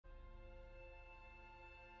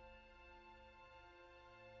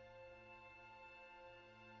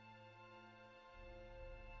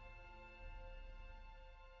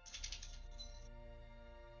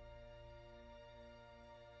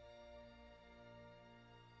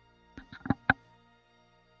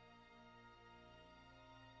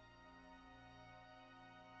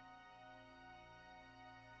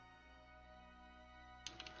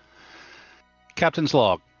Captain's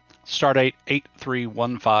Log, Stardate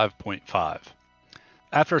 8315.5.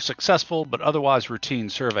 After a successful but otherwise routine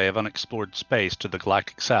survey of unexplored space to the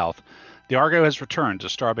galactic south, the Argo has returned to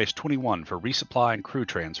Starbase 21 for resupply and crew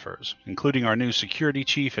transfers, including our new security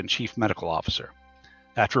chief and chief medical officer.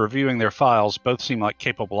 After reviewing their files, both seem like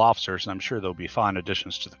capable officers, and I'm sure they'll be fine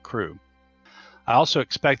additions to the crew. I also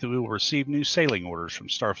expect that we will receive new sailing orders from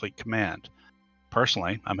Starfleet Command.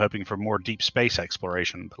 Personally, I'm hoping for more deep space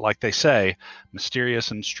exploration, but like they say,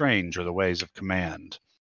 mysterious and strange are the ways of command.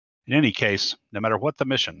 In any case, no matter what the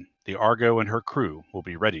mission, the Argo and her crew will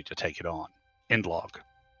be ready to take it on. End log.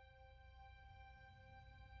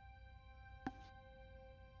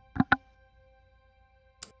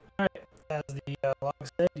 Alright, as the log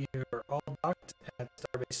said, you are all docked at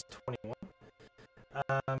Starbase 21.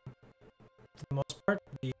 For the most part,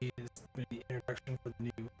 this is going to be introduction for the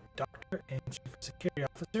new Doctor and Chief Security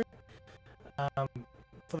Officer.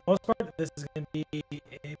 For the most part, this is going to be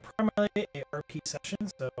primarily a RP session,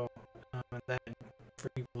 so and then for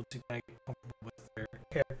people to kind of get comfortable with their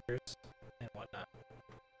characters and whatnot.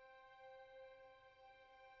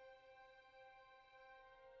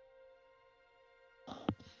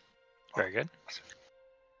 Very good.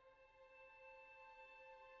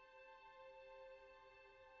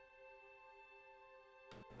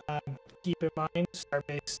 Keep in mind,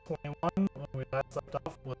 Starbase 21, when we last left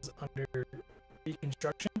off, was under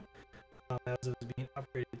reconstruction as it was being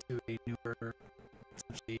upgraded to a newer,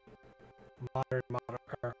 essentially modern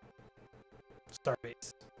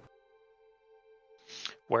Starbase.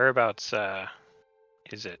 Whereabouts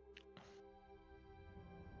is it?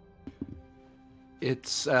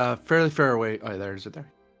 It's fairly far away. Oh, there is it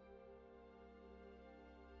there.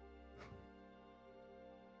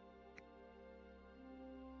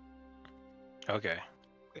 Okay.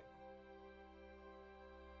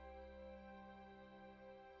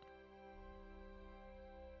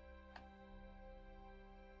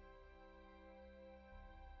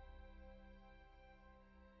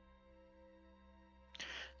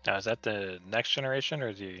 Now, is that the next generation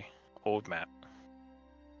or the old map?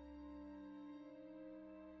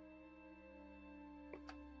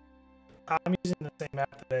 I'm using the same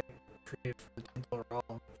map that I created for the Temple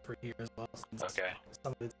Realm for here as well, since Okay.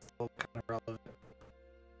 some of it's still kind of relevant.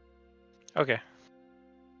 Okay.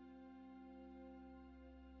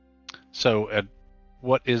 So,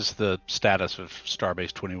 what is the status of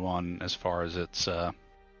Starbase 21 as far as its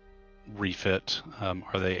refit?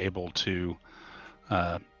 Are they able to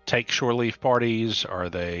take shore leave parties? Are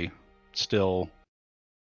they still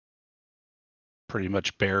pretty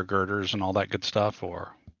much bare girders and all that good stuff,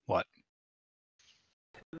 or what?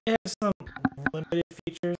 They have some limited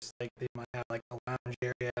features, like they might have like a lounge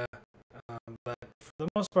area, but for the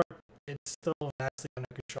most part, it's still vastly under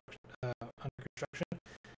construction.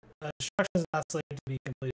 Construction is not slated to be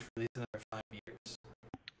completed for at least another 5 years.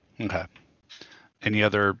 Okay. Any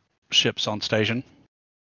other ships on station?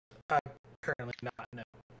 Currently not, no.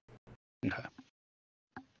 Okay.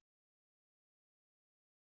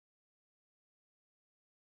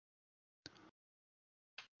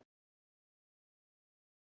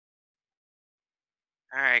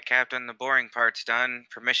 All right, Captain, the boring part's done.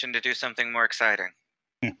 Permission to do something more exciting.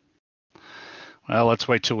 Well, let's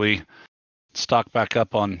wait till we stock back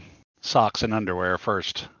up on socks and underwear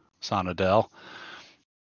first, Sonadel.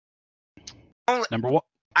 Number one.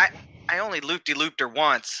 I only looped her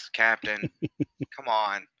once, Captain. Come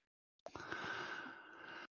on.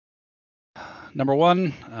 Number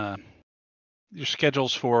one, your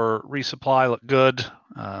schedules for resupply look good.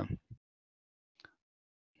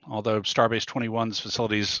 Although Starbase 21's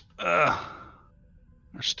facilities are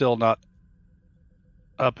still not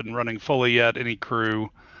up and running fully yet, any crew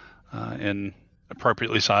in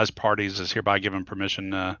appropriately sized parties is hereby given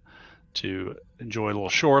permission to enjoy a little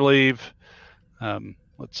shore leave.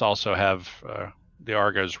 Let's also have the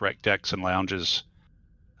Argo's rec decks and lounges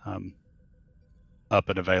up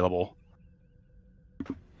and available.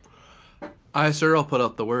 Aye, sir. I'll put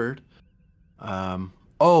out the word.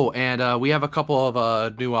 Oh, and we have a couple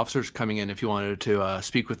of new officers coming in. If you wanted to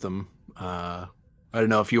speak with them, I don't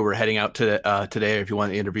know if you were heading out today or if you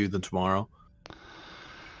want to interview them tomorrow.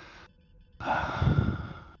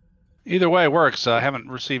 Either way works. I haven't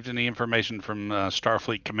received any information from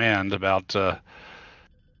Starfleet Command about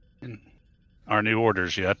our new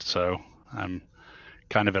orders yet, so I'm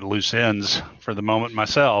kind of at loose ends for the moment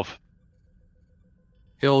myself.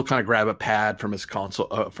 He'll kind of grab a pad from his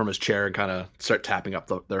console, from his chair, and kind of start tapping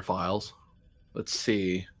up their files. Let's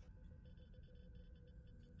see.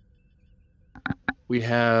 We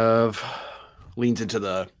have, leans into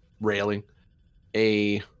the railing,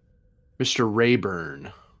 a Mr.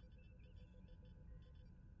 Rayburn.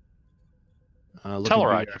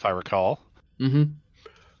 Telluride, if I recall. Mm-hmm.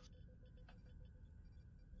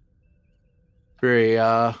 Very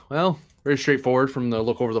very straightforward from the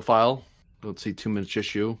look over the file. Don't see too much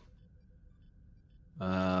issue.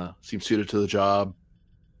 Seems suited to the job.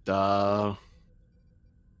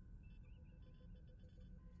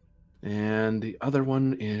 And the other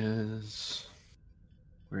one is,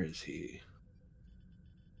 where is he?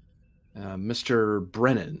 Mr.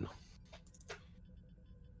 Brennan. I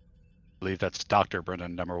believe that's Dr.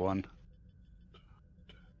 Brennan, number 1.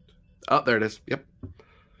 Oh, there it is. Yep.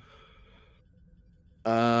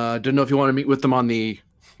 Didn't know if you want to meet with them on the.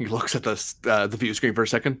 He looks at the view screen for a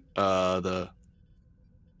second. The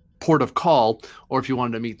port of call, or if you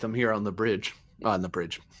wanted to meet them here on the bridge. On the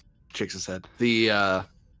bridge, shakes his head. The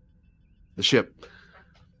ship.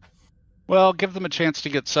 Well, give them a chance to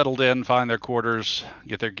get settled in, find their quarters,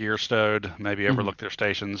 get their gear stowed, maybe overlook their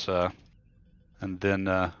stations, and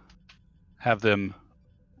then have them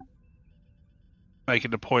make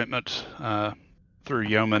an appointment through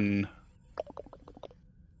Yeoman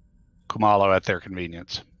Kumalo at their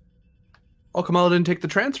convenience. Oh, Kamala didn't take the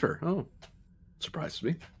transfer. Oh, surprises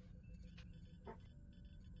me.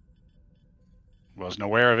 Wasn't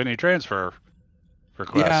aware of any transfer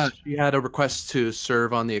request. Yeah, she had a request to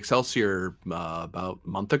serve on the Excelsior about a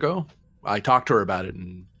month ago. I talked to her about it,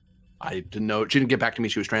 and I didn't know. She didn't get back to me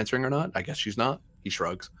if she was transferring or not. I guess she's not. He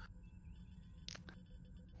shrugs.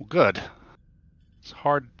 Well, good. It's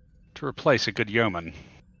hard to replace a good yeoman.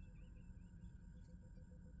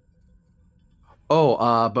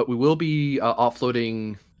 Oh, but we will be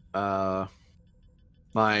offloading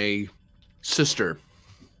my sister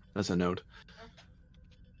as a note.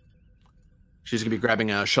 She's going to be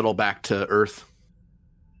grabbing a shuttle back to Earth.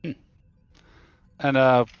 And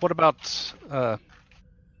what about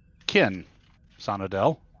Ken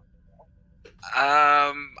Sonadel?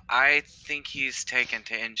 I think he's taken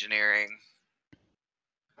to engineering.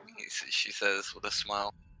 She says with a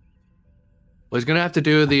smile. Well, he's going to have to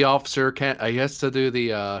do the officer. He has to do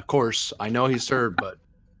the course. I know he's served, but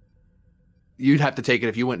you'd have to take it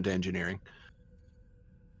if you went into engineering.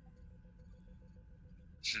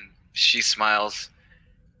 She smiles.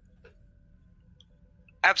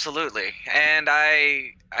 Absolutely, and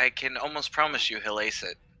I can almost promise you he'll ace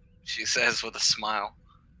it. She says with a smile.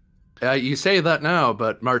 You say that now,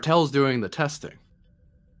 but Martel's doing the testing.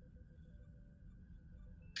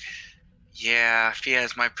 Yeah, if he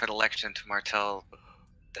has my predilection to Martel,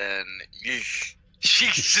 then she's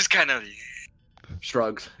just kind of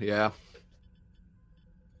shrugs. Yeah.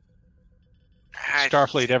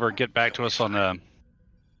 Starfleet ever get back to us on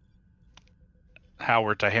how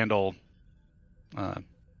we're to handle Mr.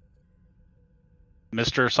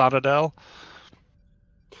 Sonadel?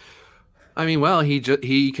 I mean, well,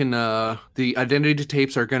 he can. The identity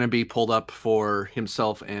tapes are going to be pulled up for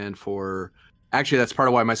himself and for. Actually, that's part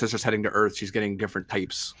of why my sister's heading to Earth. She's getting different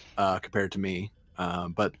types compared to me,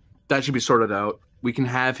 but that should be sorted out. We can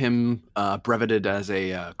have him breveted as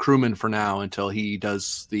a crewman for now until we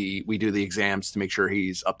do the exams to make sure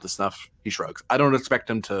he's up to snuff. He shrugs. I don't expect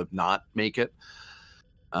him to not make it.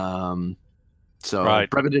 So right,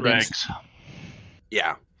 breveted ranks.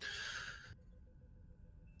 Yeah.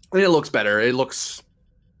 I mean, it looks better.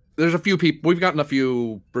 There's a few people. We've gotten a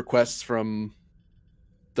few requests from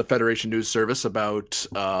the Federation News Service about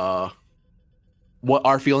what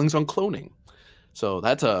our feelings on cloning. So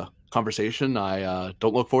that's a conversation I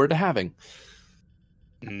don't look forward to having.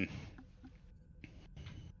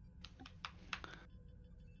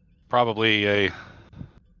 Probably a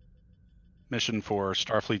mission for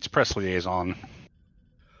Starfleet's press liaison.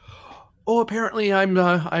 Oh, apparently I've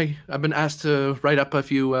been asked to write up a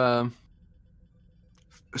few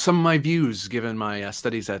some of my views given my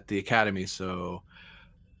studies at the academy. So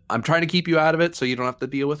I'm trying to keep you out of it so you don't have to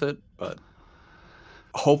deal with it. But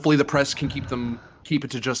hopefully the press can keep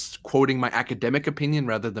it to just quoting my academic opinion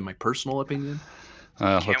rather than my personal opinion.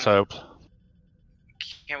 Let's hope.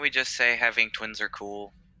 Can't we just say having twins are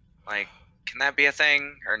cool? Like, can that be a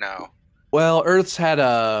thing or no? Well, Earth's had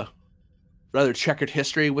a rather checkered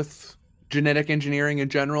history with genetic engineering in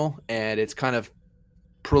general, and it's kind of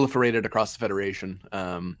proliferated across the Federation.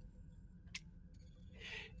 And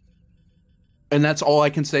that's all I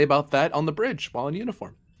can say about that on the bridge while in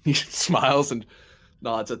uniform. He smiles and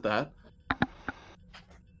nods at that.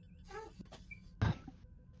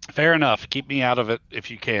 Fair enough. Keep me out of it if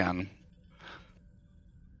you can.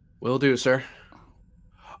 Will do, sir.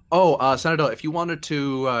 Oh, Senator, if you wanted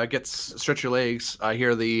to stretch your legs, I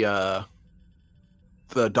hear the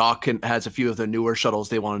dock has a few of the newer shuttles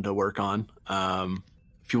they wanted to work on.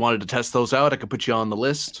 If you wanted to test those out, I could put you on the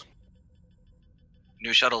list.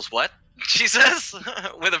 New shuttles what? She says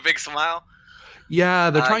with a big smile. Yeah,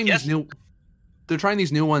 they're trying yes. these new. They're trying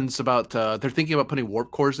these new ones about. They're thinking about putting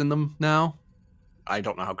warp cores in them now. I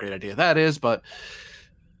don't know how great idea that is, but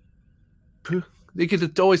they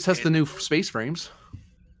could always test the new space frames.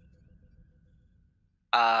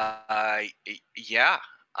 Yeah.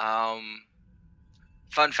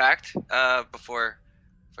 Fun fact. Before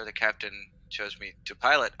the captain chose me to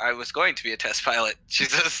pilot, I was going to be a test pilot. She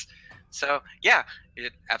says. So yeah,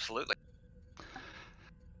 absolutely.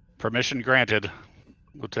 Permission granted,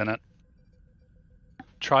 Lieutenant.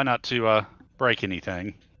 Try not to break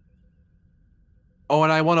anything. Oh,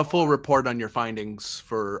 and I want a full report on your findings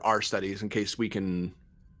for our studies in case we can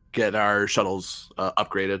get our shuttles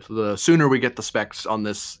upgraded. The sooner we get the specs on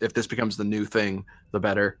this, if this becomes the new thing, the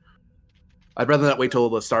better. I'd rather not wait till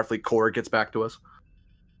the Starfleet Corps gets back to us.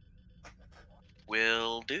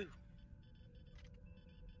 Will do.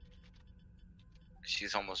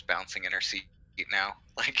 She's almost bouncing in her seat now.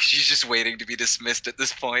 Like, she's just waiting to be dismissed at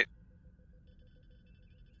this point.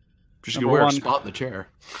 Just gonna wear a spot in the chair.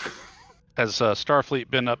 Has Starfleet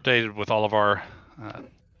been updated with all of our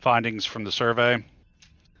findings from the survey?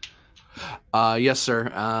 Yes,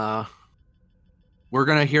 sir. We're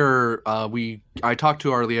gonna hear. I talked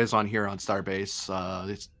to our liaison here on Starbase.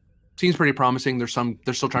 It seems pretty promising. They're still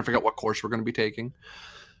trying to figure out what course we're going to be taking.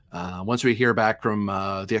 Once we hear back from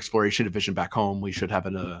the exploration division back home, we should have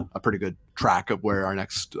a pretty good track of where our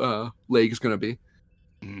next leg is going to be.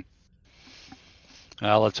 Mm.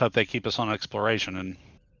 Let's hope they keep us on exploration, and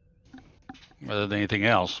rather than anything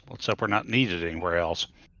else, let's hope we're not needed anywhere else.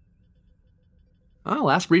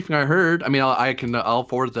 Last briefing I heard. I mean, I'll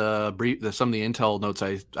forward some of the intel notes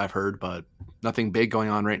I've heard, but nothing big going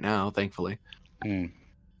on right now, thankfully. Mm.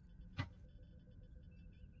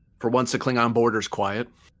 For once, the Klingon border's quiet.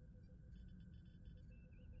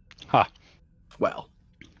 Huh. Well,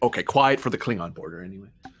 okay, quiet for the Klingon border, anyway.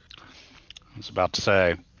 I was about to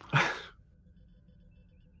say.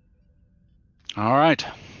 All right.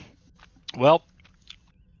 Well,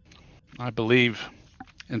 I believe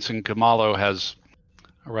Ensign Kamalo has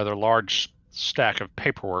a rather large stack of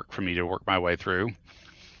paperwork for me to work my way through.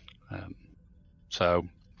 So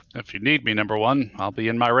if you need me, number one, I'll be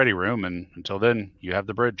in my ready room, and until then, you have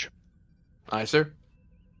the bridge. Aye, sir.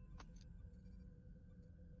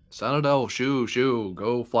 Sanado, shoo,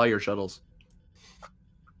 go fly your shuttles.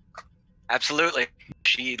 Absolutely.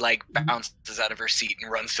 She, bounces out of her seat and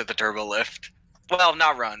runs to the turbo lift. Well,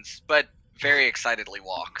 not runs, but very excitedly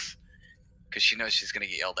walks. Because she knows she's going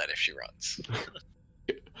to get yelled at if she runs.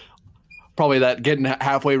 Probably that getting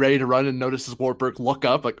halfway ready to run and notices Wartburg look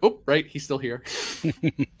up, like, oh, right, he's still here.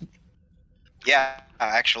 Yeah,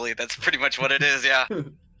 actually, that's pretty much what it is, yeah.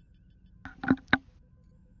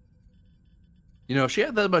 You know, if she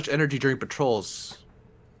had that much energy during patrols,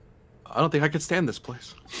 I don't think I could stand this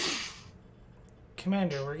place.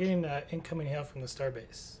 Commander, we're getting incoming hail from the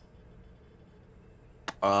Starbase.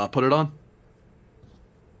 Put it on.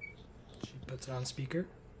 She puts it on speaker.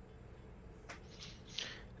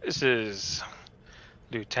 This is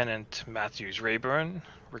Lieutenant Matthews Rayburn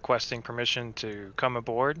requesting permission to come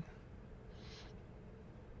aboard.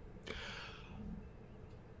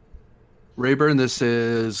 Rayburn, this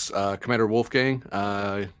is Commander Wolfgang.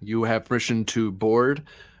 You have permission to board.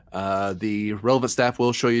 The relevant staff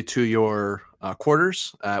will show you to your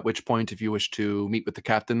quarters, at which point, if you wish to meet with the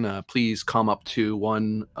captain, please come up to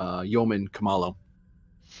one Yeoman Kamalo.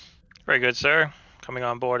 Very good, sir. Coming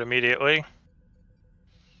on board immediately.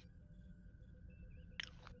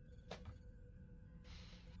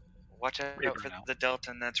 Watch out for the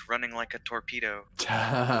Delta that's running like a torpedo.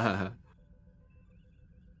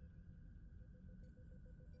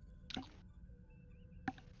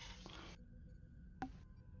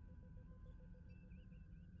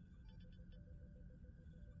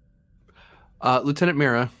 Lieutenant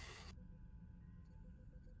Mira.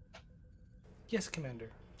 Yes, Commander.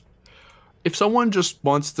 If someone just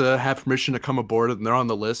wants to have permission to come aboard and they're on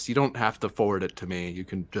the list, you don't have to forward it to me. You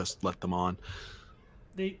can just let them on.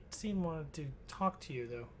 They seem wanted to talk to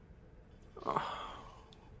you, though.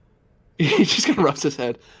 He's just gonna rub his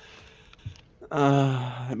head.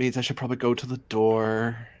 That means I should probably go to the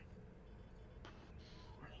door.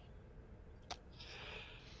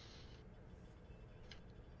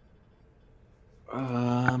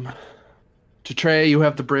 To Trey, you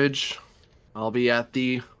have the bridge. I'll be at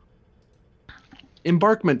the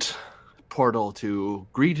embarkment portal to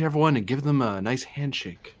greet everyone and give them a nice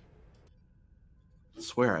handshake. I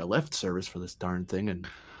swear I left service for this darn thing, and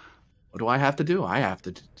what do I have to do? I have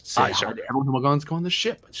to say hi to everyone who wants to go on the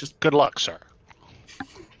ship. It's just good luck, sir.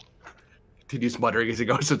 Continues muttering as he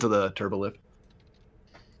goes into the turbo lift.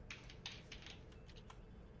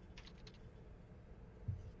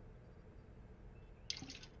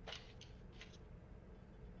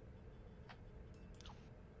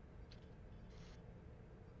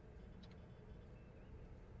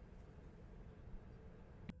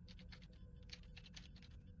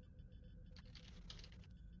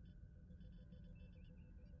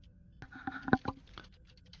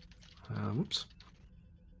 troops.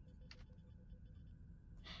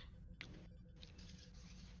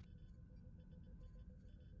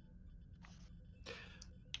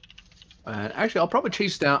 Actually, I'll probably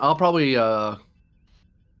chase down. I'll probably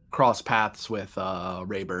cross paths with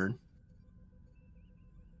Rayburn.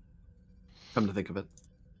 Come to think of it.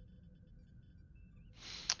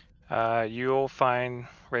 You'll find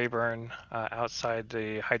Rayburn outside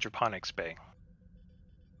the hydroponics bay.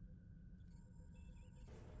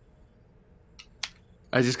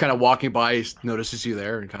 I just kind of walking by, he notices you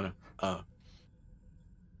there, and kind of.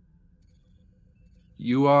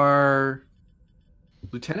 You are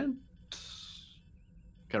Lieutenant?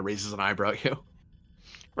 Kind of raises an eyebrow at you.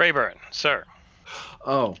 Rayburn, sir.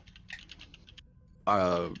 Oh.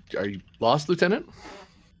 Are you lost, Lieutenant?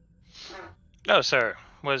 No, sir.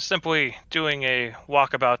 Was simply doing a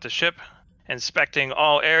walk about the ship, inspecting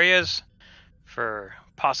all areas for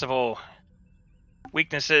possible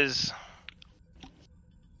weaknesses.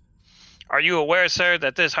 Are you aware, sir,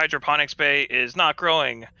 that this hydroponics bay is not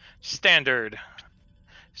growing standard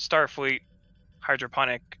Starfleet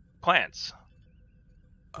hydroponic plants?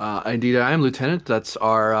 Indeed, I am, Lieutenant. That's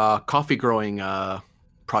our coffee growing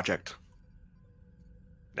project.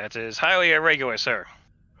 That is highly irregular, sir.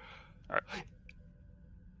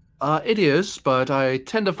 It is, but I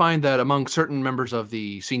tend to find that among certain members of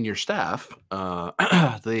the senior staff,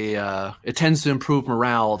 it tends to improve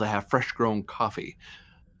morale to have fresh grown coffee.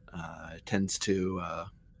 It tends to,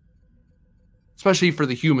 especially for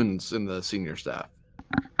the humans in the senior staff.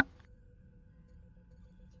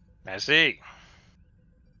 I see.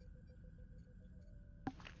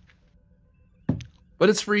 But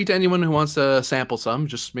it's free to anyone who wants to sample some.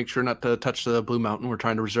 Just make sure not to touch the Blue Mountain. We're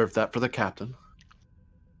trying to reserve that for the captain.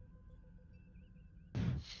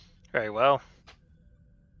 Very well.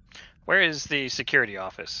 Where is the security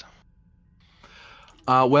office?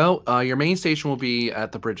 Your main station will be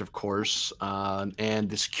at the bridge, of course, and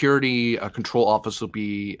the security control office will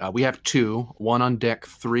be. We have two, one on deck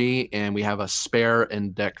 3, and we have a spare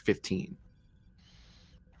in deck 15.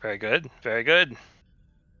 Very good, very good.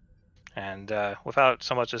 And without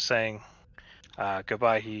so much as saying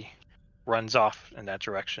goodbye, he runs off in that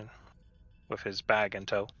direction with his bag in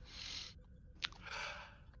tow.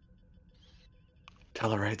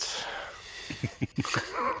 Tellarites.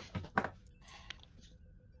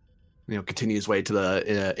 Continue his way to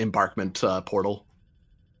the embarkment porthole,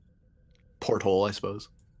 I suppose.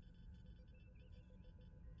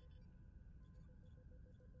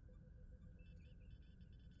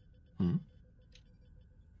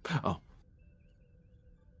 Oh.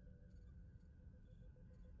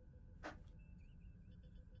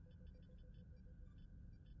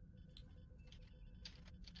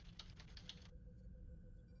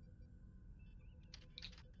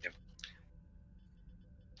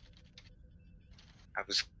 I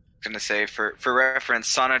was going to say, for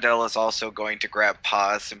reference, Sonadel is also going to grab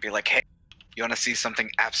Paz and be like, hey, you want to see something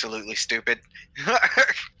absolutely stupid? They're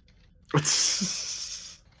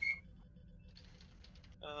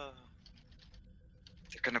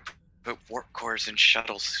going to put warp cores in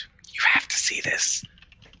shuttles. You have to see this.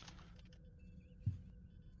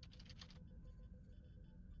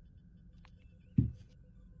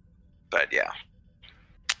 But yeah,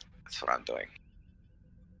 that's what I'm doing.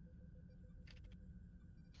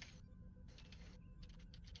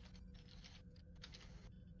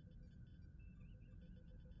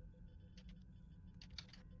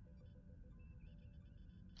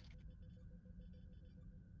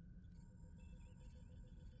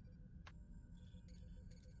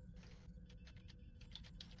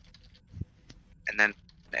 And then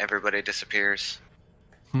everybody disappears.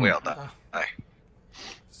 We all die.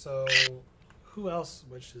 So, who else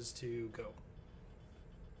wishes to go?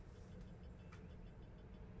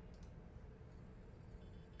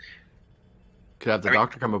 Could have the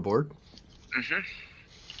doctor come aboard. Mm-hmm.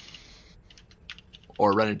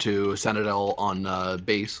 Or run into Senadel on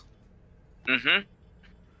base. Mm-hmm.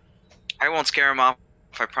 I won't scare him off,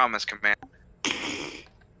 I promise, Commander. I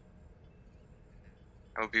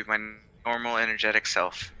will be my normal, energetic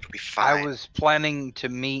self. It'll be fine. I was planning to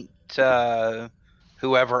meet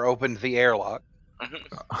whoever opened the airlock.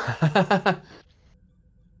 Mm-hmm.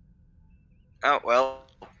 Oh, well,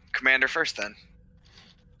 Commander first, then.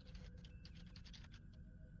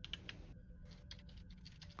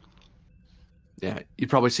 Yeah,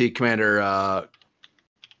 you'd probably see Commander,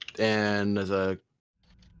 and as a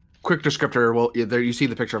quick descriptor, well, there you see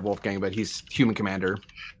the picture of Wolfgang, but he's human commander.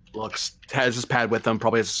 Has his pad with him,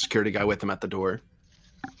 probably has a security guy with him at the door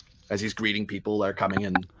as he's greeting people that are coming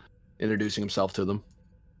and introducing himself to them.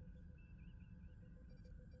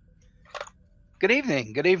 Good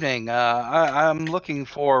evening. Good evening. I'm looking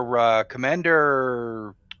for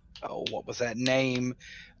Commander. Oh, what was that name?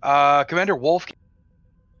 Commander Wolf.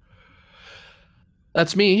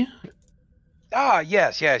 That's me. Ah,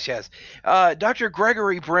 yes. Dr.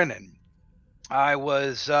 Gregory Brennan. I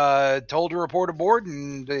was told to report aboard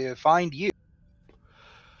and find you.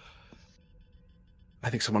 I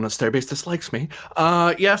think someone on Starbase dislikes me.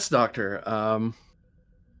 Yes, Doctor.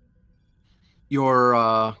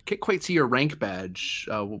 Can't quite see your rank badge.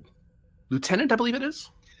 Lieutenant, I believe it is?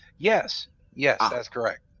 Yes, that's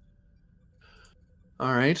correct.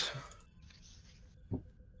 All right.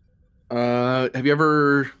 Have you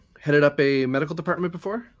ever headed up a medical department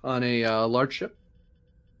before on a large ship?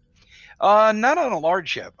 Not on a large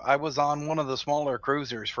ship. I was on one of the smaller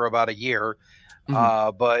cruisers for about a year.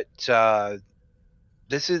 But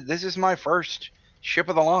this is my first ship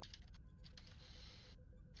of the line.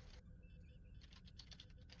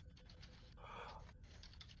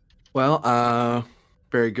 Well,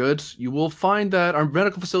 very good. You will find that our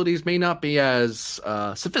medical facilities may not be as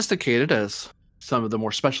sophisticated as some of the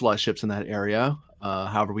more specialized ships in that area.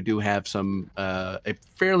 However, we do have a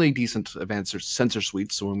fairly decent advanced sensor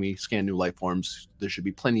suite. So when we scan new life forms, there should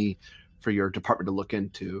be plenty for your department to look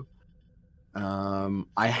into.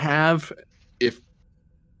 I have, if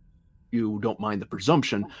you don't mind the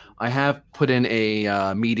presumption, I have put in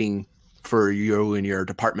a meeting for you and your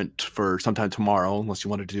department for sometime tomorrow, unless you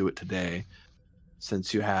wanted to do it today,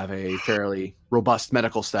 since you have a fairly robust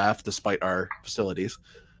medical staff despite our facilities.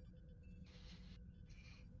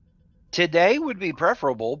 Today would be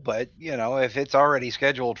preferable, but if it's already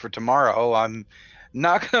scheduled for tomorrow, I'm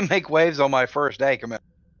not going to make waves on my first day.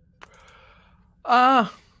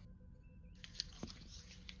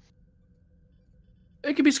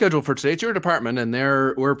 It could be scheduled for today. It's your department, and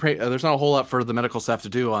there's not a whole lot for the medical staff to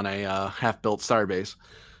do on a half-built starbase.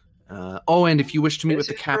 And if you wish to meet with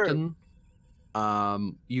the captain,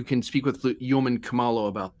 you can speak with Yeoman Kamalo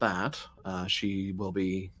about that. She will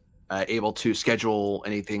be able to schedule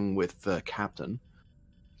anything with the captain.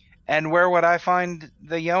 And where would I find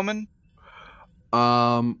the yeoman?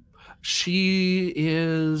 She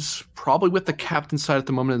is probably with the captain's side at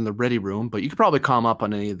the moment in the ready room, but you could probably call up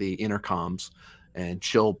on any of the intercoms, and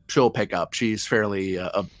she'll pick up. She's fairly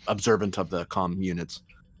observant of the comm units.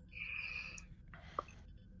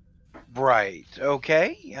 Right.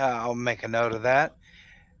 Okay. I'll make a note of that.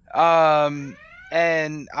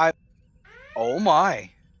 And I. Oh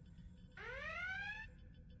my.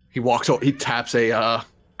 He walks over. He taps a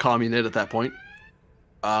comm unit at that point.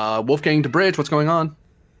 Wolfgang to bridge. What's going on?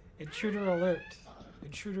 Intruder alert.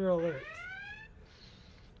 Intruder alert.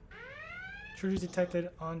 Intruders detected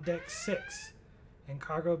on deck 6 in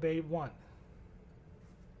cargo bay 1.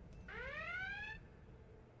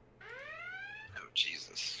 Oh,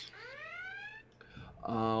 Jesus.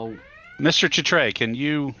 Mr. Chitre, can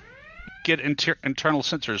you get internal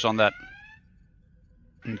sensors on that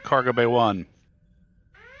in cargo bay 1?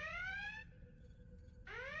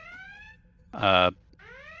 And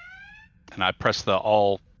I press the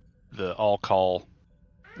all call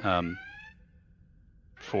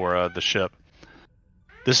for the ship.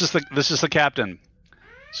 This is the captain.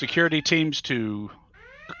 Security teams to,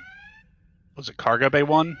 was it cargo bay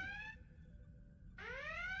 1?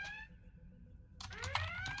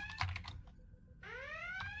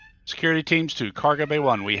 Security teams to cargo bay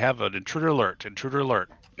 1. We have an intruder alert. Intruder alert.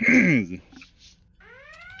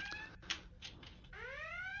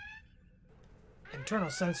 Internal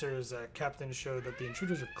sensors, Captain, show that the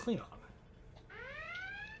intruders are Klingon.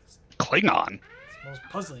 Klingon? It's most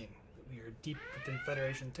puzzling. We are deep within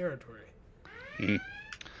Federation territory.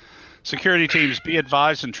 Security teams, be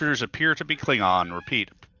advised, intruders appear to be Klingon. Repeat.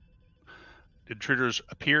 Intruders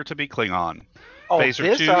appear to be Klingon. Oh, Phaser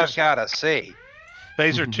this 2s, I've got to see.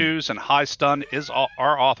 Phaser 2s and high stun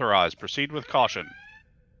are authorized. Proceed with caution.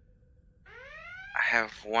 I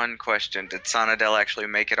have one question. Did Sonadel actually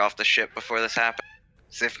make it off the ship before this happened?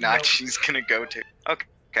 'Cause if not, Nope. she's gonna go to...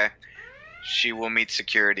 Okay. She will meet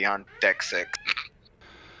security on deck 6.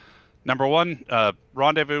 Number 1,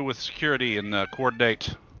 rendezvous with security and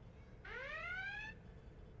coordinate.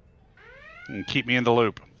 And keep me in the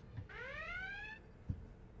loop.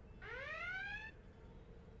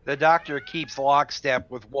 The doctor keeps lockstep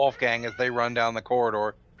with Wolfgang as they run down the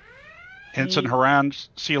corridor. Ensign Haran,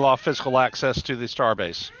 seal off physical access to the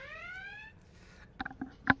starbase.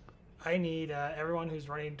 I need everyone who's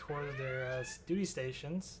running towards their duty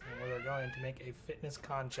stations and where they're going to make a fitness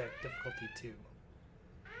con check, difficulty 2.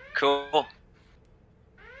 Cool.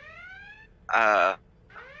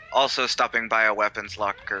 Also stopping by a weapons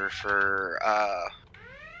locker for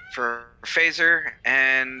Phaser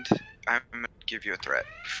and I'm gonna give you a threat.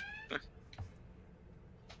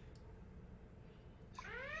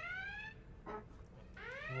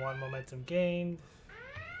 One momentum gained.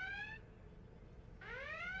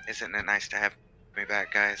 Isn't it nice to have me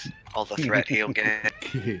back, guys? All the threat he'll get.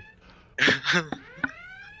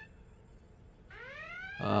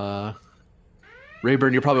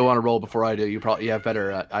 Rayburn, you probably want to roll before I do. You have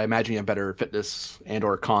better. I imagine you have better fitness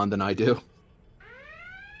and/or con than I do.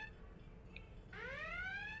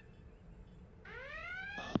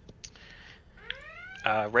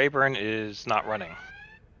 Rayburn is not running.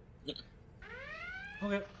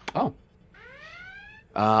 Okay. Oh.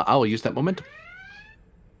 I will use that momentum.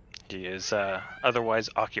 He is otherwise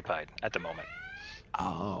occupied at the moment.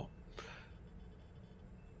 Oh.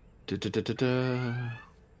 Da-da-da-da-da.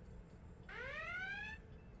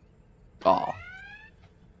 Oh.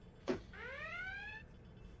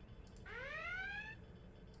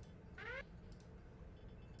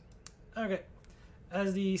 Okay.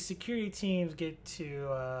 As the security teams get to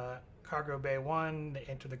Cargo Bay 1, they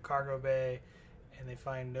enter the Cargo Bay and they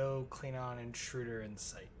find no Klingon intruder in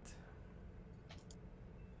sight.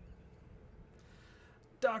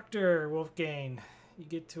 Dr. Wolfgang, you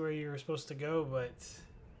get to where you were supposed to go, but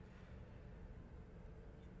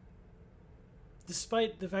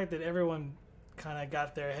despite the fact that everyone kind of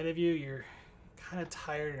got there ahead of you, you're kind of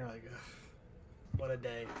tired and you're like, ugh, what a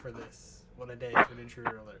day for this. What a day for the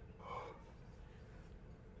intruder alert.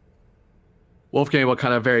 Wolfgang will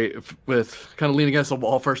kind of lean against the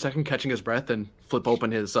wall for a second, catching his breath, and flip open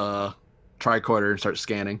his tricorder and start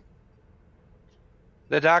scanning.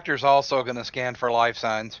 The doctor's also going to scan for life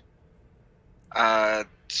signs.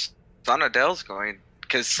 Sonadell's going,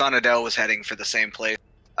 because Sonadell was heading for the same place.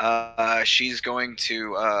 She's going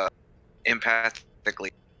to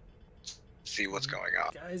empathically see what's going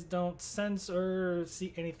on. You guys don't sense or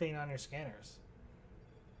see anything on your scanners.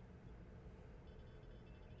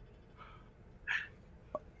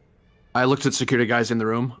 I looked at security guys in the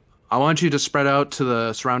room. I want you to spread out to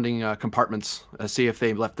the surrounding compartments, see if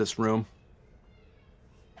they left this room.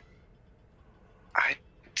 I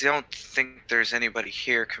don't think there's anybody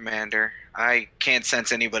here, Commander. I can't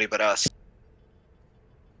sense anybody but us.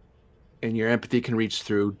 And your empathy can reach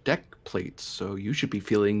through deck plates, so you should be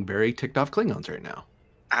feeling very ticked off Klingons right now.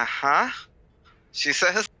 Uh-huh. She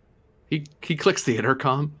says. He clicks the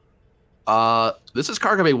intercom. This is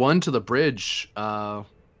Cargo Bay 1 to the bridge.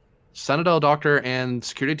 Sonadell Doctor and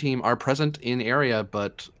security team are present in area,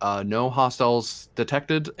 but no hostiles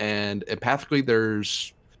detected, and empathically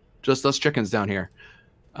there's just us chickens down here.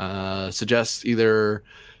 Suggests either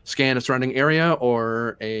scan a surrounding area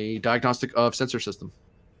or a diagnostic of sensor system.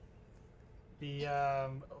 The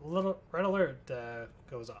little red alert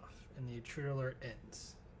goes off, and the intruder alert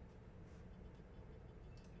ends.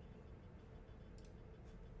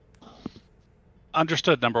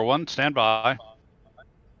 Understood, number one. Stand by.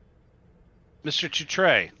 Mr.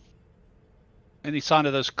 Chutre, any sign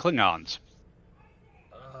of those Klingons?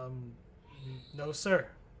 No, sir.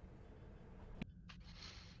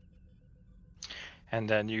 And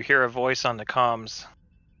then you hear a voice on the comms.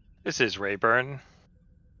 This is Rayburn.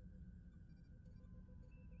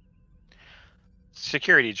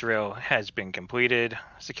 Security drill has been completed.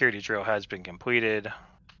 Security drill has been completed.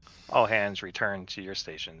 All hands return to your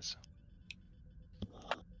stations.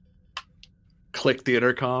 Click the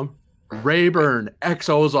intercom. Rayburn,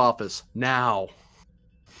 XO's office, now.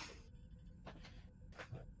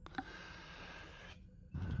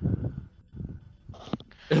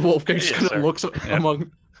 And Wolfgang just kind of looks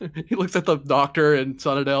he looks at the doctor and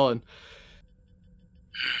Sonadell, and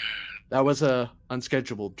that was a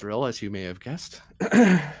unscheduled drill, as you may have guessed.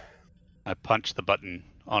 I punch the button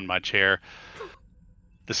on my chair.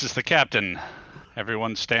 This is the captain.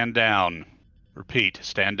 Everyone stand down. Repeat,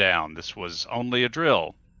 stand down. This was only a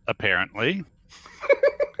drill, apparently.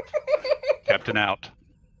 Captain out.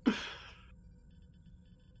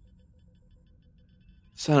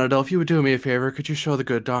 Sonadell, if you would do me a favor, could you show the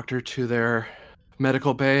good doctor to their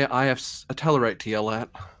medical bay? I have a Tellarite to yell at.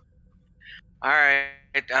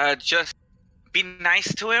 Alright, just be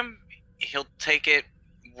nice to him. He'll take it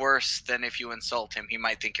worse than if you insult him. He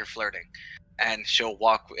might think you're flirting. And she'll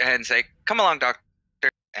walk and say, "Come along, doctor."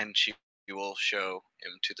 And she will show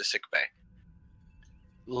him to the sick bay.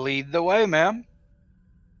 Lead the way, ma'am.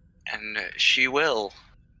 And she will.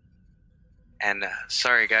 And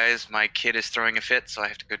sorry, guys, my kid is throwing a fit, so I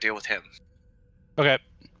have to go deal with him. Okay.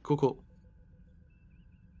 Cool.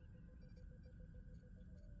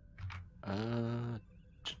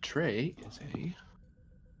 Trey is a...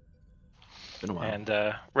 Been a while. And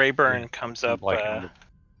Rayburn comes up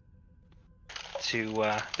to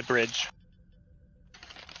the bridge.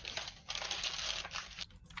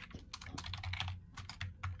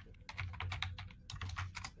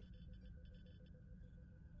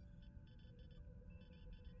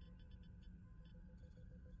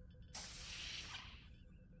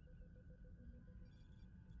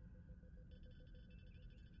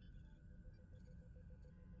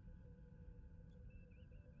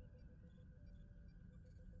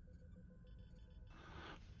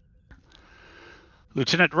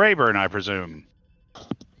 Lieutenant Rayburn, I presume.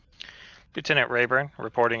 Lieutenant Rayburn,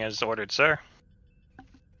 reporting as ordered, sir.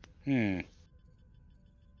 Seems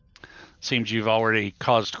you've already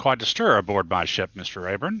caused quite a stir aboard my ship, Mr.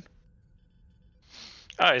 Rayburn.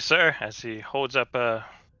 Aye, sir, as he holds up a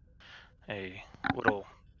little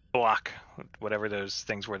block, whatever those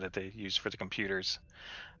things were that they use for the computers.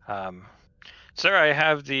 Sir, I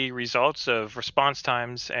have the results of response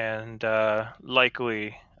times and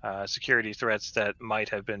likely security threats that might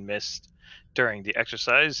have been missed during the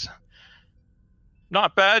exercise.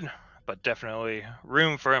 Not bad, but definitely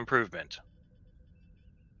room for improvement.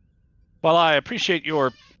 Well, I appreciate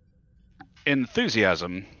your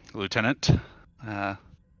enthusiasm, Lieutenant.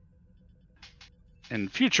 In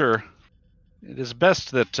future, it is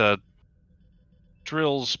best that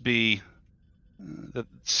that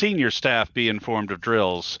senior staff be informed of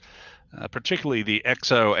drills, particularly the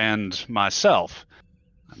XO and myself.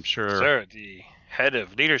 I'm sure. Sir, the head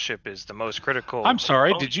of leadership is the most critical. I'm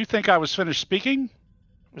sorry, did you think I was finished speaking?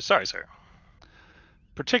 Sorry, sir.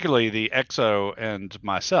 Particularly the XO and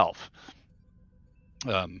myself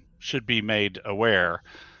should be made aware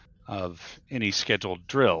of any scheduled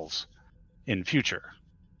drills in future.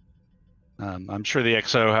 I'm sure the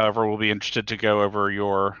XO, however, will be interested to go over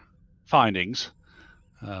your findings.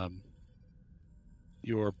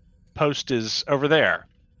 Your post is over there,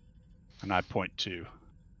 and I point to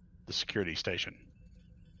the security station.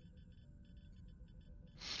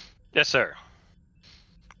 Yes, sir.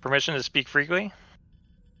 Permission to speak freely?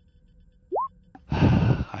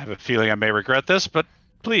 I have a feeling I may regret this, but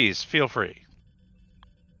please feel free.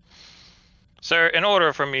 Sir, in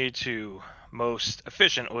order for me to most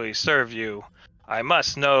efficiently serve you, I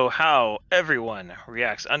must know how everyone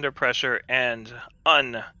reacts under pressure and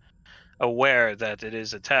unaware that it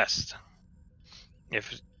is a test.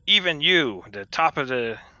 If even you, the top of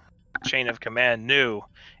the chain of command, knew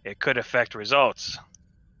it could affect results.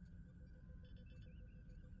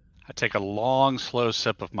 I take a long, slow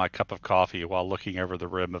sip of my cup of coffee while looking over the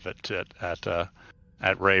rim of it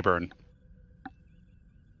at Rayburn.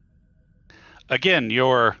 Again,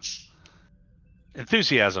 your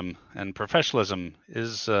enthusiasm and professionalism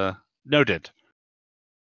is noted.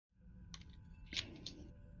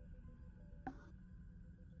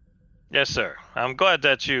 Yes, sir. I'm glad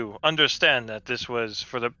that you understand that this was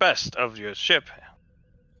for the best of your ship.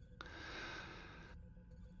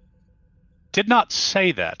 Did not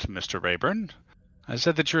say that, Mr. Rayburn. I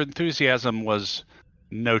said that your enthusiasm was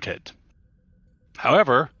noted.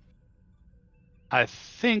 However, I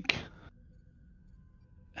think,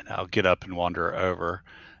 and I'll get up and wander over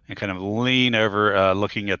and kind of lean over,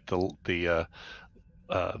 looking at the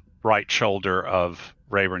right shoulder of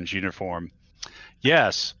Rayburn's uniform.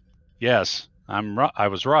 Yes, I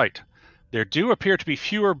was right. There do appear to be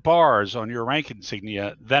fewer bars on your rank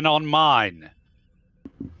insignia than on mine.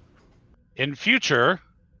 In future,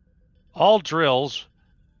 all drills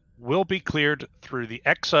will be cleared through the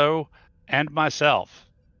XO and myself.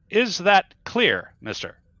 Is that clear,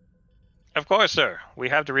 mister? Of course, sir. We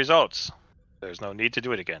have the results. There's no need to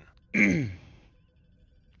do it again.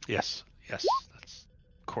 Yes, that's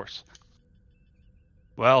of course.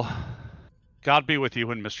 Well, God be with you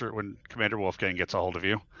when Commander Wolfgang gets a hold of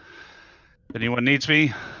you. If anyone needs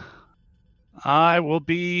me, I will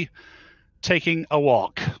be taking a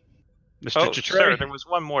walk. Mr. Oh, Chitre? sir, there was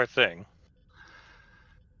one more thing.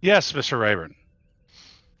 Yes, Mr. Rayburn.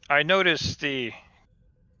 I noticed the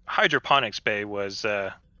hydroponics bay was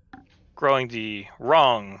growing the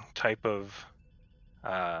wrong type of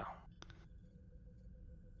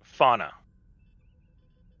fauna.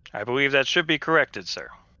 I believe that should be corrected, sir.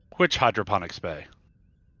 Which hydroponics bay?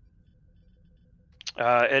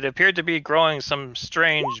 It appeared to be growing some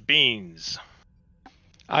strange beans.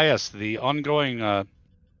 Ah, yes, the ongoing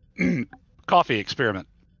coffee experiment.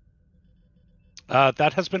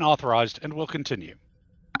 That has been authorized and will continue.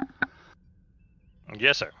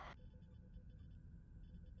 Yes, sir.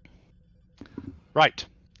 Right.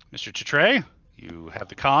 Mr. Chitre, you have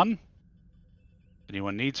the con. If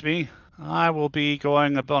anyone needs me, I will be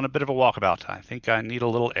going on a bit of a walkabout. I think I need a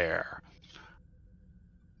little air.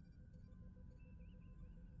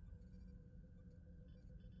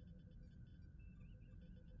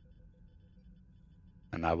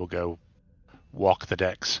 And I will go walk the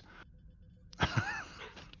decks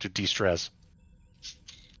to de-stress.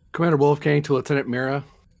 Commander Wolfgang to Lieutenant Mira.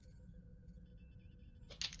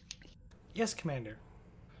 Yes, Commander.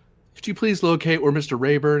 Could you please locate where Mr.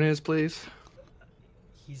 Rayburn is, please?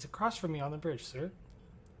 He's across from me on the bridge, sir.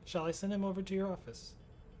 Shall I send him over to your office?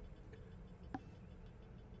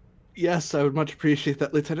 Yes, I would much appreciate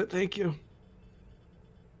that, Lieutenant. Thank you.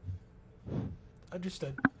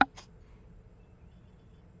 Understood.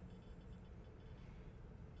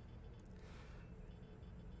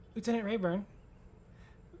 Lieutenant Rayburn,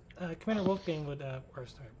 Commander Wolfgang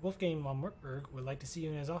Wolfgang von Werkberg would like to see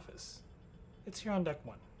you in his office. It's here on deck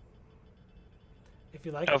 1. If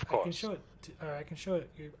you like, Of I can course. show it. I can show it.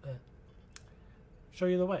 Show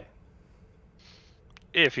you the way.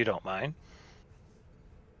 If you don't mind.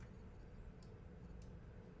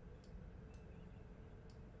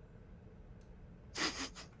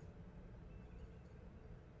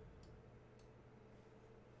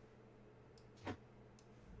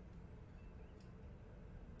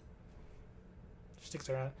 Sticks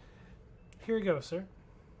around. Here you go, sir.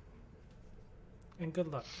 And good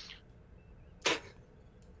luck.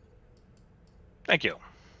 Thank you.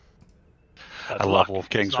 I love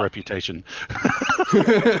Wolfgang's reputation.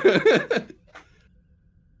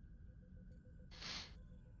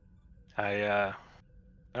 I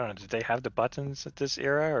don't know. Did they have the buttons at this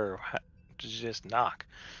era, or did you just knock?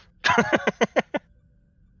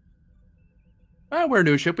 We're a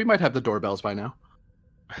new ship. We might have the doorbells by now.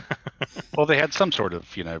 Well, they had some sort of,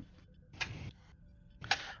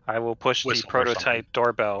 I will push the Whistle or prototype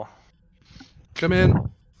doorbell. Come in.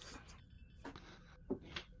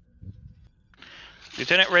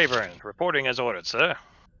 Lieutenant Rayburn, reporting as ordered, sir.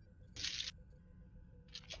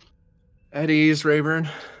 At ease, Rayburn.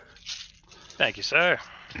 Thank you, sir.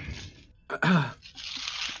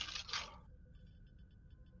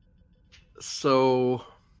 So,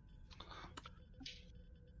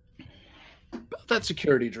 about that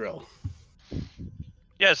security drill.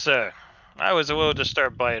 Yes, sir. I was a little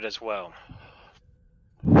disturbed by it as well.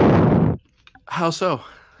 How so?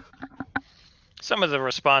 Some of the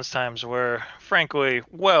response times were, frankly,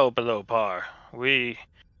 well below par. We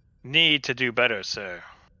need to do better, sir.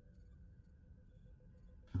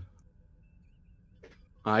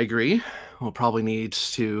 I agree. We'll probably need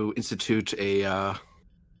to institute a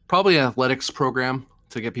probably an athletics program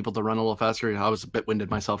to get people to run a little faster. I was a bit winded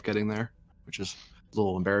myself getting there, which is a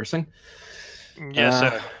little embarrassing. Yes,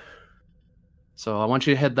 sir. So I want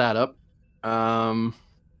you to head that up.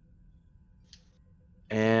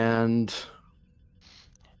 And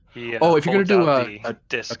He, if you're gonna do holds out a the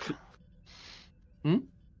disc. Hmm?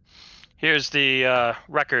 Here's the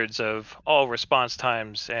records of all response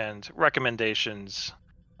times and recommendations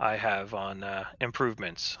I have on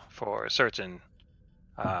improvements for certain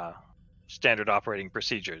standard operating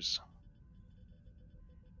procedures.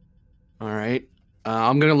 All right.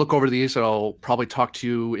 I'm going to look over these. I'll probably talk to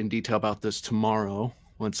you in detail about this tomorrow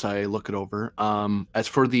once I look it over. As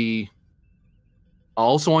for I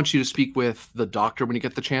also want you to speak with the doctor when you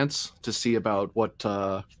get the chance to see about what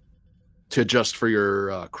to adjust for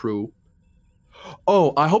your crew.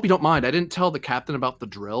 Oh, I hope you don't mind. I didn't tell the captain about the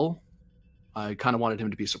drill. I kind of wanted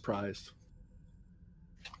him to be surprised.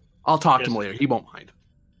 I'll talk to him later. He won't mind.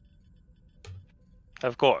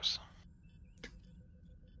 Of course.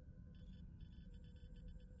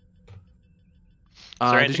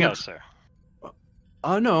 Is there anything else, sir?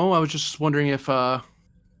 No, I was just wondering if there's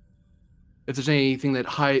anything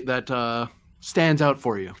that stands out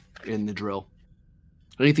for you in the drill.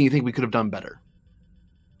 Anything you think we could have done better?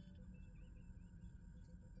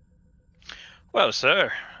 Well,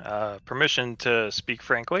 sir, permission to speak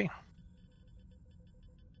frankly.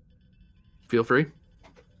 Feel free.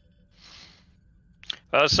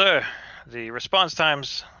 Well, sir, the response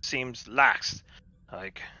times seems lax.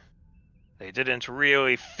 Like, they didn't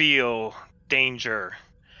really feel danger.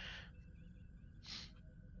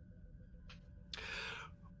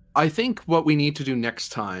 I think what we need to do next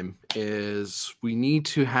time is we need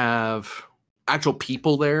to have actual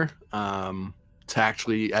people there to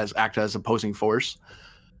actually act as opposing force,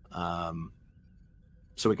 so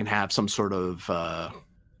we can have some sort of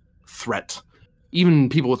threat. Even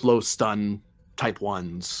people with low stun type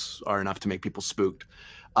 1s are enough to make people spooked.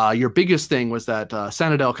 Your biggest thing was that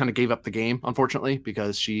Sanadel kind of gave up the game, unfortunately,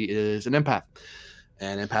 because she is an empath,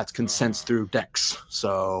 and empaths can sense through decks.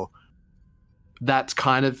 So that's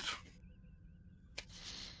kind of...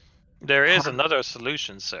 There is another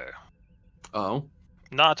solution, sir. Oh?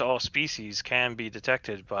 Not all species can be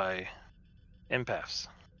detected by empaths.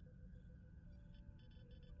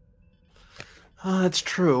 That's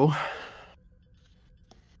true.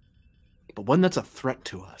 But one that's a threat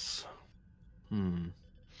to us.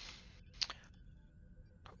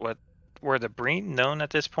 Were the Breen known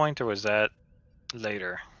at this point, or was that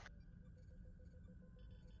later?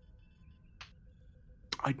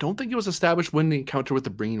 I don't think it was established when the encounter with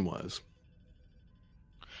the Breen was.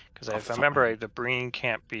 Because if I remember right, the Breen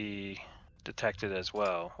can't be detected as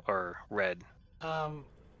well, or read. I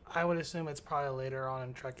would assume it's probably later on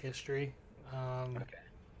in Trek history. Okay.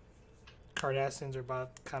 Cardassians are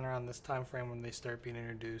about kind of around this time frame when they start being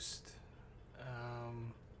introduced.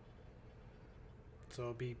 So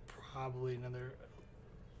it'll be probably another.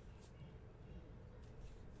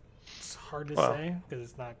 It's hard to say because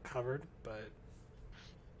it's not covered, but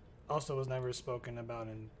also was never spoken about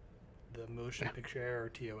in the motion picture era or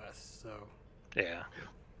TOS. So Yeah.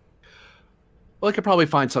 Well, I could probably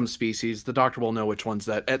find some species. The doctor will know which ones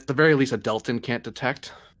that, at the very least, a Delton can't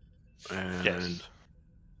detect. And Yes.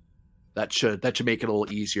 that should make it a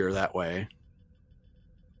little easier that way.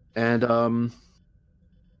 And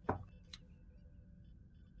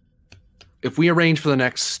if we arrange for the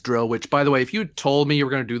next drill, which, by the way, if you told me you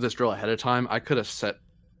were going to do this drill ahead of time, I could have set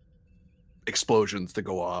explosions to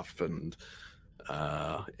go off and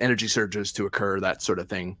energy surges to occur, that sort of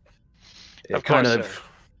thing. Of course, sir.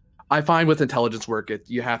 I find with intelligence work,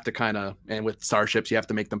 you have to kind of, and with starships, you have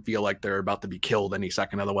to make them feel like they're about to be killed any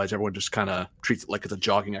second. Otherwise, everyone just kind of treats it like it's a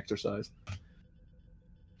jogging exercise.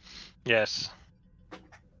 Yes.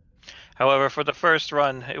 However, for the first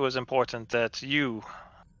run, it was important that you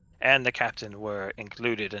and the captain were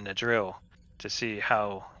included in the drill to see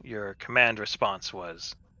how your command response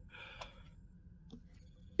was.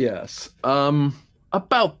 Yes.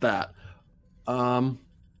 About that. I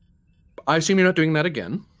assume you're not doing that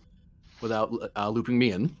again without looping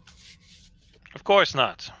me in. Of course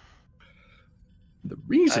not. The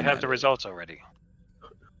reason I have the results already.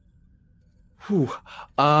 Whew.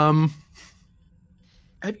 Have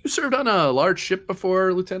you served on a large ship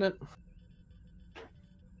before, Lieutenant?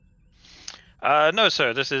 No,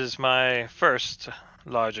 sir. This is my first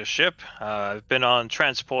larger ship. I've been on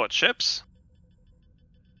transport ships.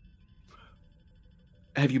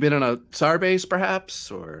 Have you been on a Starbase,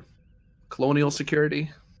 perhaps, or Colonial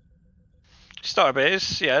Security?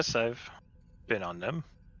 Starbase, yes, I've been on them.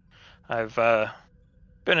 I've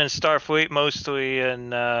been in Starfleet, mostly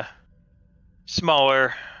in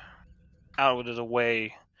smaller,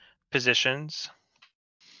 out-of-the-way positions.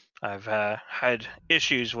 I've had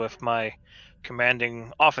issues with my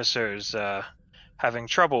commanding officers having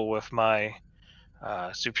trouble with my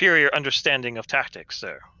superior understanding of tactics,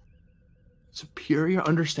 sir. Superior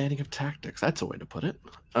understanding of tactics. That's a way to put it.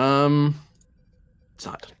 It's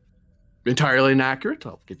not entirely inaccurate.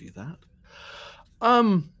 I'll give you that.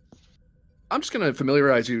 I'm just going to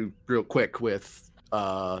familiarize you real quick with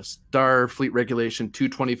Starfleet Regulation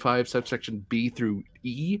 225, subsection B through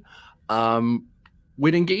E.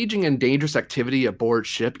 When engaging in dangerous activity aboard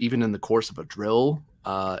ship, even in the course of a drill,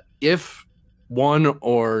 if one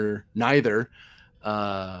or neither,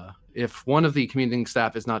 if one of the commanding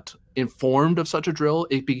staff is not informed of such a drill,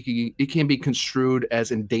 it can be construed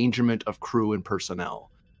as endangerment of crew and personnel.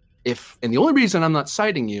 And the only reason I'm not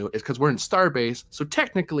citing you is because we're in Starbase, so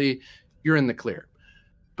technically you're in the clear.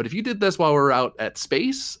 But if you did this while we're out at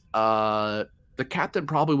space, the captain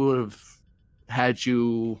probably would have had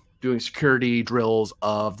you doing security drills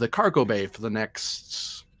of the cargo bay for the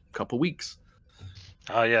next couple weeks.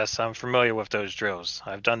 Oh, yes, I'm familiar with those drills.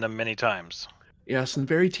 I've done them many times. Yes, and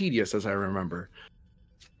very tedious, as I remember.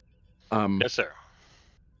 Yes, sir.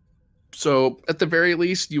 So, at the very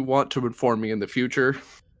least, you want to inform me in the future.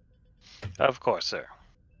 Of course, sir.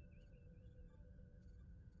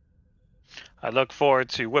 I look forward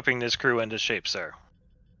to whipping this crew into shape, sir.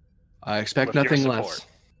 I expect With your nothing support. less.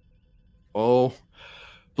 Oh,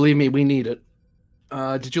 believe me, we need it.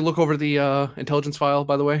 Did you look over the intelligence file,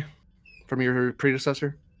 by the way, from your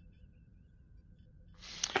predecessor?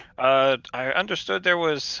 I understood there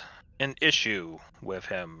was an issue with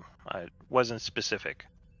him. I wasn't specific.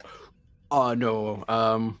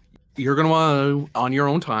 No. You're going to want to, on your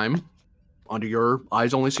own time, under your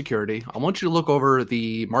eyes-only security, I want you to look over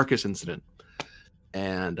the Marcus incident.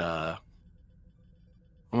 And I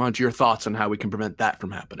want your thoughts on how we can prevent that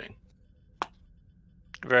from happening.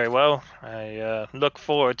 Very well. I look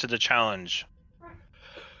forward to the challenge.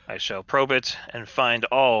 I shall probe it and find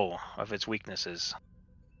all of its weaknesses.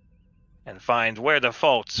 And find where the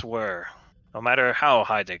faults were, no matter how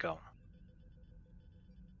high they go.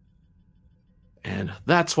 And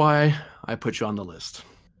that's why I put you on the list.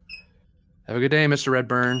 Have a good day, Mr.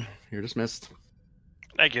 Redburn. You're dismissed.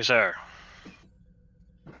 Thank you, sir.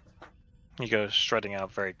 He goes strutting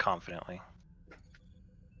out very confidently.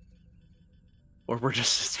 Or we're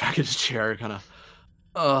just sits back in his chair, kind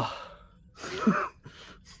of,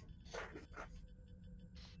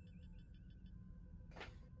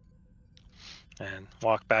 And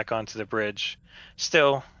walk back onto the bridge,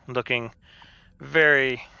 still looking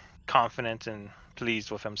very confident and pleased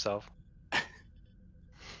with himself.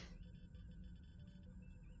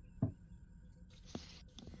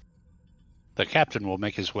 The captain will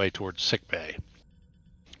make his way towards sickbay.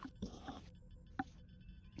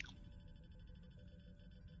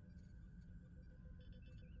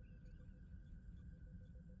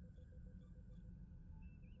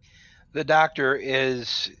 The doctor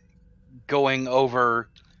is going over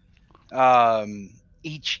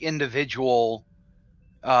each individual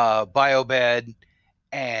biobed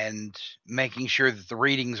and making sure that the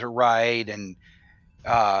readings are right, and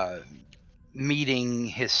meeting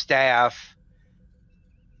his staff,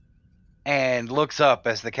 and looks up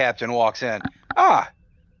as the captain walks in. Ah,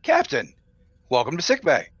 Captain, welcome to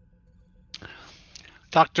sickbay.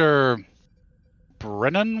 Dr.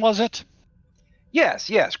 Brennan, was it?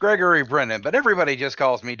 Yes, Gregory Brennan, but everybody just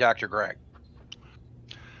calls me Dr. Greg.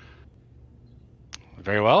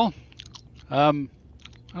 Very well. I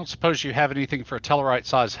don't suppose you have anything for a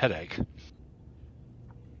Tellarite-sized headache.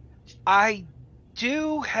 I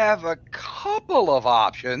do have a couple of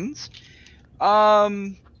options. Were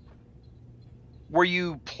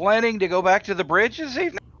you planning to go back to the bridge this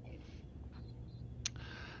evening?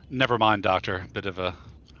 Never mind, Doctor. Bit of a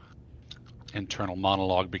internal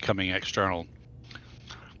monologue becoming external.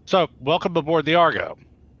 So, welcome aboard the Argo.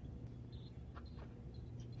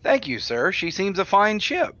 Thank you, sir. She seems a fine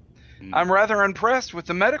ship. I'm rather impressed with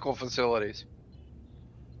the medical facilities.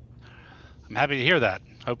 I'm happy to hear that.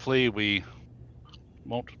 Hopefully we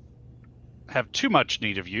won't have too much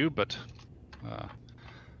need of you, but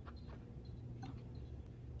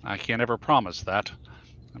I can't ever promise that.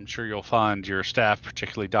 I'm sure you'll find your staff,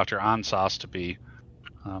 particularly Dr. Ansas, to be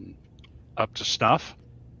up to snuff.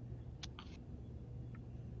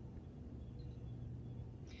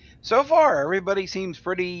 So far, everybody seems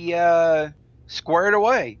pretty squared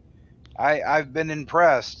away. I've been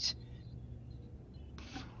impressed.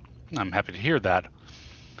 I'm happy to hear that.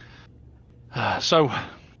 So,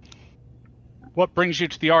 what brings you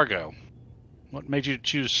to the Argo? What made you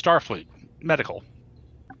choose Starfleet Medical?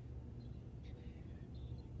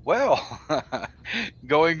 Well,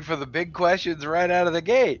 going for the big questions right out of the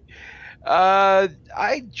gate.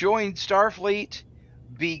 I joined Starfleet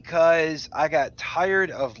because I got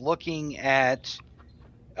tired of looking at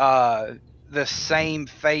the same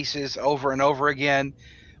faces over and over again.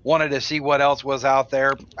 Wanted to see what else was out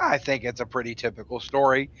there. I think it's a pretty typical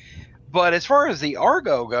story. But as far as the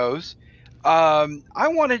Argo goes, I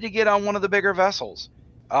wanted to get on one of the bigger vessels.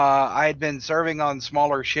 I had been serving on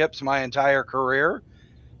smaller ships my entire career.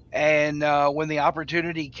 And when the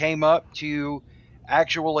opportunity came up to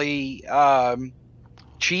actually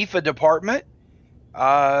chief a department,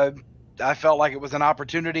 I felt like it was an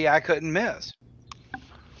opportunity I couldn't miss.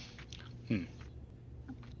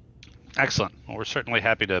 Excellent. Well, we're certainly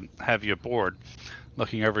happy to have you aboard.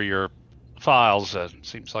 Looking over your files,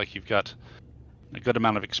 seems like you've got a good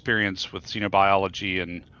amount of experience with xenobiology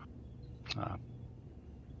and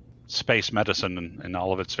space medicine in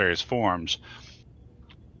all of its various forms.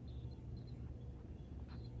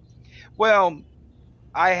 Well,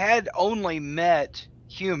 I had only met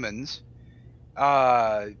humans,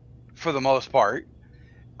 for the most part,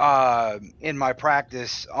 in my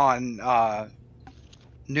practice on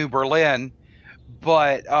New Berlin.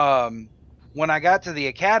 But when I got to the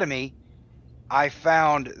academy, I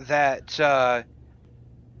found that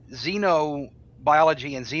xenobiology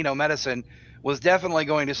and xenomedicine was definitely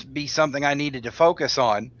going to be something I needed to focus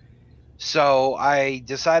on. So I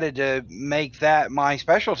decided to make that my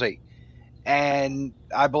specialty. And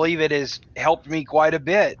I believe it has helped me quite a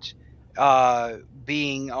bit,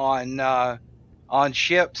 being on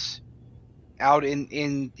ships out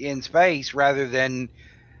in space, rather than,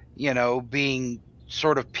 being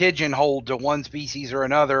sort of pigeonholed to one species or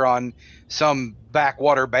another on some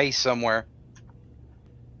backwater base somewhere.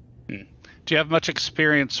 Do you have much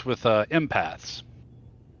experience with empaths?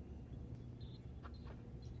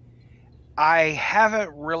 I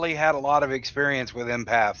haven't really had a lot of experience with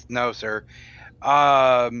empaths, no, sir.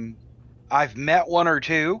 I've met one or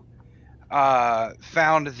two,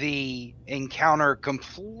 found the encounter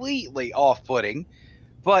completely off-putting,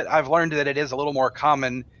 but I've learned that it is a little more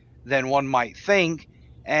common than one might think,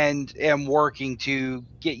 and am working to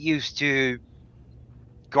get used to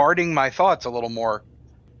guarding my thoughts a little more.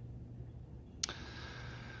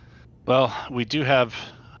 Well, we do have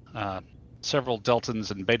several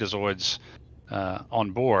Deltans and Betazoids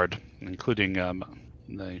on board, including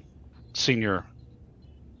the senior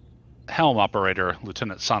helm operator,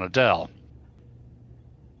 Lieutenant Sonadell.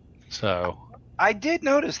 So I did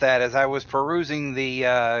notice that as I was perusing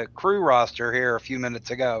the crew roster here a few minutes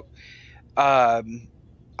ago.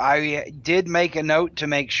 I did make a note to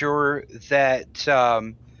make sure that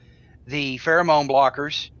the pheromone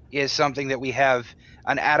blockers is something that we have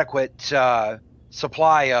an adequate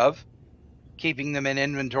supply of. Keeping them in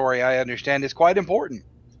inventory, I understand, is quite important.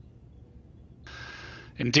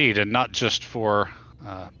 Indeed, and not just for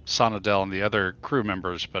Sonadel and the other crew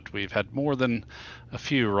members, but we've had more than a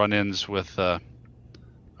few run-ins with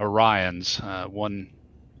Orions, one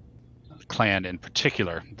clan in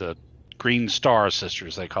particular, the Green Star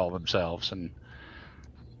Sisters, they call themselves, and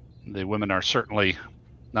the women are certainly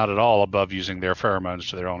not at all above using their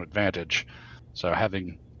pheromones to their own advantage. So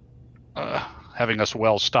having us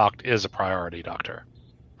well stocked is a priority, Doctor.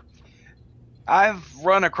 I've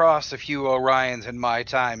run across a few Orions in my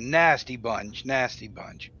time. Nasty bunch, nasty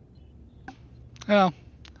bunch. Well,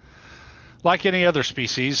 like any other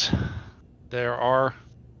species, there are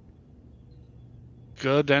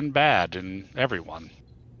good and bad in everyone.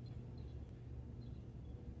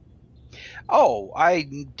 Oh, I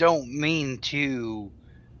don't mean to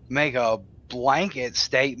make a blanket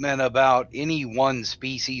statement about any one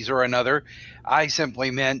species or another. I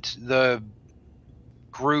simply meant the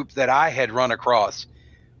group that I had run across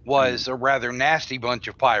was a rather nasty bunch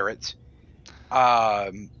of pirates.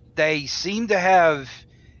 They seem to have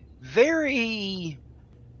very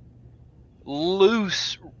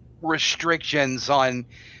loose restrictions on,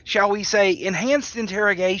 shall we say, enhanced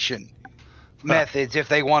interrogation methods if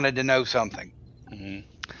they wanted to know something.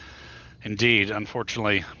 Indeed,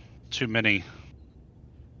 unfortunately, too many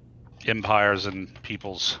empires and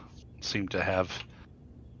peoples seem to have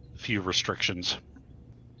few restrictions.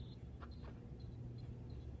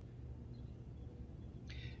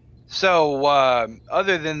 So,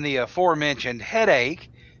 other than the aforementioned headache,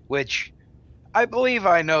 which I believe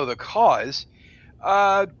I know the cause,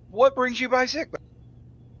 what brings you by sick?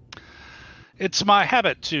 It's my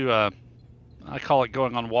habit to, I call it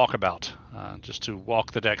going on walkabout, just to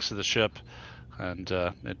walk the decks of the ship, and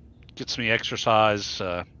it gets me exercise,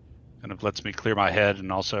 kind of lets me clear my head,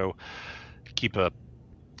 and also keep a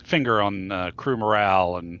finger on crew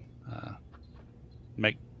morale and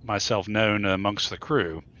make myself known amongst the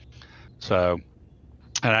crew. So,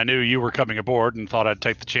 and I knew you were coming aboard and thought I'd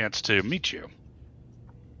take the chance to meet you.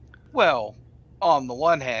 Well, on the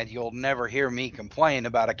one hand, you'll never hear me complain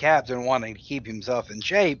about a captain wanting to keep himself in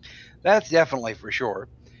shape. That's definitely for sure.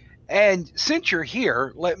 And since you're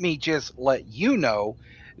here, let me just let you know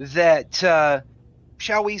that,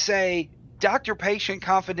 shall we say, doctor-patient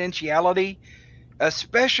confidentiality,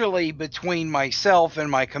 especially between myself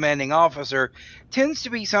and my commanding officer, tends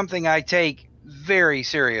to be something I take very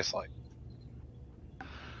seriously.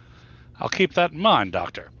 I'll keep that in mind,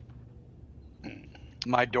 Doctor.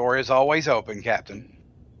 My door is always open, Captain.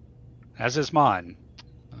 As is mine.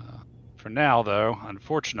 For now, though,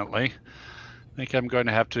 unfortunately, I think I'm going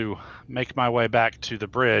to have to make my way back to the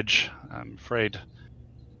bridge. I'm afraid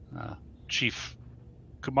Chief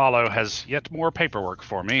Kumalo has yet more paperwork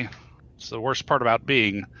for me. It's the worst part about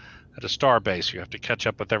being at a starbase. You have to catch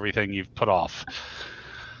up with everything you've put off.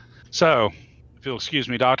 So, if you'll excuse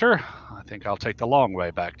me, Doctor, I think I'll take the long way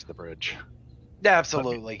back to the bridge.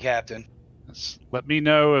 Absolutely, Captain. Let me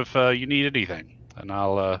know if you need anything, and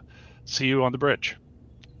I'll see you on the bridge.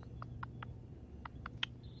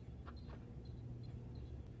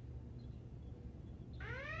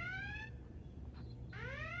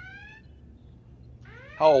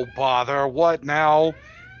 Oh, bother. What now?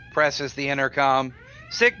 Presses the intercom.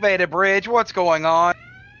 Sickbay to bridge. What's going on?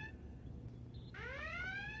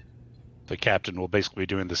 The captain will basically be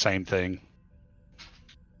doing the same thing.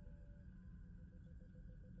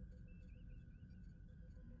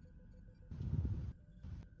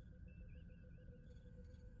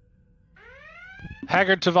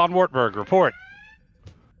 Haggard to von Wartburg, report.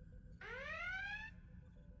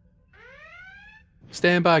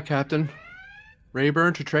 Stand by, Captain.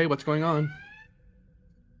 Rayburn to Trey, what's going on?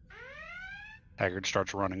 Haggard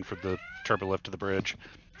starts running for the turbolift to the bridge.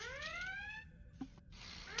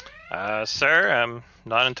 Sir, I'm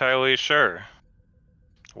not entirely sure.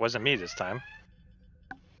 It wasn't me this time.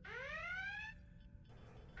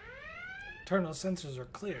 Internal sensors are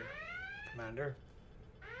clear, Commander.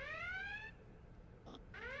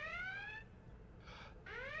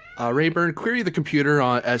 Rayburn, query the computer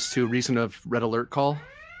as to reason of red alert call.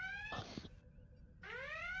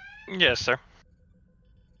 Yes, sir.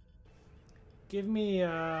 Give me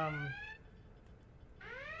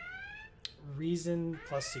reason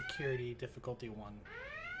plus security difficulty 1.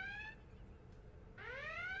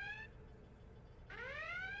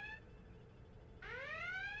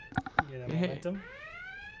 Get a momentum.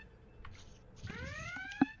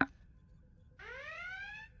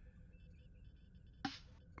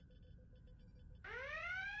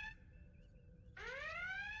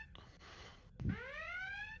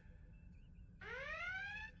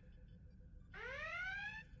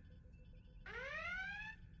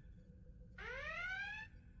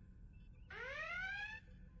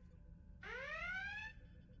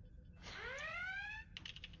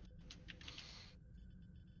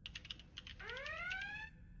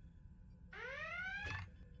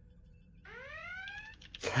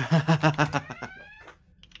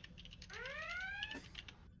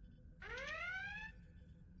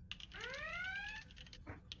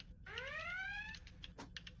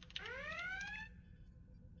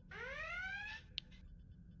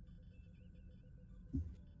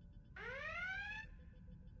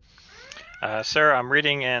 Sir, I'm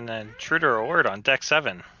reading an intruder alert on deck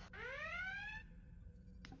 7.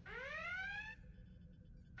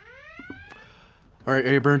 All right,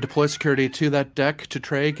 Aburn, deploy security to that deck to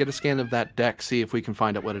Trey. Get a scan of that deck, see if we can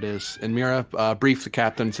find out what it is. And Mira, brief the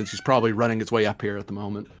captain since he's probably running his way up here at the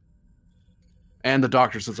moment. And the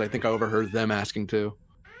doctor, since I think I overheard them asking too.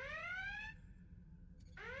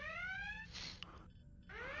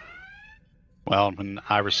 Well, when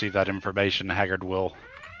I receive that information, Haggard will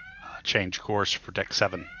change course for deck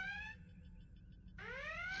 7.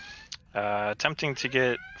 Attempting to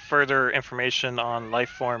get further information on life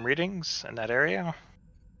form readings in that area.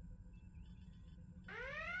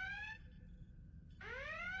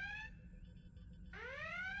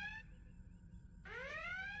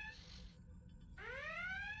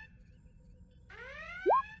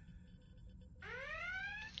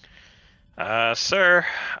 Sir,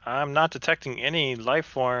 I'm not detecting any life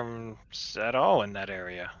forms at all in that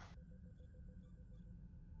area.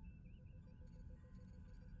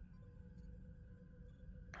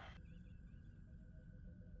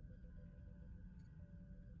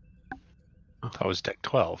 That was deck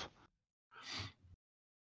 12.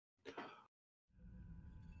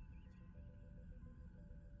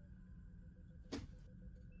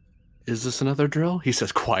 Is this another drill? He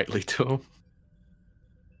says quietly to him.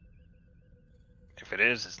 If it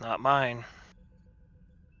is, it's not mine.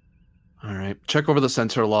 All right, check over the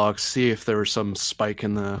sensor logs, see if there was some spike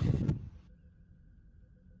in the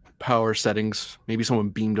power settings. Maybe someone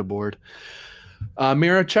beamed aboard.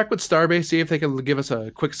 Mira, check with Starbase, see if they can give us a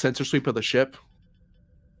quick sensor sweep of the ship.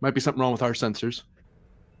 Might be something wrong with our sensors.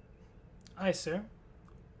 Aye, sir.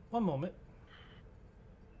 One moment.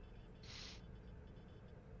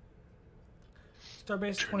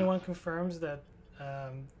 Starbase 21 confirms that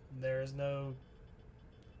there is no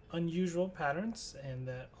unusual patterns and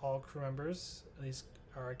that all crew members, at least,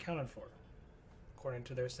 are accounted for, according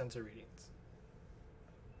to their sensor readings.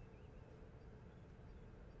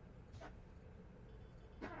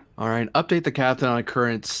 All right, update the captain on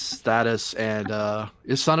current status. And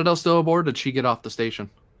is Sonadel still aboard? Did she get off the station?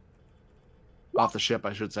 Off the ship,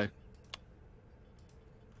 I should say.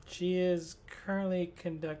 She is currently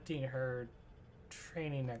conducting her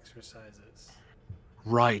training exercises.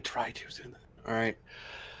 Right. He was doing that. All right.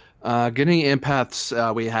 Getting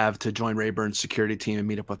empaths we have to join Rayburn's security team and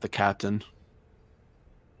meet up with the captain.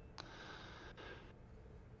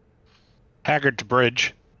 Haggard to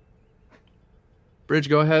bridge. Bridge,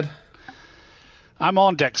 go ahead. I'm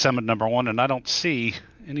on deck 7, number 1, and I don't see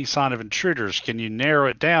any sign of intruders. Can you narrow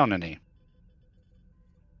it down any?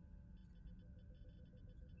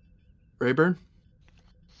 Rayburn?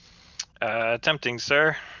 Attempting,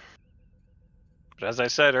 sir. But as I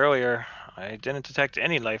said earlier, I didn't detect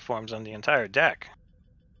any life forms on the entire deck.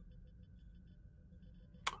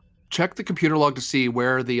 Check the computer log to see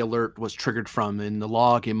where the alert was triggered from. In the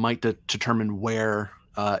log, it might determine where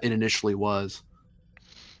it initially was.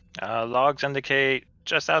 Logs indicate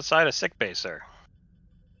just outside of sickbay, sir.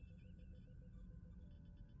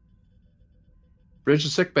 Bridge to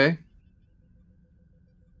sickbay.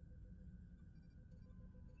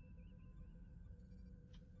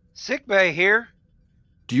 Sickbay here.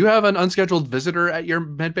 Do you have an unscheduled visitor at your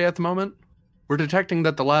medbay at the moment? We're detecting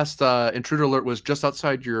that the last intruder alert was just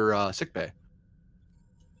outside your sickbay.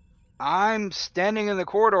 I'm standing in the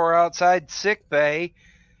corridor outside sickbay.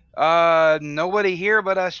 Nobody here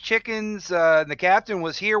but us chickens. The captain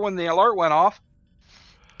was here when the alert went off.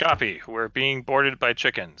 Copy. We're being boarded by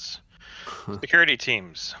chickens. Security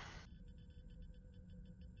teams.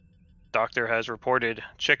 Doctor has reported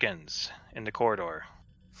chickens in the corridor.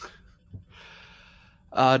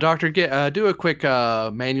 Doctor, do a quick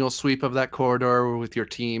manual sweep of that corridor with your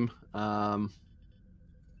team.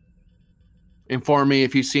 Inform me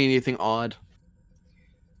if you see anything odd.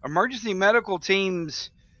 Emergency medical teams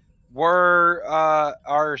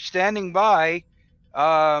are standing by.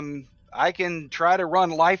 I can try to run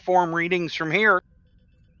life form readings from here.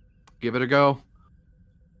 Give it a go.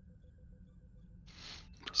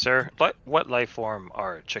 Sir, what life form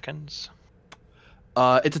are chickens?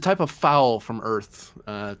 It's a type of fowl from Earth.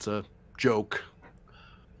 It's a joke.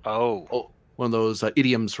 Oh, one of those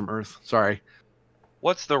idioms from Earth. Sorry.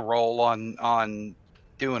 What's the roll on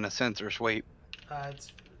doing a sensor sweep?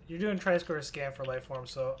 You're doing tri-score scan for life form,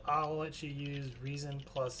 so I'll let you use reason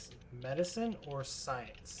plus medicine or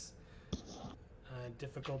science.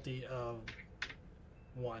 difficulty of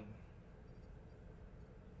 1.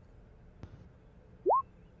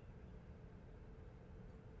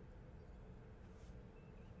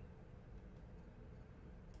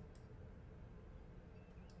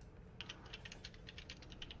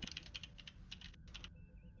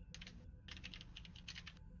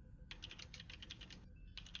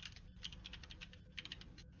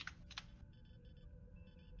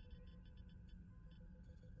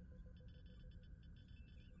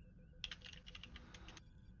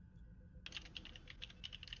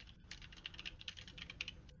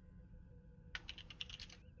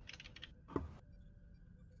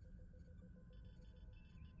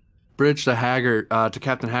 Bridge to Haggard, to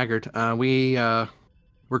Captain Haggard.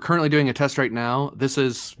 We're currently doing a test right now. This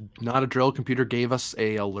is not a drill. Computer gave us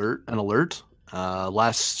an alert.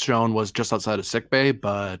 Last shown was just outside of sickbay,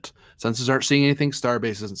 but sensors aren't seeing anything.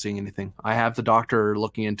 Starbase isn't seeing anything. I have the doctor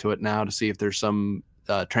looking into it now to see if there's some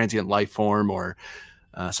transient life form or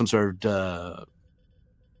some sort of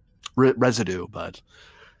residue. But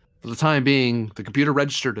for the time being, the computer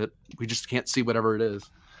registered it. We just can't see whatever it is.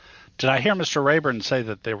 Did I hear Mr. Rayburn say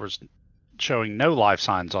that there was showing no life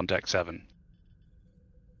signs on Deck 7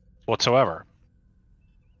 whatsoever?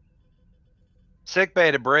 Sick bay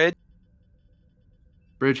to bridge.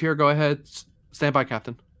 Bridge here, go ahead. Stand by,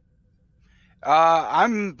 Captain.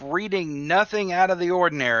 I'm reading nothing out of the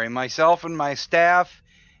ordinary. Myself and my staff,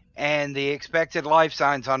 and the expected life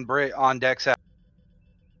signs on Deck 7.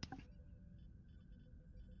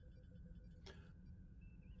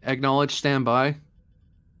 Acknowledge, stand by.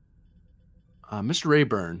 Mr.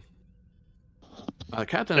 Rayburn,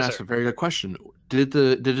 Captain Yes, asked sir. a very good question. Did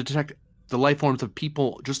it detect the life forms of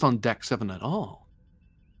people just on Deck 7 at all?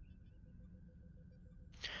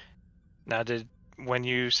 Now, when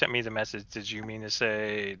you sent me the message, did you mean to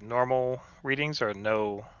say normal readings or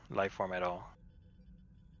no life form at all?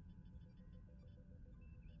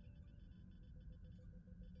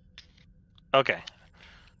 Okay.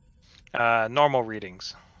 Normal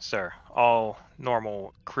readings, sir. All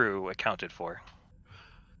normal crew accounted for.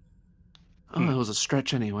 Oh, it was a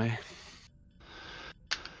stretch anyway.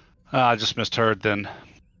 I just misheard then.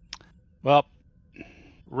 Well,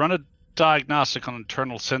 run a diagnostic on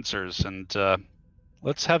internal sensors, and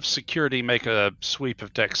let's have security make a sweep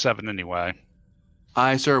of Deck 7 anyway.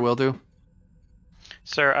 Aye, sir, will do.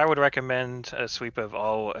 Sir, I would recommend a sweep of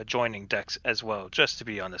all adjoining decks as well, just to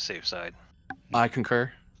be on the safe side. I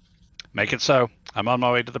concur. Make it so. I'm on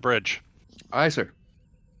my way to the bridge. Aye, sir.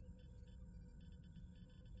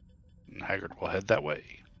 And Haggard will head that way.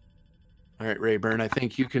 All right, Rayburn, I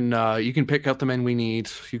think you can pick up the men we need.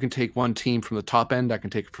 You can take one team from the top end. I can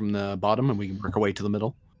take it from the bottom, and we can work our way to the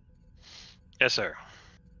middle. Yes, sir.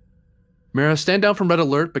 Mira, stand down from red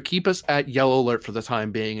alert, but keep us at yellow alert for the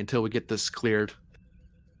time being until we get this cleared.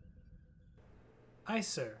 Aye,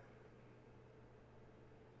 sir.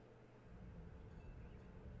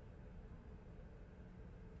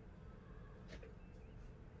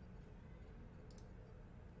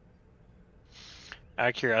 Out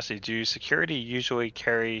of curiosity, do security usually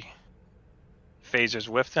carry phasers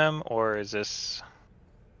with them, or is this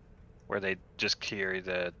where they just carry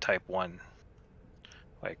the Type 1,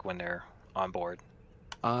 like when they're on board?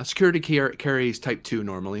 Security carries Type 2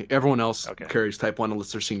 normally. Everyone else Okay. carries Type 1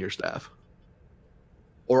 unless they're senior staff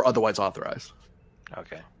or otherwise authorized.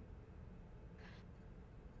 Okay.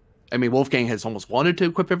 I mean, Wolfgang has almost wanted to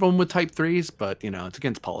equip everyone with Type 3s, but, it's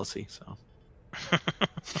against policy, so.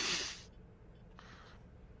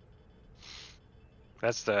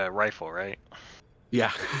 That's the rifle, right?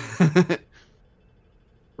 Yeah.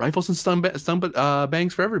 Rifles and stun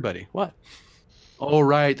bangs for everybody. What? Oh,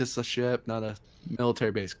 right. This is a ship, not a military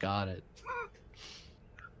base. Got it.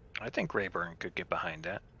 I think Rayburn could get behind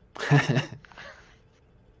that.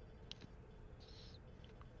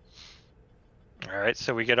 All right,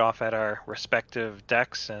 so we get off at our respective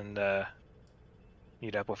decks and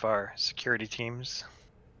meet up with our security teams.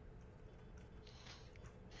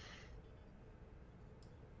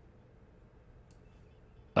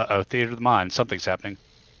 Uh-oh, Theater of the Mind. Something's happening.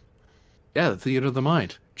 Yeah, the theater of the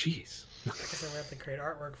mind. Jeez. I guess I'm gonna have to create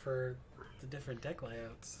artwork for the different deck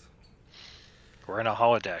layouts. We're in a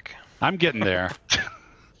holodeck. I'm getting there.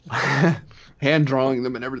 Hand drawing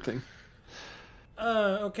them and everything.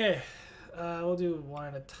 Okay. We'll do one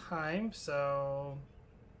at a time. So,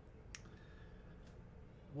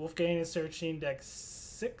 Wolfgang is searching deck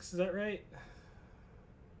 6. Is that right?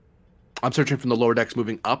 I'm searching from the lower decks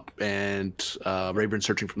moving up, and Rayburn's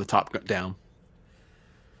searching from the top down.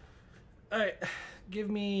 All right. Give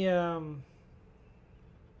me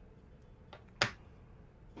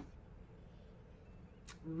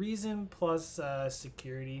reason plus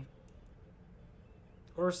security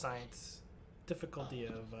or science. Difficulty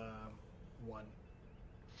of 1.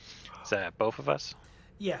 Is that both of us?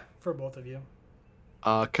 Yeah, for both of you.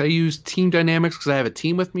 Can I use team dynamics because I have a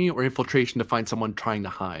team with me, or infiltration to find someone trying to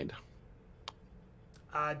hide?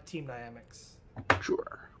 Team dynamics.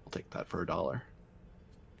 Sure, I'll take that for $1.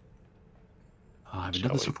 I haven't Shall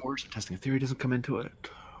done this we? before, so testing a theory doesn't come into it.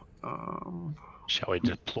 Shall we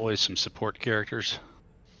deploy some support characters?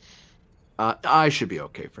 I should be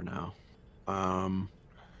okay for now.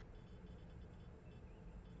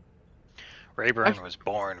 Rayburn was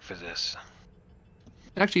born for this.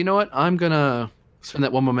 Actually, you know what? I'm gonna spend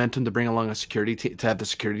that 1 momentum to bring along a security to have the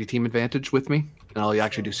security team advantage with me, and I'll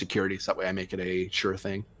actually do security, so that way I make it a sure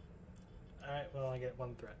thing. All right. Well, I get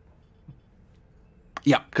 1 threat.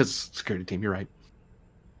 Yeah, because security team. You're right.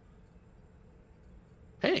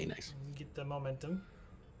 Hey, nice. You get the momentum.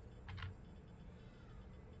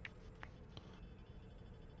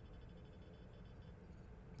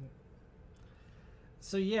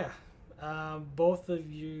 So yeah, both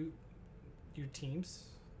of you, your teams,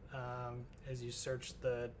 as you search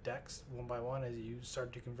the decks one by one, as you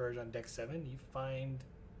start to converge on deck 7, you find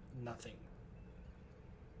nothing.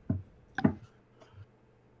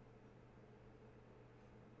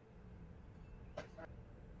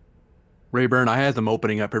 Rayburn, I had them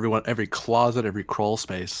opening up every closet, every crawl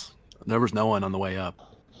space. There was no one on the way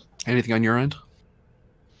up. Anything on your end?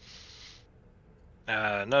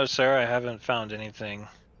 No, sir, I haven't found anything.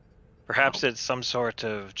 Perhaps it's some sort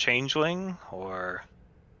of changeling or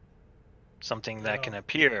something that can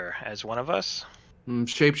appear as one of us.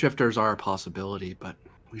 Shapeshifters are a possibility, but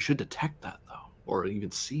we should detect that, though, or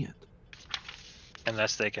even see it.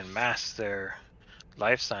 Unless they can mask their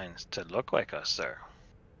life signs to look like us, sir.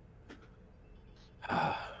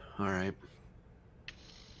 All right.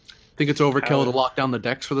 Think it's overkill to lock down the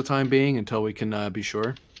decks for the time being until we can be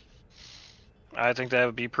sure? I think that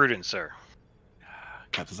would be prudent, sir.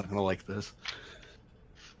 Captain's not going to like this.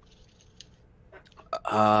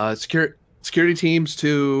 Security teams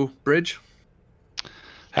to bridge.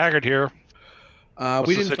 Haggard here. What's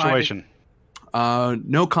We the didn't situation?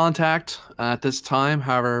 No contact at this time.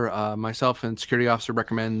 However, myself and security officer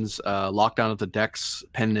recommends lockdown of the decks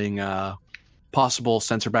pending possible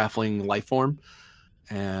sensor baffling life form,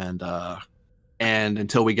 and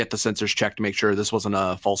until we get the sensors checked to make sure this wasn't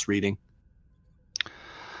a false reading.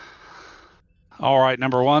 All right,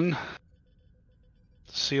 number 1.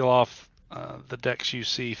 Seal off the decks you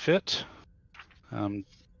see fit. Let's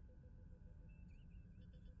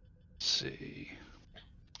see.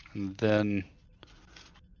 And then...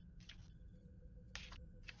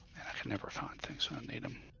 Man, I can never find things when I need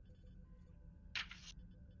them.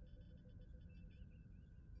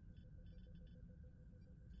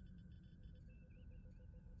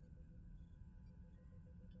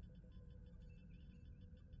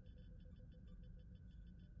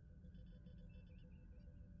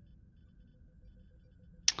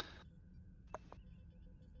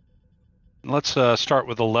 Let's start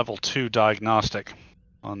with a level 2 diagnostic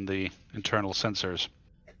on the internal sensors.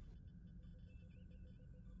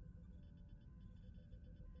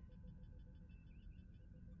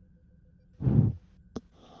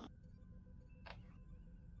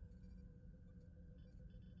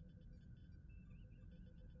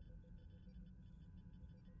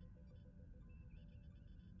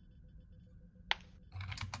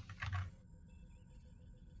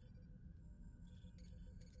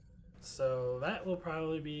 So that will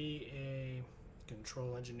probably be a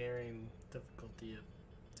control engineering difficulty of,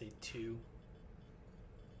 say, 2.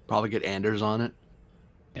 Probably get Anders on it.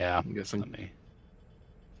 Yeah, I'm guessing.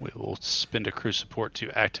 We will spend a crew support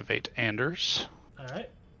to activate Anders. All right.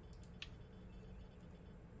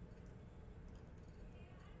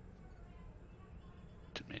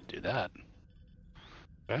 Didn't mean to do that.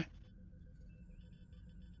 Okay.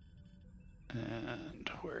 And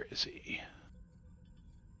where is he?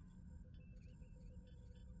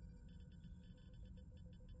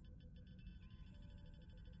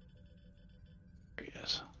 There he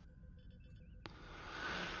is.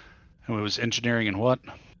 And it was engineering and what?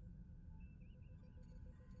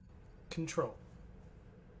 Control.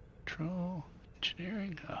 Control,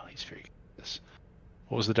 engineering. Oh, he's very good at this.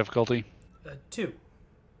 What was the difficulty? 2.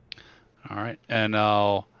 All right, and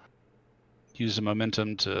I'll use the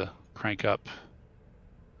momentum to crank up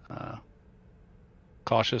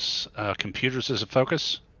cautious computers as a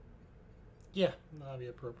focus. Yeah, that'll be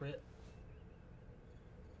appropriate.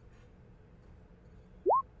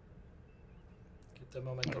 Get the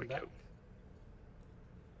momentum back. Go.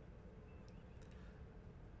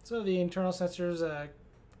 So the internal sensors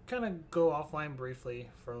kind of go offline briefly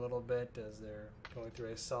for a little bit as they're going through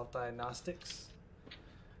a self-diagnostics.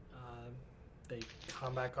 They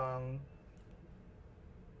come back on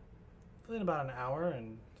within about an hour,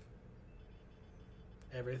 and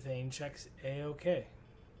everything checks A-OK.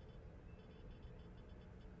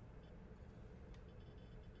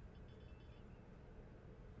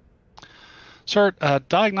 Sir,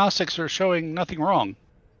 diagnostics are showing nothing wrong.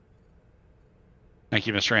 Thank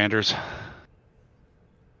you, Mr. Anders.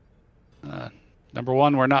 Number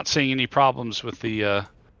one, we're not seeing any problems with the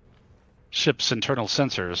ship's internal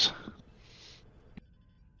sensors.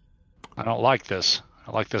 I don't like this. I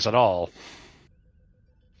don't like this at all.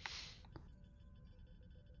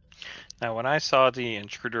 Now, when I saw the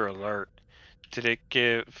intruder alert, did it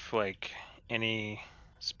give like any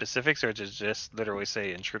specifics, or did it just literally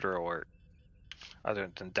say intruder alert,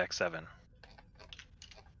 other than deck 7?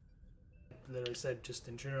 Literally said just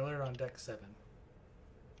intruder alert on deck 7.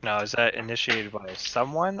 Now, is that initiated by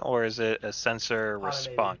someone, or is it a sensor Automated.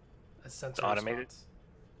 response? A sensor automated? response.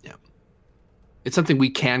 Yeah. It's something we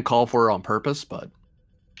can call for on purpose, but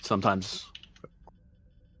sometimes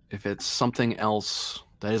if it's something else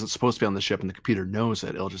that isn't supposed to be on the ship and the computer knows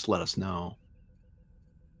it, it'll just let us know.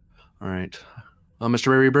 All right. Well, Mr.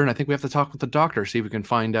 Rayburn, I think we have to talk with the doctor, see if we can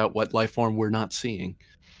find out what life form we're not seeing.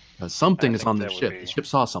 Because something is on the ship. The ship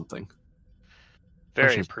saw something.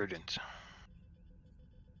 Very prudent.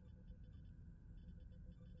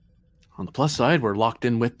 On the plus side, we're locked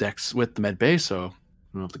in with decks with the med bay, so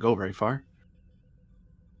we don't have to go very far.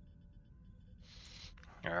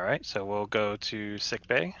 All right, so we'll go to sick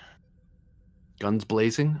bay. Guns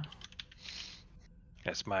blazing.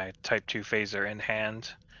 That's my Type 2 phaser in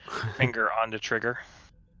hand, finger on the trigger.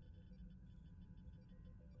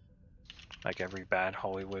 Like every bad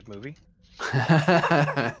Hollywood movie.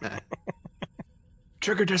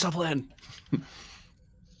 Trigger discipline.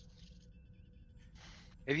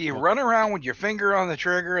 If you run around with your finger on the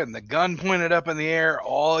trigger and the gun pointed up in the air,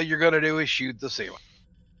 all you're going to do is shoot the ceiling.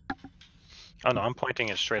 Oh no, I'm pointing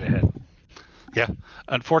it straight ahead. Yeah.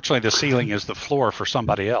 Unfortunately, the ceiling is the floor for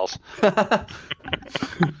somebody else.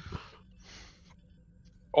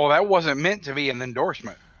 Oh, that wasn't meant to be an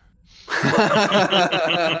endorsement.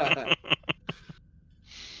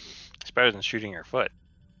 It's better than shooting your foot.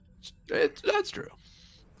 That's true.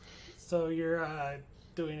 So you're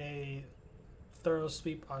doing a thorough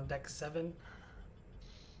sweep on deck 7.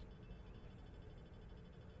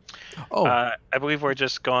 Oh, I believe we're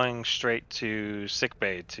just going straight to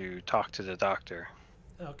sickbay to talk to the doctor.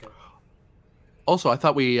 Okay. also, I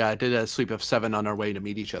thought we did a sweep of 7 on our way to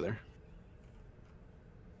meet each other.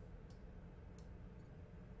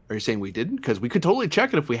 Are you saying we didn't? Because we could totally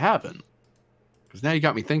check it if we haven't. Because now you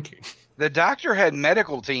got me thinking. The doctor had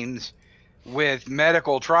medical teams with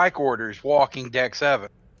medical tricorders walking deck 7.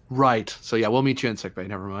 Right. So yeah, we'll meet you in sickbay.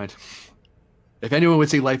 Never mind. If anyone would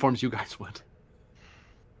see life forms, you guys would.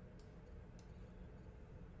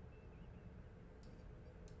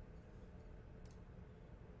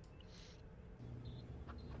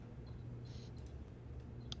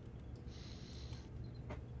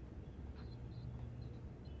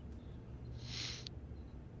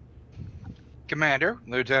 Commander,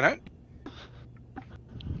 Lieutenant.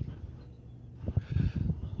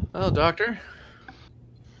 Oh, Doctor.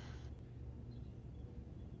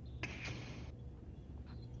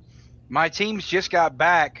 My teams just got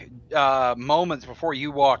back moments before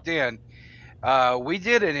you walked in. We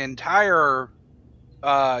did an entire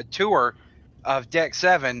tour of Deck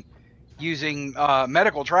 7 using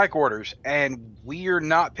medical tricorders, and we're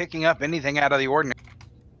not picking up anything out of the ordinary.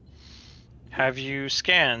 Have you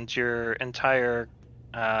scanned your entire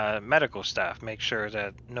medical staff? Make sure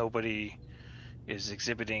that nobody is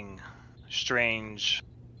exhibiting strange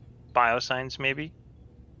biosigns, maybe?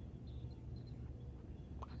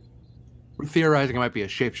 We're theorizing it might be a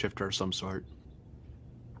shapeshifter of some sort.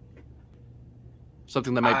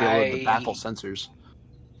 Something that might be able to baffle sensors.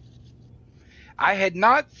 I had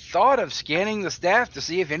not thought of scanning the staff to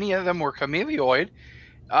see if any of them were chameleoid.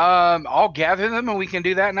 I'll gather them and we can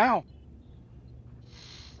do that now.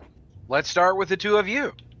 Let's start with the two of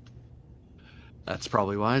you. That's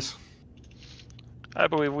probably wise. I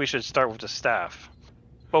believe we should start with the staff.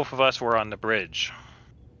 Both of us were on the bridge.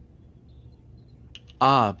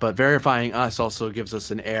 But verifying us also gives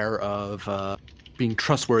us an air of being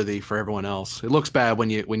trustworthy for everyone else. It looks bad when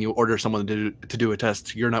you order someone to do a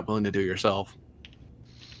test you're not willing to do yourself.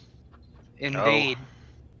 Indeed. Oh.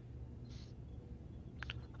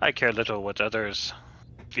 I care little what others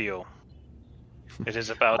feel. It is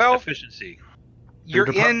about efficiency.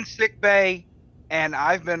 You're in sick bay, and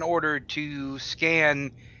I've been ordered to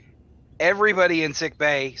scan everybody in sick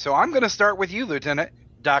bay. So I'm going to start with you, Lieutenant.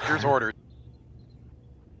 Doctor's orders.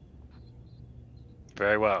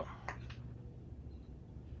 Very well.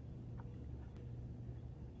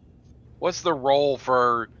 What's the role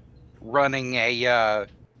for running a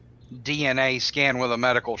DNA scan with a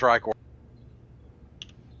medical tricorder?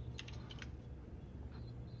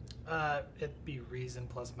 It'd be reason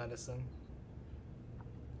plus medicine.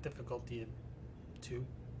 Difficulty of 2.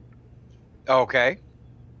 Okay.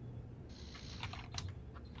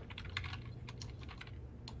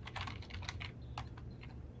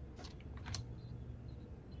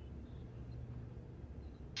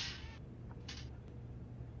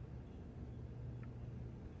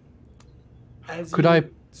 As Could you I-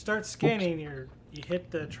 start scanning, you hit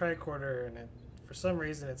the tricorder, and for some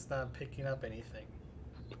reason it's not picking up anything.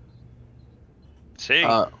 See,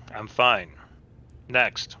 I'm fine.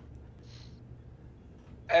 Next.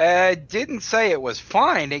 Didn't say it was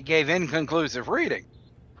fine. It gave inconclusive reading.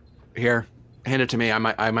 Here, hand it to me. It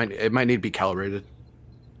might need to be calibrated.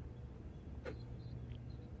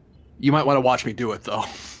 You might want to watch me do it though,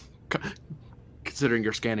 considering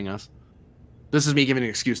you're scanning us. This is me giving an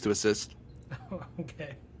excuse to assist.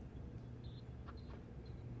 Okay.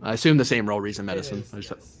 I assume the same role, reason, It medicine.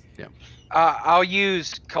 is, yes. I'll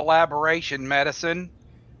use collaboration medicine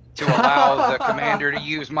to allow the commander to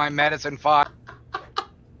use my medicine file.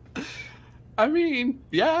 I mean,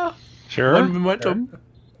 yeah. Sure. One momentum.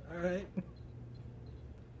 All right.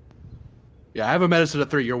 Yeah, I have a medicine at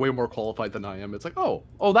 3. You're way more qualified than I am. It's like, oh,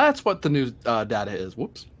 that's what the new data is.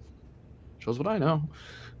 Whoops. Shows what I know.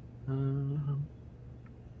 Boop.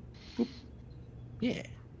 Yeah.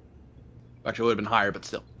 Actually, it would have been higher, but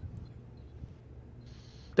still.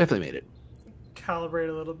 Definitely made it. Calibrate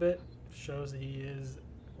a little bit. Shows that he is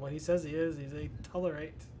what he says he is. He's a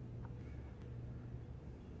tolerate.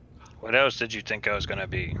 What else did you think I was gonna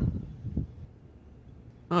be?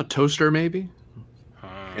 Oh, toaster maybe.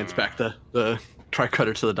 Hands back the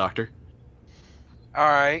tricutter to the doctor. All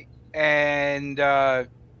right, and the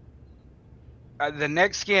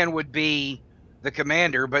next scan would be the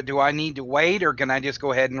commander. But do I need to wait, or can I just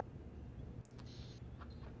go ahead and?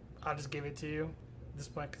 I'll just give it to you at this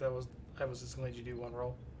point because I was just gonna let you do one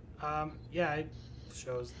roll. Yeah, it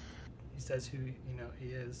shows. He says who he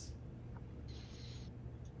is.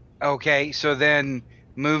 Okay, so then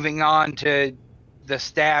moving on to the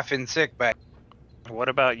staff in sickbay. What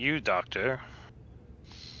about you, Doctor?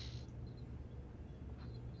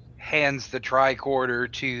 Hands the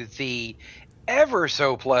tricorder to the ever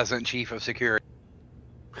so pleasant chief of security.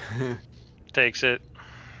 Takes it.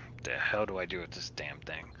 The hell do I do with this damn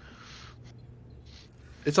thing?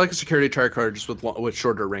 It's like a security tricutter, just with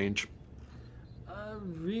shorter range.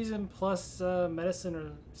 Reason plus medicine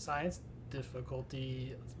or science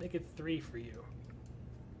difficulty. Let's make it 3 for you.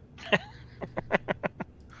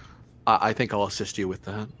 I think I'll assist you with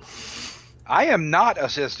that. I am not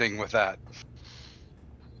assisting with that.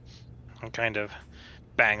 I'm kind of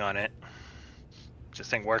bang on it. Is this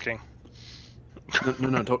thing working?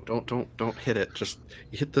 No, don't hit it. Just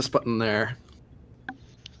you hit this button there.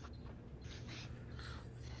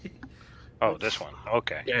 Oh, this one.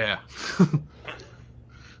 Okay. Yeah.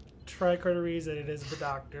 Tricorder reads that it is the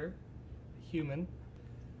doctor, human.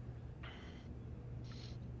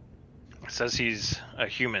 It says he's a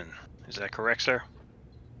human. Is that correct, sir?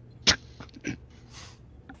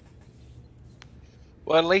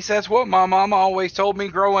 Well, at least that's what my mama always told me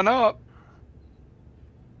growing up.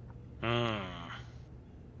 Hmm.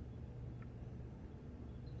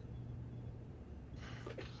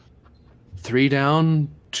 3 down,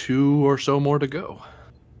 2 or so more to go.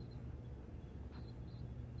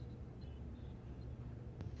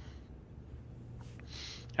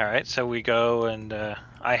 All right, so we go and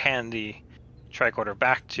I hand the tricorder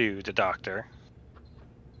back to the doctor.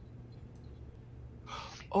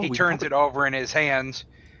 Oh, He turns it over in his hands,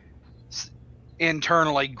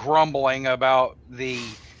 internally grumbling about the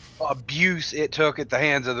abuse it took at the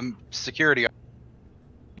hands of the security.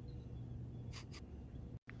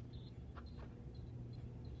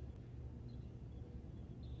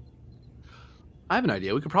 I have an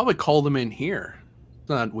idea. We could probably call them in here. It's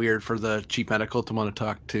not weird for the chief medical to want to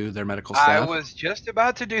talk to their medical I staff. was just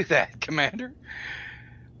about to do that, Commander.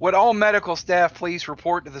 Would all medical staff please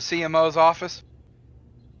report to the CMO's office?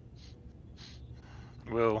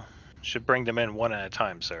 We'll should bring them in one at a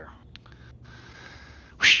time, sir.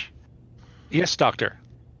 Yes, Doctor.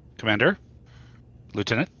 Commander.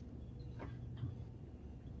 Lieutenant.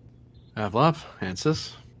 Avlop,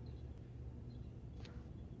 Ansis.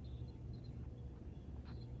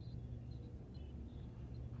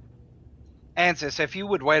 Ansis, if you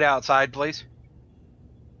would wait outside, please.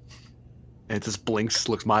 Ansis blinks,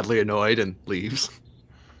 looks mildly annoyed, and leaves.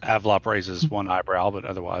 Avlop raises one eyebrow, but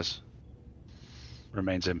otherwise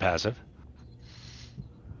remains impassive.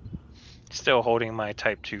 Still holding my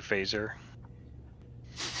Type 2 phaser.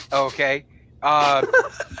 Okay.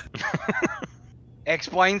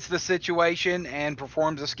 Explains the situation and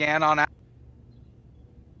performs a scan on.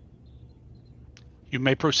 You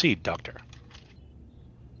may proceed, Doctor.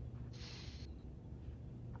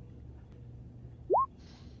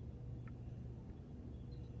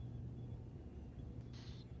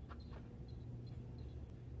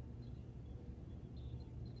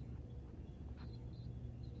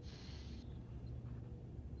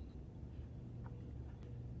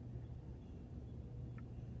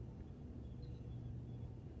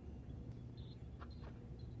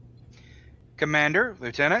 Commander,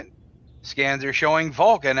 Lieutenant, scans are showing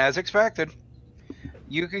Vulcan as expected.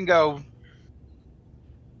 You can go.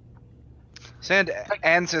 Send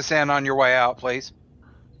Ansis in on your way out, please.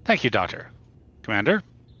 Thank you, Doctor. Commander?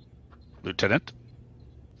 Lieutenant?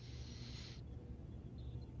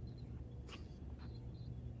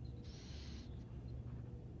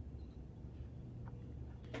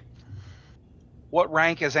 What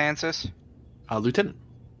rank is Ansis? Lieutenant.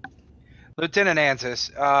 Lieutenant Ansis,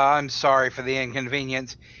 I'm sorry for the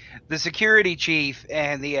inconvenience. The security chief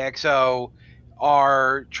and the XO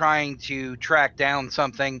are trying to track down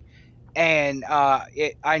something, and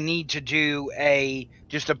I need to do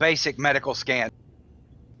just a basic medical scan.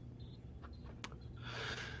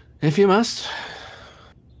 If you must.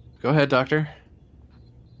 Go ahead, Doctor.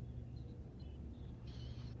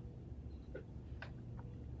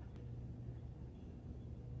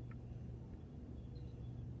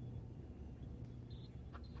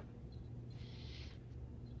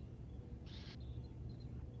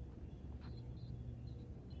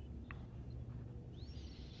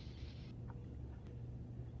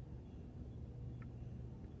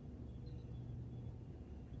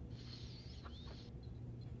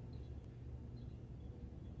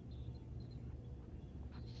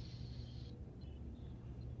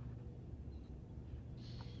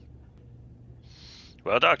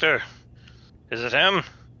 Well, Doctor, is it him?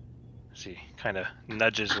 As he kind of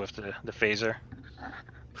nudges with the phaser.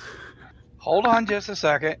 Hold on just a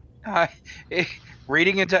second.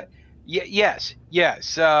 Reading into. Yes.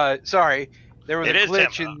 Sorry, there was It a is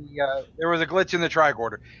glitch him, in the. There was a glitch in the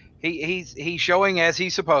tricorder. He's showing as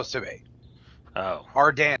he's supposed to be. Oh.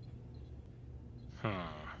 Ardan.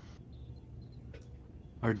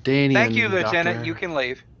 Ardanian. Thank you, Lieutenant. Doctor. You can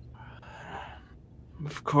leave.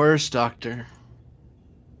 Of course, Doctor.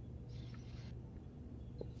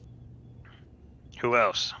 Who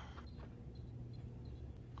else?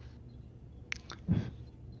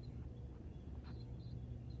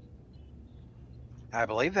 I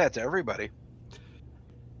believe that's everybody.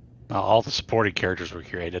 All the supporting characters were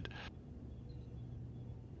created.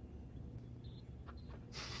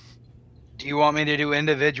 Do you want me to do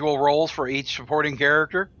individual roles for each supporting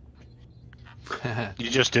character?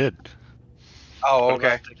 You just did. Oh, What okay.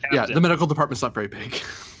 about the Yeah, captain? the medical department's not very big.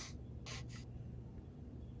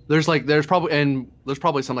 There's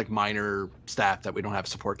probably some like minor staff that we don't have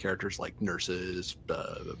support characters like nurses,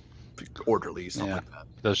 orderlies, stuff Yeah. like that.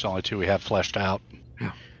 Those are the only two we have fleshed out.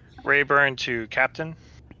 Rayburn to captain.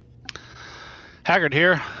 Haggard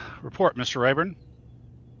here. Report, Mr. Rayburn.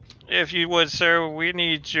 If you would, sir, we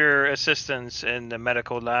need your assistance in the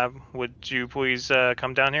medical lab. Would you please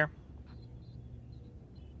come down here?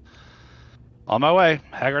 On my way.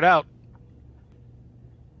 Haggard out.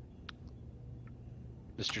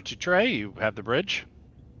 Mr. Tutre, you have the bridge.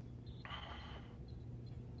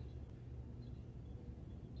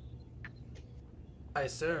 Hi,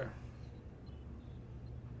 sir.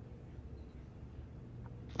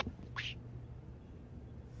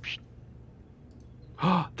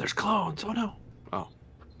 There's clones. Oh no. Oh.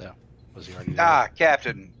 Was he already there?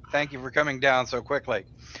 Captain, thank you for coming down so quickly.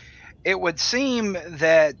 It would seem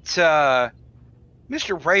that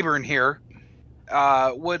Mr. Rayburn here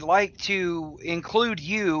would like to include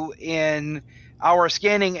you in our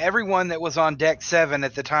scanning everyone that was on Deck 7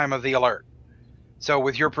 at the time of the alert. So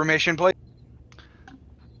with your permission, please.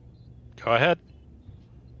 Go ahead.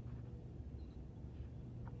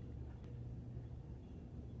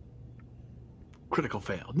 Critical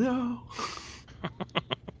fail. No.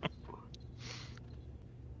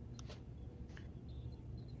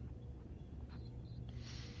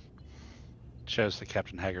 Shows that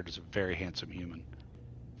Captain Haggard is a very handsome human.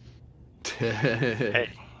 Hey,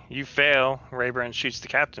 you fail. Rayburn shoots the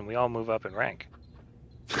captain. We all move up in rank.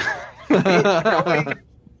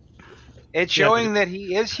 It's showing that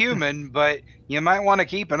he is human, but you might want to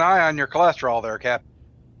keep an eye on your cholesterol there, Cap.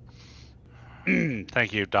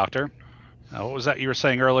 Thank you, Doctor. What was that you were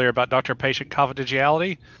saying earlier about doctor-patient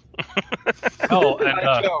confidentiality? Oh, and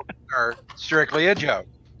A joke, sir. Strictly a joke.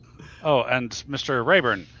 Mr.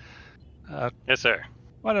 Rayburn, Yes, sir.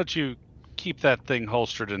 why don't you keep that thing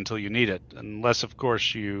holstered until you need it, unless, of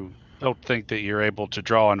course, you don't think that you're able to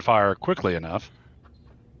draw and fire quickly enough.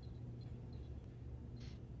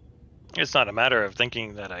 It's not a matter of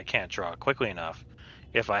thinking that I can't draw quickly enough.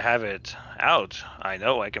 If I have it out, I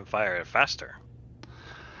know I can fire it faster.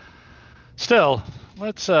 Still,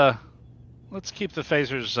 let's keep the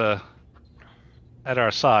phasers at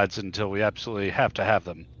our sides until we absolutely have to have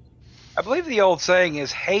them. I believe the old saying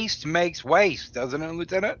is haste makes waste, doesn't it,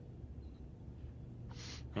 Lieutenant?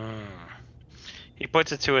 He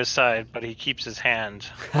puts it to his side, but he keeps his hand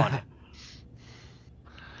on it.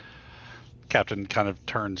 Captain kind of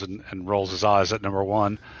turns and rolls his eyes at number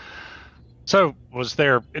one. So, was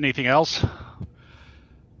there anything else?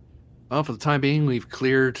 Well, for the time being, we've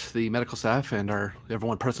cleared the medical staff and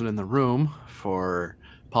everyone present in the room for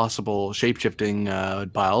possible shape-shifting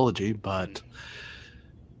biology, but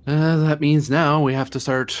that means now we have to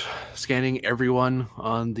start scanning everyone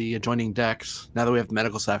on the adjoining decks. Now that we have the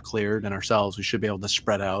medical staff cleared and ourselves, we should be able to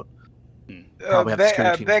spread out. Probably have the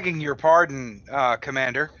security teams. Begging your pardon,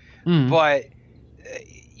 Commander, but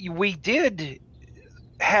we did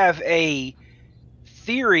have a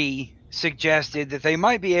theory suggested that they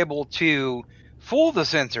might be able to fool the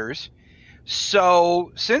sensors.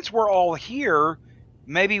 So, since we're all here,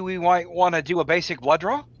 maybe we might want to do a basic blood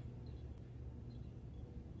draw?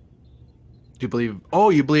 Do you believe... Oh,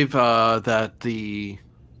 you believe that the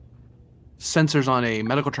sensors on a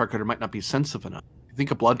medical tricorder might not be sensitive enough? You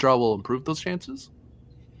think a blood draw will improve those chances?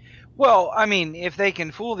 Well, I mean, if they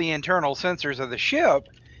can fool the internal sensors of the ship,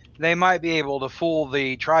 they might be able to fool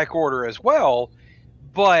the tricorder as well.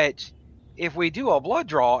 But if we do a blood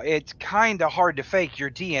draw, it's kind of hard to fake your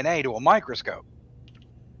DNA to a microscope.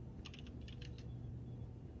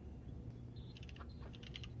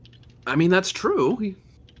 I mean, that's true.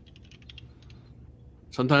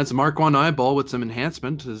 Sometimes the Mark 1 eyeball with some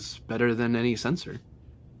enhancement is better than any sensor.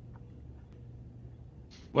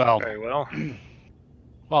 Well, Very well.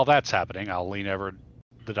 while that's happening, I'll lean over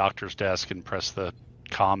the doctor's desk and press the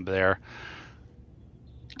comm there.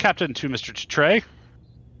 Captain to Mr. Trey.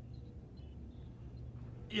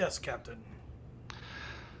 Yes, Captain.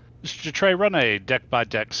 Mr. Trey, run a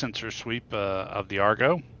deck-by-deck sensor sweep of the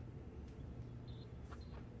Argo.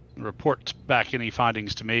 Report back any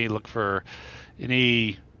findings to me. Look for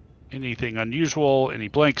anything unusual, any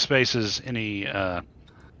blank spaces, anyone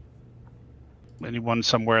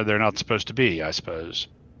somewhere they're not supposed to be, I suppose.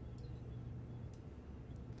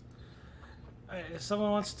 Alright, if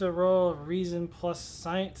someone wants to roll Reason plus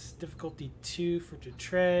Science, difficulty 2 for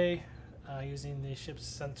Trey, using the ship's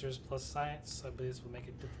sensors plus Science, I believe this will make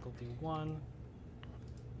it difficulty 1.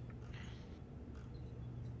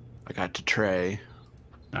 I got to Trey.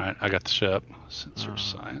 All right, I got the ship. Sensor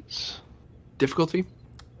science. Difficulty?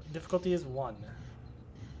 Difficulty is 1.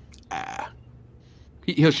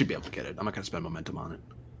 He should be able to get it. I'm not going to spend momentum on it.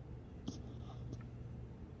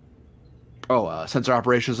 Oh, sensor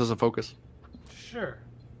operations as a focus. Sure.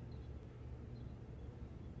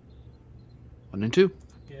 1 and 2.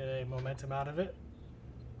 Get a momentum out of it.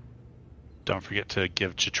 Don't forget to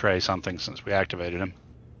give Trey something since we activated him.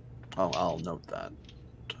 Oh, I'll note that.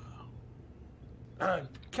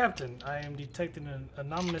 Captain, I am detecting an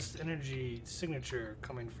anomalous energy signature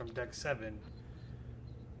coming from Deck 7.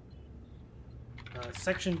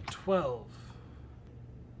 Section 12.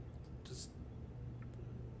 Just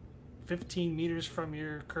 15 meters from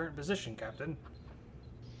your current position, Captain.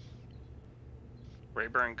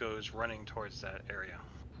 Rayburn goes running towards that area.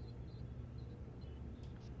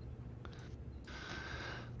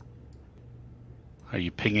 Are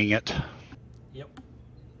you pinging it? Yep.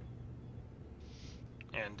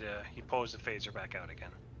 And he pulls the phaser back out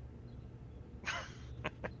again.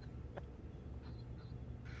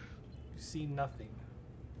 You see nothing.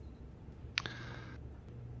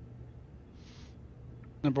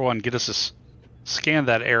 Number one, get us a scan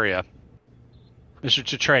that area.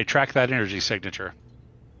 Mr. Trey, track that energy signature.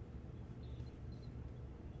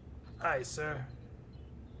 Aye, sir.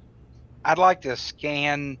 I'd like to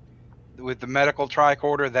scan with the medical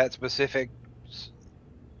tricorder that specific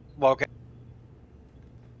location.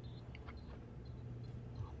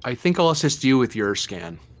 I think I'll assist you with your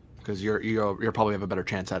scan because you'll probably have a better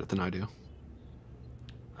chance at it than I do.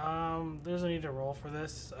 There's no need to roll for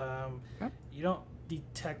this. Yep. You don't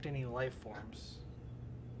detect any life forms.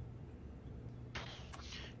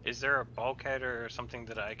 Is there a bulkhead or something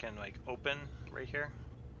that I can like open right here?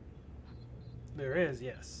 There is,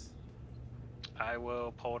 yes. I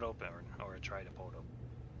will pull it open, or try to pull it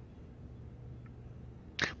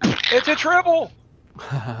open. It's a triple.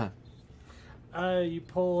 You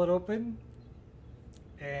pull it open,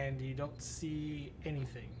 and you don't see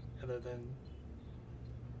anything other than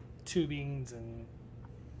tubings and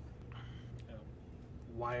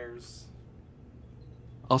wires.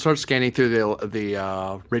 I'll start scanning through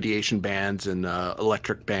the radiation bands and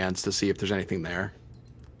electric bands to see if there's anything there.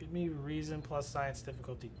 Give me reason plus science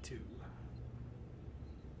difficulty 2.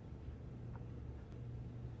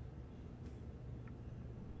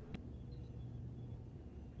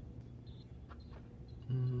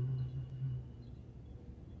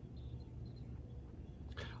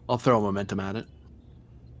 I'll throw a momentum at it.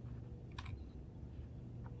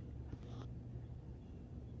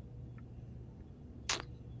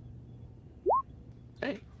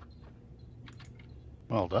 Hey.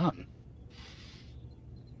 Well done.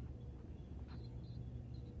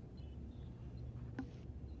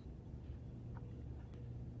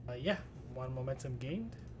 Yeah, 1 momentum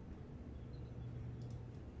gained.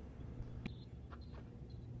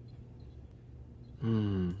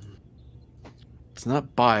 It's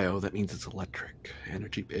not bio, that means it's electric.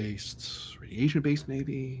 Energy based, radiation based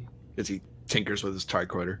maybe. As he tinkers with his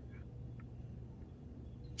tricorder.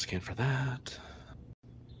 Scan for that.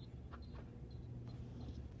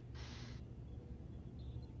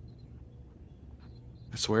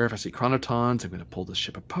 I swear if I see chronotons, I'm going to pull this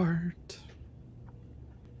ship apart.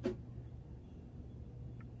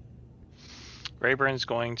 Rayburn's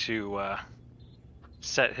going to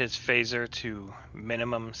set his phaser to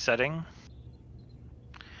minimum setting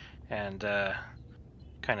and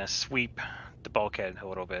kind of sweep the bulkhead a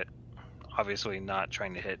little bit. Obviously not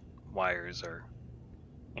trying to hit wires or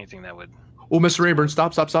anything that would... Oh, Mr. Rayburn,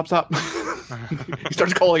 stop. He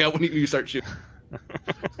starts calling out when you start shooting.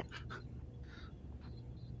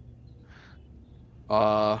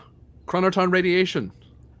 Chronoton radiation.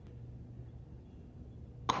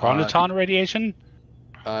 Chronoton radiation?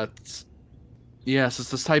 Yes, it's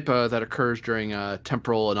this type that occurs during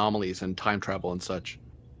temporal anomalies and time travel and such.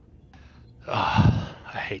 I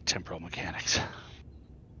hate temporal mechanics.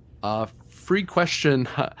 Free question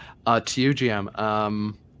to you,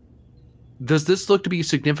 GM. Does this look to be a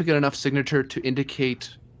significant enough signature to indicate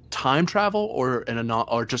time travel, or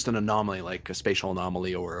or just an anomaly, like a spatial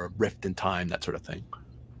anomaly or a rift in time, that sort of thing?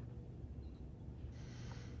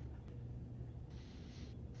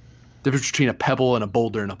 Difference between a pebble and a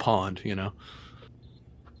boulder in a pond, you know?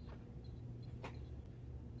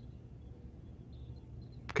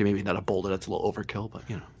 Okay, maybe not a boulder, that's a little overkill, but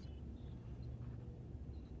you know.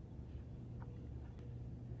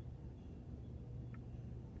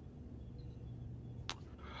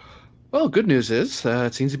 Well, good news is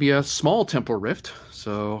it seems to be a small temporal rift,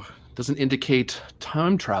 so it doesn't indicate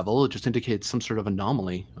time travel. It just indicates some sort of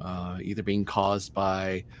anomaly, either being caused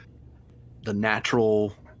by the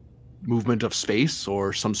natural movement of space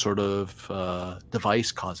or some sort of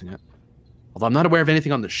device causing it. Although I'm not aware of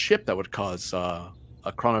anything on the ship that would cause a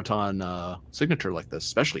chronoton signature like this,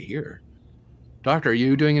 especially here. Doctor, are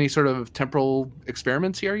you doing any sort of temporal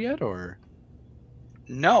experiments here yet, or?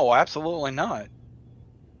 No, absolutely not.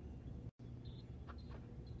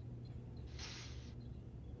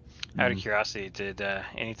 Out of curiosity, did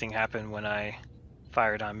anything happen when I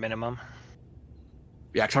fired on minimum?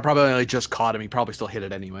 Yeah, because I probably only just caught him. He probably still hit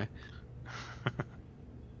it anyway.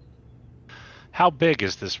 How big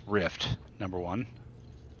is this rift, number one?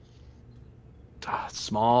 It's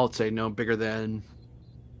small. I'd say no bigger than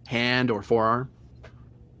hand or forearm.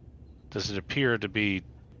 Does it appear to be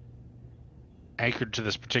anchored to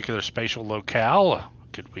this particular spatial locale?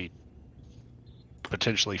 Could we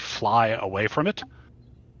potentially fly away from it?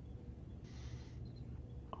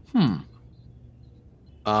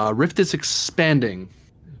 Rift is expanding.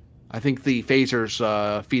 I think the phaser's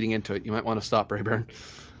feeding into it. You might want to stop, Rayburn.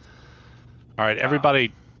 All right,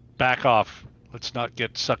 everybody back off. Let's not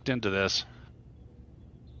get sucked into this.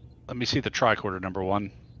 Let me see the tricorder, number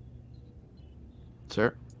one.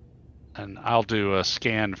 Sir? And I'll do a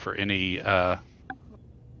scan for any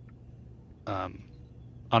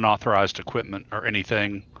unauthorized equipment or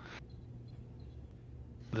anything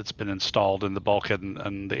that's been installed in the bulkhead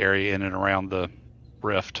and the area in and around the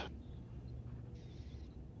rift.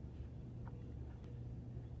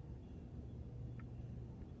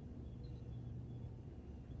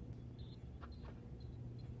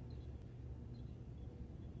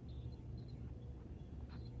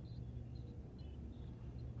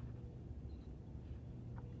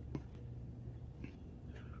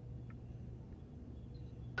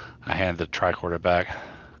 I hand the tricorder back.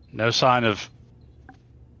 No sign of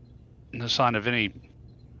any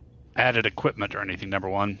added equipment or anything, number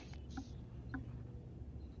one.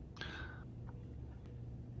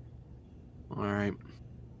 All right.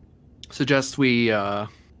 Suggest we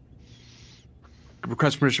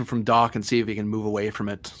request permission from Doc and see if he can move away from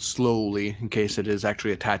it slowly in case it is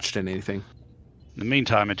actually attached to anything. In the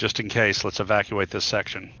meantime, and just in case, let's evacuate this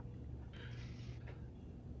section.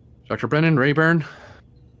 Dr. Brennan, Rayburn?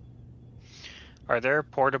 Are there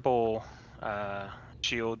portable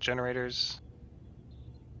shield generators?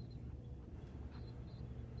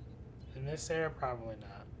 In this area, probably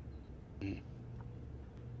not.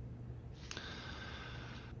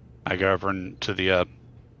 I go over to the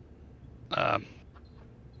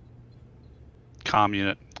comm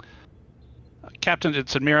unit. Captain,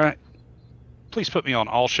 it's Admira. Please put me on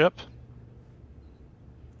all ship.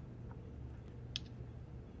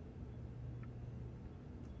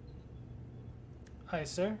 Hi,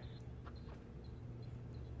 sir.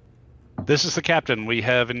 This is the captain. We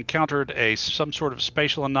have encountered some sort of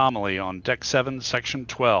spatial anomaly on Deck 7, Section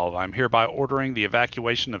 12. I'm hereby ordering the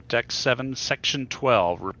evacuation of Deck 7, Section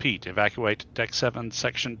 12. Repeat, evacuate Deck 7,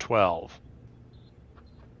 Section 12.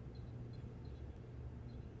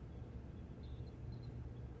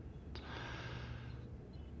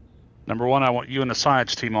 Number one, I want you and the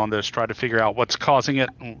science team on this. Try to figure out what's causing it,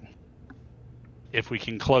 and if we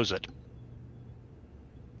can close it.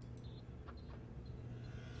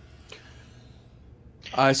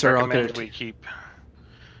 Aye, sir. I'll get Recommend it. we keep.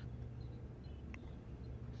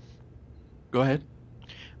 Go ahead.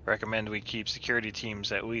 Recommend we keep security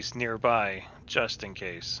teams at least nearby, just in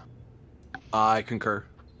case. I concur.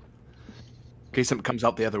 In case something comes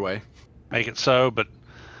out the other way. Make it so, but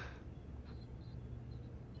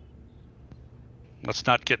let's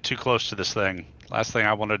not get too close to this thing. Last thing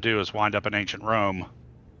I want to do is wind up in ancient Rome.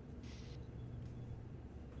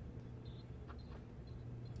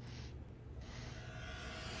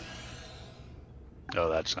 Oh,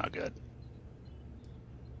 that's not good.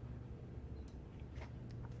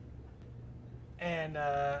 And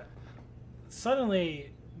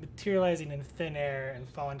suddenly materializing in thin air and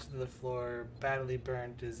falling to the floor, badly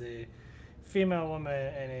burnt, is a female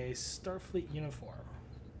woman in a Starfleet uniform.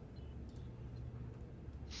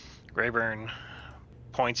 Rayburn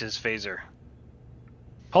points his phaser.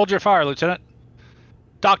 Hold your fire, Lieutenant.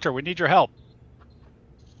 Doctor, we need your help.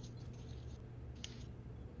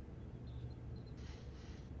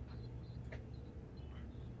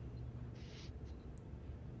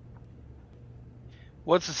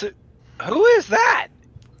 What's this? Who is that?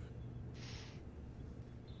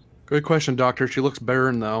 Good question, Doctor. She looks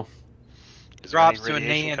burned, though. Is there Drops any to a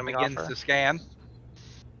radiation knee and coming off begins her? to scan.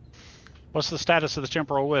 What's the status of the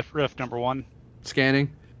temporal rift, number one?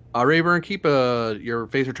 Scanning. Rayburn, keep your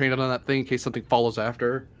phaser trained on that thing in case something follows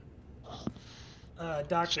after her.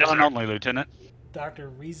 Doctor. Still only, Lieutenant. Doctor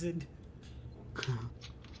reasoned.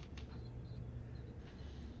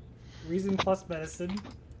 Reason plus medicine.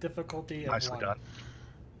 Difficulty of Nicely 1. done.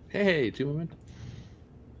 Hey, 2 moments.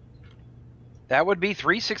 That would be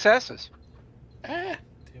 3 successes. 2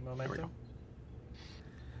 momentum.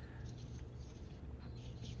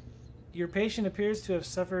 Your patient appears to have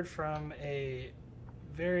suffered from a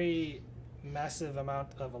very massive amount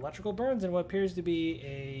of electrical burns and what appears to be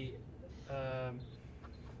a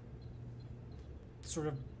sort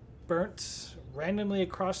of burnt randomly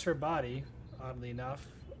across her body, oddly enough,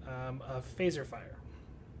 of phaser fire.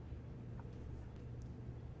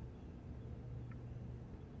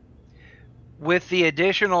 With the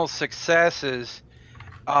additional successes,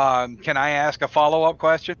 can I ask a follow-up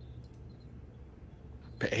question?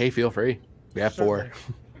 Hey, feel free. We have 4. Certainly.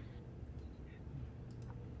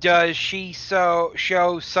 Does she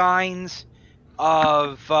show signs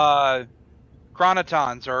of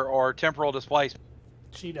chronotons or temporal displacement?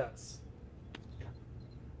 She does.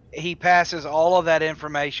 He passes all of that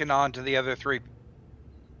information on to the other 3.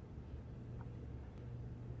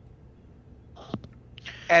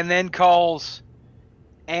 And then calls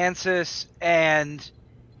Ansys and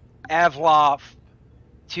Avlov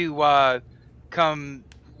to come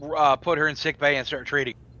put her in sick bay and start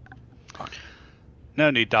treating. No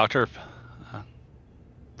need, Doctor.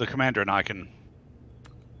 The commander and I can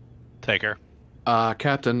take her.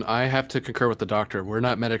 Captain, I have to concur with the doctor. We're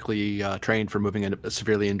not medically trained for moving a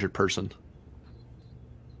severely injured person.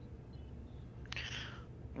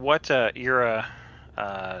 What era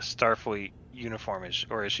Starfleet uniform is,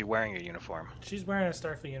 or is she wearing a uniform? She's wearing a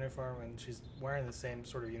Starfleet uniform, and she's wearing the same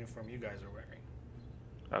sort of uniform you guys are wearing.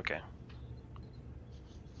 Okay.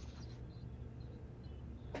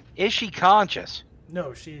 Is she conscious?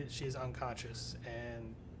 No, she's unconscious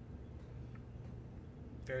and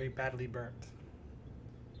very badly burnt.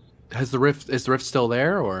 Is the rift still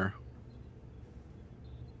there, or?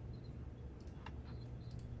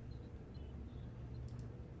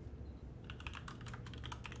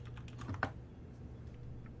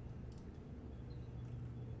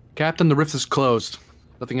 Captain, the rift is closed.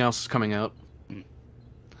 Nothing else is coming out.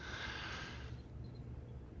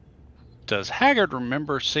 Does Haggard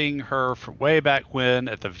remember seeing her from way back when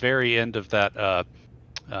at the very end of that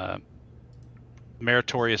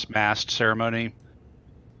meritorious mast ceremony?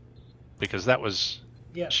 Because that was,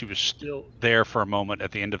 Yeah. she was still there for a moment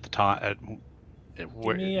at the end of the time in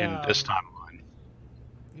this timeline.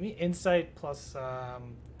 Give me insight plus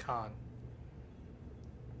con.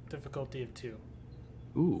 Difficulty of 2.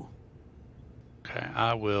 Ooh. Okay,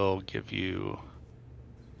 I will give you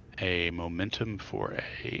a momentum for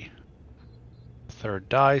a third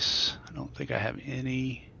dice. I don't think I have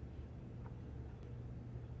any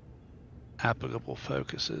applicable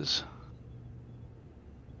focuses.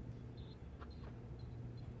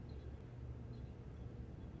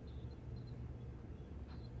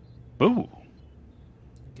 Ooh.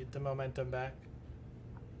 Get the momentum back.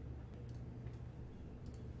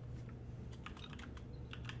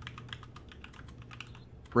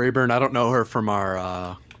 Rayburn, I don't know her from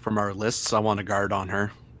our lists. I want a guard on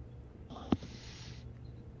her.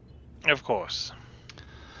 Of course.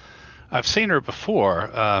 I've seen her before.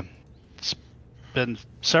 It's been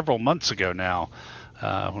several months ago now,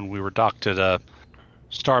 when we were docked at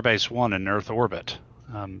Starbase 1 in Earth orbit.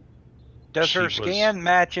 Does her She scan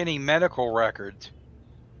match any medical records?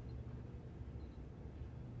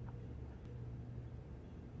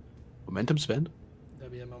 Momentum spend?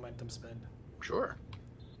 That'd be a momentum spend. Sure.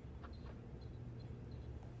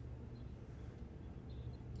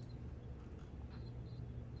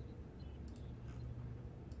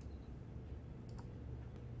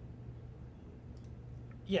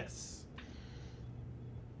 Yes.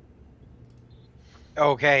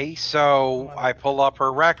 Okay, so I pull up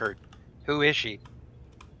her record. Who is she?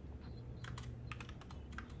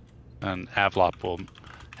 And Avlop will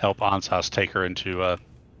help Ansas take her into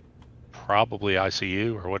probably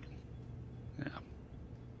ICU or what? Yeah.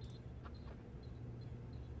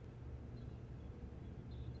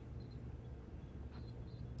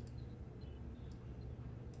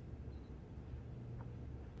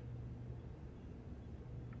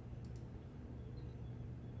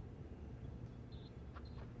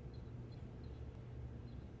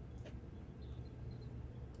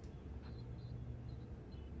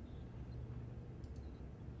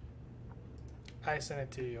 I sent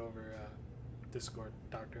it to you over Discord,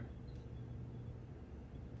 Doctor.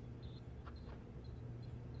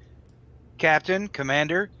 Captain,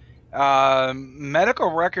 Commander,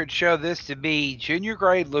 medical records show this to be junior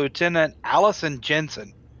grade Lieutenant Allison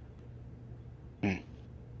Jensen.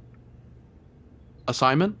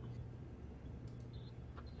 Assignment?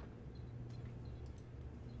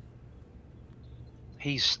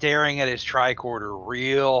 He's staring at his tricorder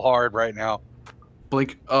real hard right now.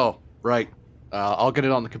 Blink. Oh, right. I'll get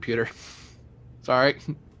it on the computer. Sorry.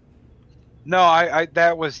 No, I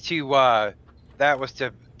that was to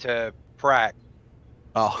Prac.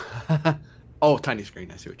 Oh. Oh, tiny screen.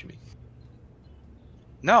 I see what you mean.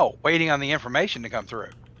 No, waiting on the information to come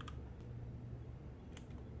through.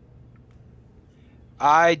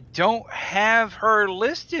 I don't have her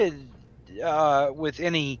listed with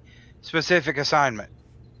any specific assignment.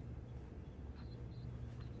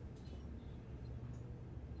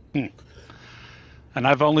 And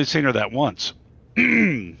I've only seen her that once.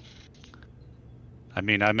 I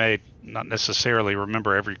mean, I may not necessarily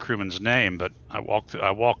remember every crewman's name, but I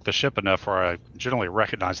walk the ship enough where I generally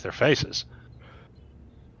recognize their faces.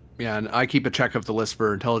 Yeah, and I keep a check of the list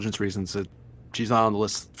for intelligence reasons. That she's not on the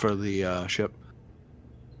list for the ship.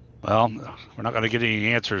 Well, we're not going to get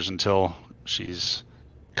any answers until she's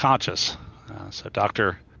conscious. So,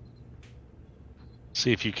 Doctor,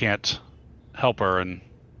 see if you can't help her, and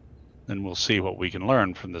then we'll see what we can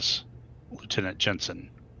learn from this Lieutenant Jensen.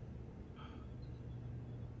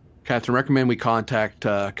 Captain, recommend we contact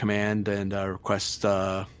command and request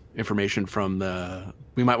information from the...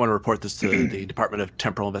 We might want to report this to the Department of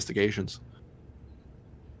Temporal Investigations.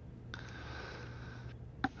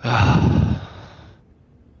 I'd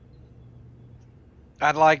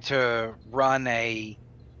like to run a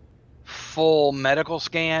full medical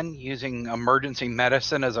scan using emergency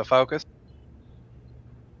medicine as a focus.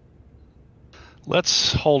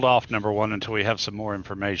 Let's hold off, number one, until we have some more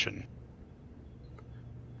information.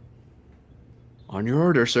 On your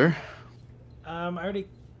order, sir.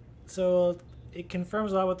 So it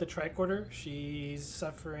confirms a lot with the tricorder. She's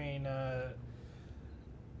suffering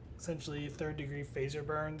essentially third-degree phaser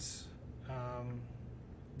burns,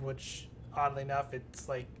 which, oddly enough, it's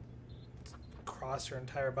like across her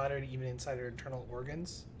entire body, even inside her internal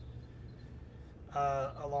organs,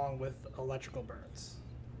 along with electrical burns.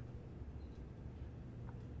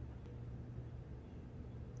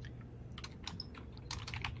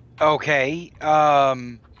 Okay.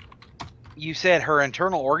 You said her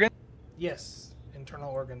internal organ? Yes,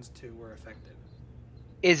 internal organs too were affected.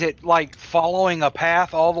 Is it like following a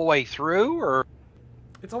path all the way through, or?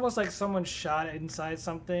 It's almost like someone shot inside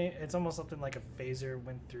something. It's almost something like a phaser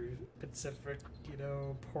went through Pacific,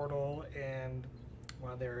 portal, and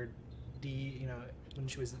while they were when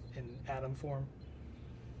she was in atom form.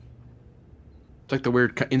 It's like the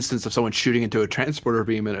weird instance of someone shooting into a transporter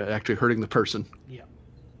beam and actually hurting the person. Yeah.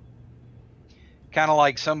 Kind of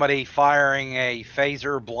like somebody firing a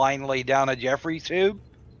phaser blindly down a Jeffrey tube?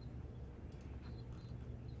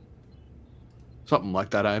 Something like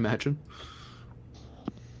that, I imagine.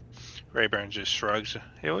 Rayburn just shrugs.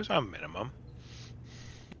 It was a minimum.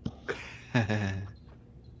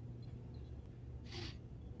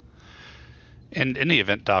 In any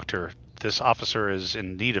event, Doctor, this officer is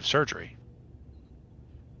in need of surgery.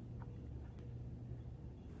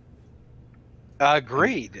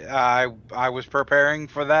 Agreed. I was preparing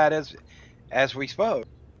for that as we spoke.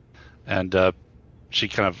 And she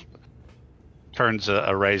kind of turns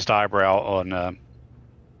a raised eyebrow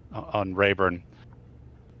on Rayburn.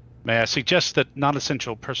 May I suggest that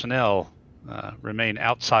non-essential personnel remain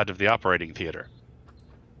outside of the operating theater?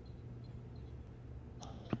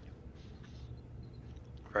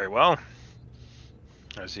 Very well.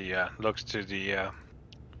 As he looks to the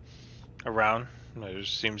around, it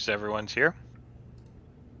seems everyone's here.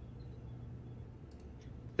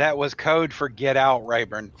 That was code for get out,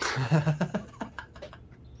 Rayburn.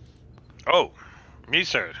 Oh, me,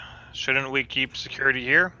 sir. Shouldn't we keep security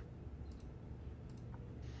here?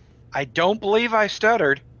 I don't believe I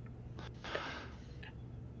stuttered.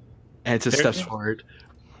 And to steps forward.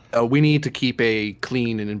 We need to keep a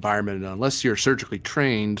clean environment. Unless you're surgically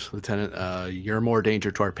trained, Lieutenant, you're more danger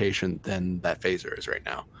to our patient than that phaser is right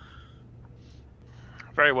now.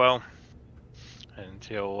 Very well. And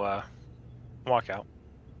he'll walk out.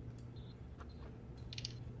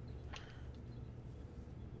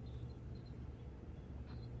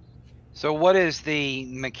 So what is the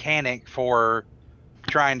mechanic for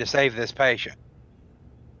trying to save this patient?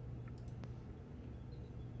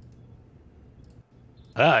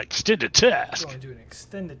 Extended task. We're going to do an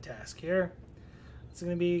extended task here. It's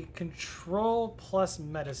going to be control plus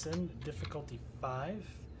medicine, difficulty 5.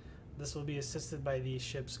 This will be assisted by the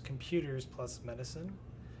ship's computers plus medicine.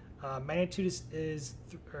 Magnitude is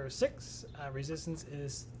 6. Resistance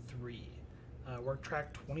is 3. Work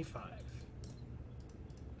track 25.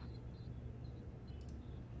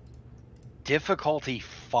 Difficulty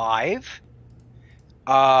 5?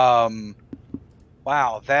 Wow,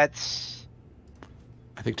 that's...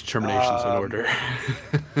 I think determination's in order.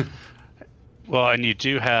 Well, and you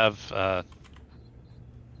do have a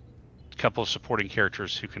couple of supporting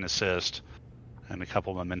characters who can assist, and a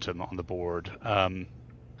couple of momentum on the board.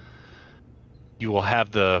 You will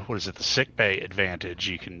have the sick bay advantage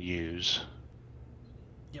you can use.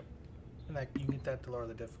 Yep. And you get that to lower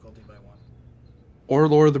the difficulty by 1. Or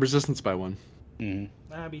lower the resistance by 1. Mm-hmm.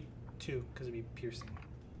 That'd be 2, because it'd be piercing.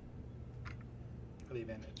 For the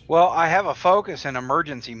advantage. Well, I have a focus in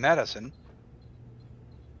emergency medicine.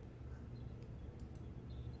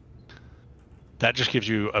 That just gives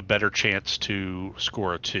you a better chance to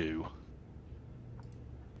score a 2.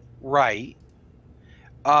 Right.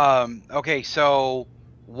 Okay, so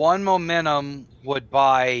 1 momentum would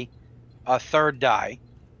buy a 3rd die.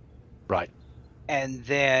 Right. And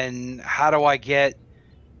then how do I get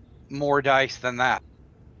more dice than that?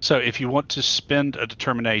 So if you want to spend a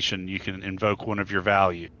determination, you can invoke one of your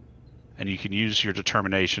value, and you can use your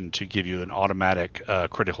determination to give you an automatic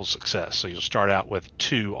critical success. So you'll start out with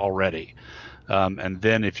 2 already. And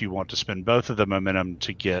then if you want to spend both of the momentum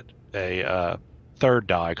to get a 3rd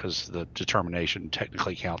die, because the determination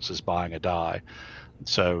technically counts as buying a die.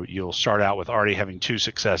 So you'll start out with already having 2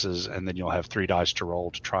 successes, and then you'll have 3 dice to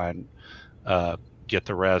roll to try and get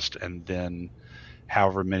the rest, and then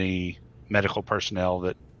however many medical personnel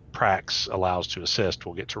that Prax allows to assist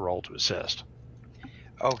will get to roll to assist.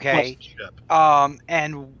 Okay.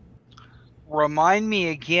 And remind me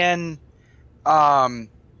again,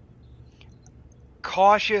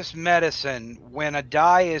 cautious medicine, when a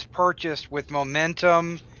die is purchased with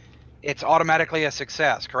momentum, it's automatically a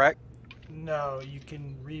success, correct? No, you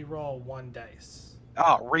can re-roll 1 dice.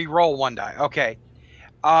 Oh, re-roll 1 die. Okay.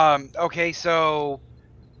 Okay, so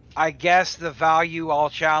I guess the value I'll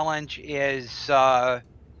challenge is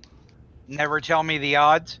never tell me the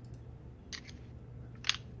odds.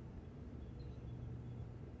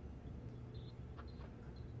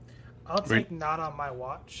 I'll take not on my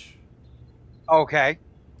watch. Okay.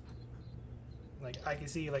 Like, I can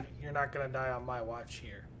see, like, you're not going to die on my watch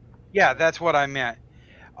here. Yeah, that's what I meant.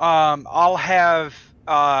 I'll have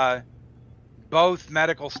both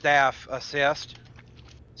medical staff assist.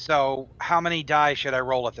 So how many die should I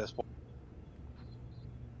roll at this point?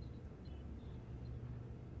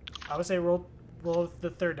 I would say roll the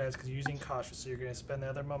third dice because you're using cautious, so you're going to spend the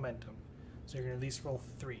other momentum. So you're going to at least roll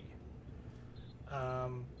 3.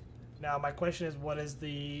 Now my question is, what is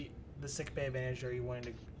the sick bay advantage are you wanting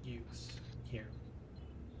to use here?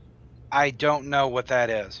 I don't know what that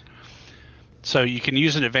is. So you can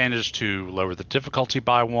use an advantage to lower the difficulty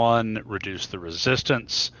by 1, reduce the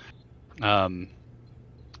resistance,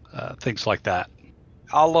 things like that.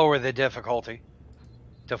 I'll lower the difficulty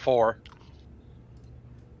to 4.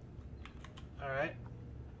 All right.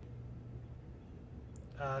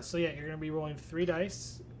 So yeah, you're going to be rolling 3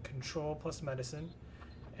 dice, control plus medicine,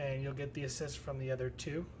 and you'll get the assist from the other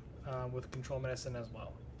 2 with control medicine as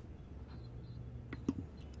well.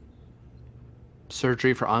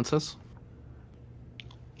 Surgery for Ansas?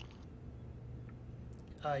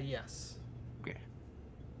 Yes. Okay.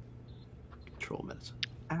 Control medicine.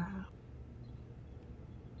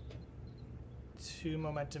 2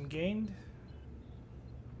 momentum gained.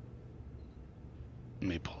 Let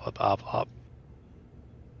me pull up Avlop.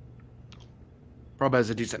 Probably has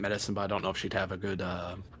a decent medicine, but I don't know if she'd have a good.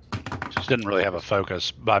 She didn't really have a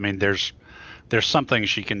focus, but I mean, there's something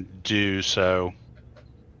she can do. So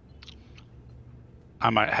I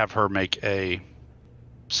might have her make a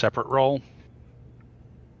separate roll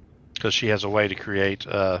because she has a way to create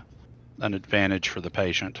an advantage for the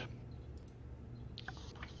patient.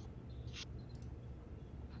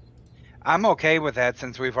 I'm okay with that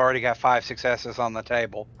since we've already got 5 successes on the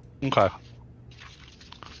table. Okay.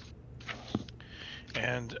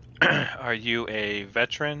 And are you a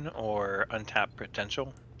veteran or untapped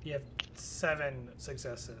potential? You have 7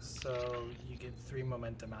 successes, so you get 3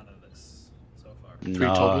 momentum out of this so far. 3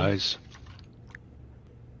 total? Nice.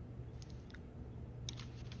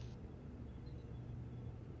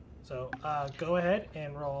 So go ahead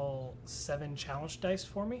and roll 7 challenge dice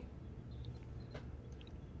for me.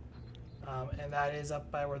 And that is up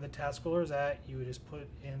by where the task roller is at. You would just put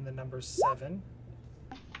in the number 7.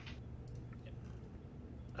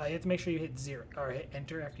 You have to make sure you hit 0 or hit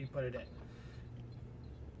enter after you put it in.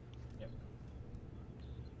 Yep.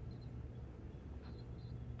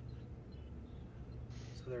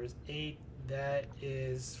 So there's 8. That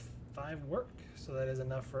is 5 work. So that is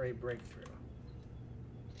enough for a breakthrough.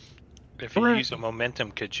 If you use a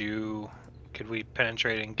momentum, could we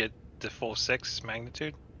penetrate and get the full 6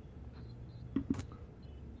 magnitude?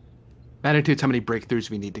 Magnitude's how many breakthroughs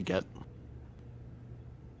we need to get.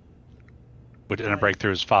 And a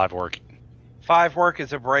breakthrough is 5 work. 5 work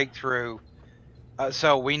is a breakthrough.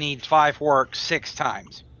 So we need 5 work 6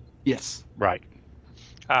 times. Yes. Right.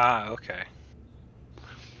 Ah, okay.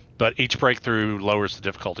 But each breakthrough lowers the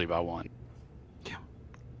difficulty by 1. Yeah.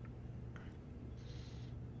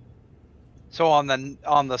 So on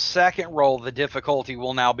the second roll, the difficulty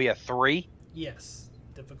will now be a 3. Yes.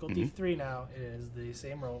 Difficulty 3 now. It is the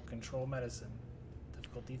same roll, control medicine.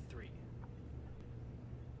 Difficulty 3.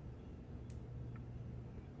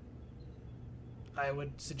 I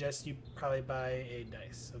would suggest you probably buy a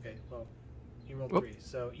dice. Okay, well, you rolled 3.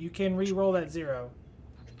 So you can re-roll that 0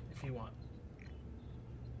 if you want.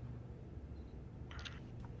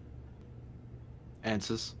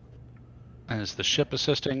 Answers. And is the ship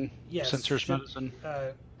assisting Yes. sensors medicine?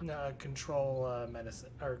 No, control medicine,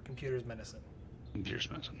 or computer's medicine.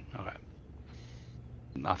 Computer's medicine. Okay.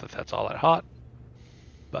 Not that that's all that hot,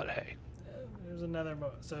 but hey. There's another.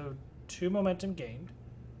 So 2 momentum gained.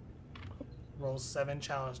 Roll 7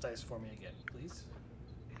 challenge dice for me again, please.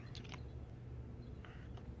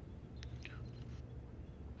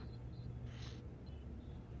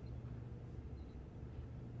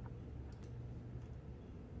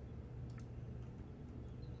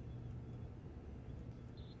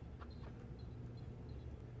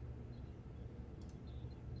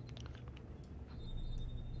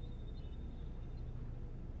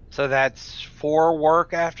 So that's 4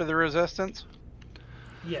 work after the resistance?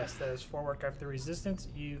 Yes, that is 4 work after resistance.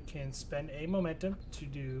 You can spend a momentum to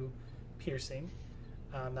do piercing.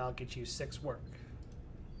 That'll get you 6 work.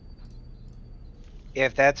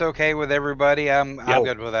 If that's okay with everybody, I'm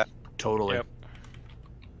good with that. Totally. Yep.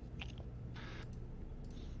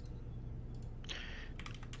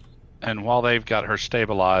 And while they've got her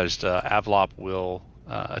stabilized, Avlop will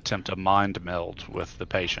attempt a mind meld with the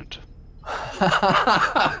patient.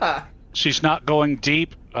 She's not going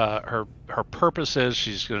deep. Her purpose is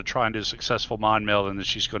she's going to try and do a successful mind meld, and then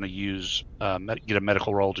she's going to use get a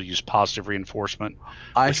medical roll to use positive reinforcement.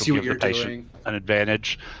 I which will see what give you're the patient doing. an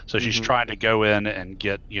advantage. So she's trying to go in and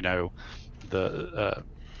get the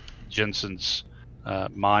Jensen's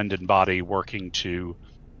mind and body working to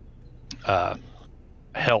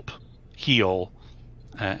help heal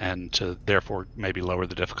and to therefore maybe lower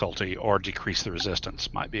the difficulty or decrease the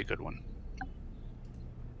resistance might be a good one.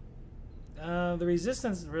 The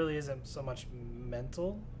resistance really isn't so much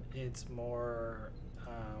mental; it's more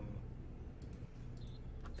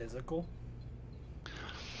physical.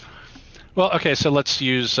 Well, okay, so let's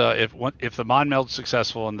use if the mind meld's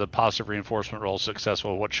successful and the positive reinforcement roll is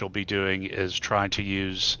successful, what she'll be doing is trying to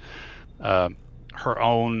use her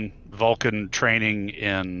own Vulcan training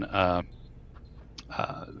in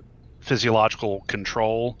physiological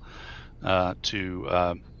control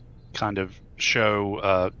to kind of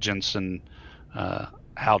show Jensen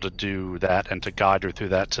how to do that and to guide her through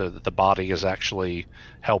that, so that the body is actually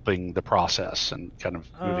helping the process and kind of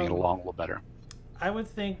moving it along a little better. I would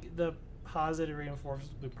think the positive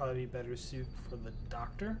reinforcement would probably be better suited for the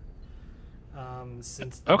doctor,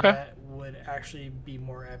 since that would actually be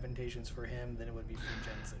more advantageous for him than it would be for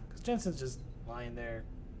Jensen, because Jensen's just lying there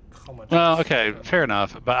comatose. Well, okay, fair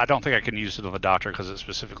enough, but I don't think I can use it on the doctor because it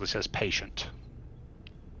specifically says patient.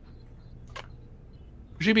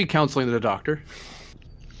 We should be counseling the doctor.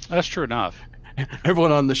 That's true enough.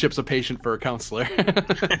 Everyone on the ship's a patient for a counselor.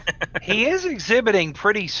 He is exhibiting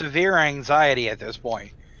pretty severe anxiety at this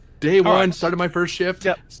point. Day one, right. started my first shift.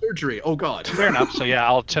 Yep. Surgery. Oh God. Fair enough. So yeah,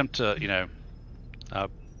 I'll attempt to,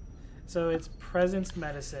 So it's presence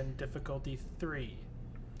medicine, difficulty 3.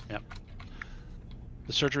 Yep.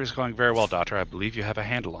 The surgery is going very well, Doctor. I believe you have a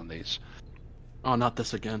handle on these. Oh, not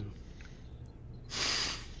this again.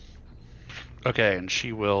 Okay, and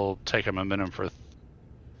she will take a momentum for.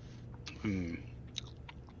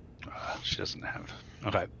 She doesn't have.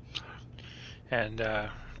 Okay. And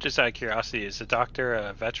just out of curiosity, is the doctor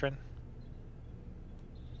a veteran?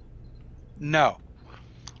 No.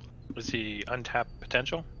 Was he untapped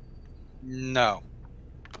potential? No.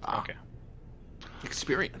 Okay.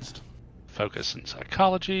 Experienced. Focus in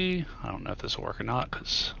psychology. I don't know if this will work or not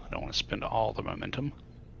because I don't want to spend all the momentum.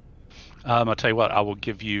 I'll tell you what. I will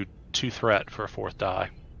give you 2 threat for a 4th die.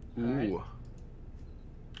 Ooh. Right.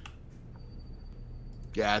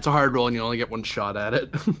 Yeah, it's a hard roll and you only get 1 shot at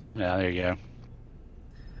it. Yeah, there you go.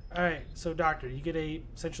 All right, so doctor, you get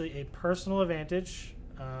essentially a personal advantage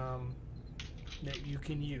that you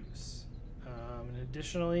can use, and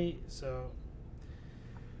additionally, so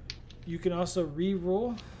you can also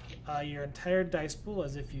re-roll your entire dice pool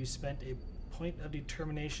as if you spent a point of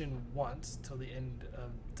determination once till the end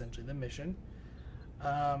of essentially the mission.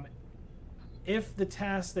 If the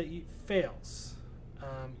task that you fails,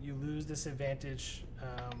 you lose this advantage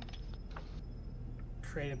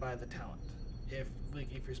created by the talent. If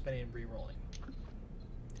you're spending and re-rolling,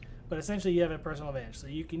 but essentially you have a personal advantage, so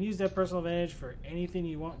you can use that personal advantage for anything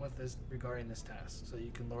you want with this regarding this task. So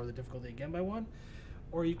you can lower the difficulty again by 1,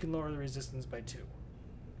 or you can lower the resistance by 2.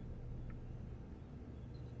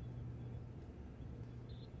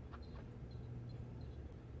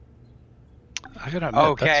 I gotta admit,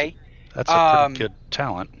 Okay. that's a pretty good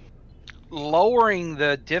talent. Lowering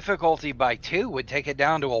the difficulty by 2 would take it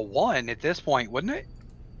down to a 1 at this point, wouldn't it?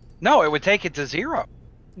 No, it would take it to 0.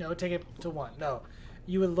 No, take it to 1. No,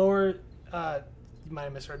 you would lower. You might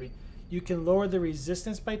have misheard me. You can lower the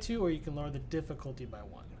resistance by 2, or you can lower the difficulty by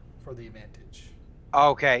 1 for the advantage.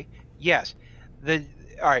 Okay. Yes. All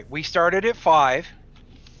right. We started at 5.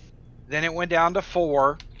 Then it went down to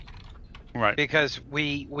 4. Right. Because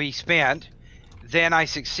we spent. Then I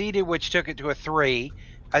succeeded, which took it to a 3.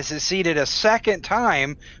 I succeeded a second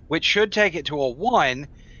time, which should take it to a 1.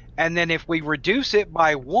 And then if we reduce it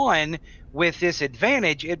by 1 with this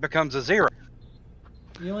advantage, it becomes a 0.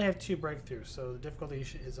 You only have 2 breakthroughs, so the difficulty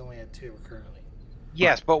is only at 2 currently.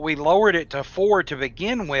 Yes, but we lowered it to 4 to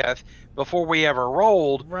begin with before we ever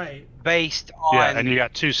rolled. Right. Based on. Yeah, and you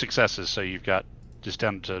got 2 successes, so you've got just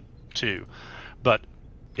down to 2. But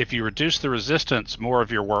if you reduce the resistance, more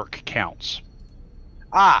of your work counts.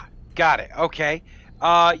 Ah, got it. Okay.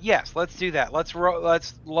 Yes, let's do that. Let's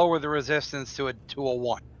lower the resistance to a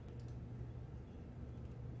 1.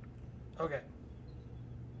 Okay.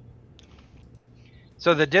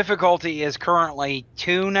 So the difficulty is currently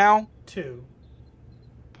 2 now? 2.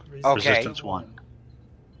 Okay. Resistance 1.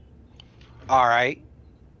 All right.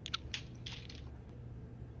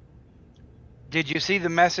 Did you see the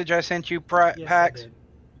message I sent you, Yes, Pax? I did.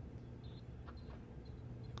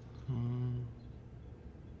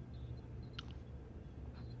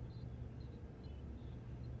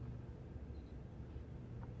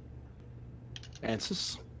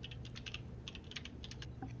 Ansys.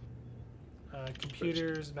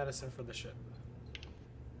 Computers, medicine for the ship.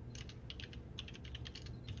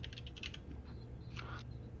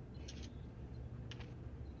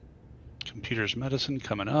 Computer's medicine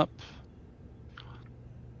coming up.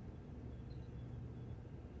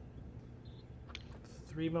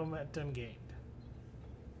 Three momentum gained.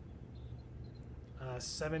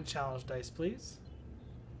 7 challenge dice, please.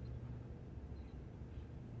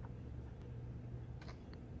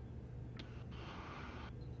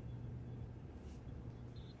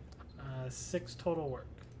 6 total work.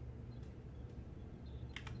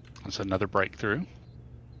 That's another breakthrough.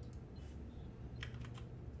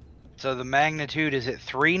 So the magnitude is at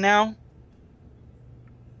 3 now?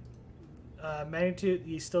 Magnitude,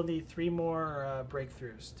 you still need 3 more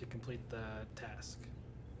breakthroughs to complete the task.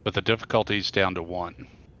 But the difficulty's down to 1.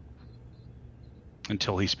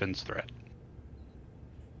 Until he spends threat.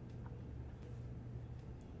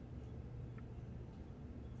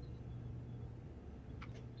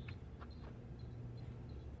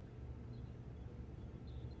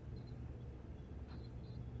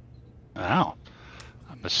 Wow.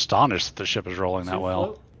 I'm astonished that the ship is rolling that well.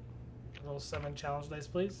 Float. Roll 7 challenge dice,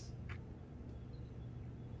 please.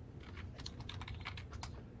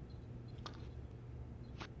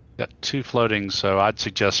 Got 2 floating, so I'd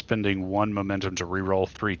suggest spending 1 momentum to reroll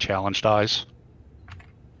 3 challenge dice.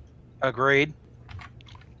 Agreed.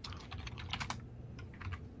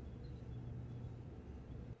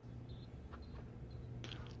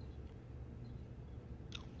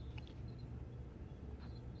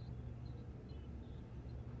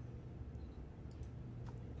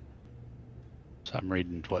 So I'm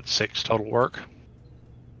reading, what, 6 total work?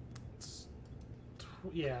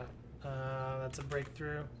 Yeah, that's a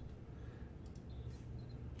breakthrough.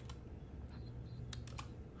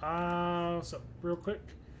 So real quick,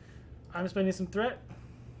 I'm spending some threat.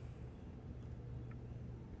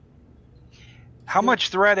 How much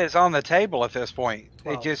threat is on the table at this point?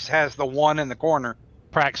 12. It just has the 1 in the corner.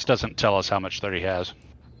 Prax doesn't tell us how much threat he has.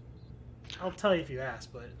 I'll tell you if you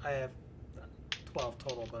ask, but I have 12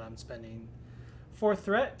 total, but I'm spending 4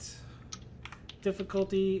 threat.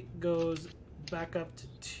 Difficulty goes back up to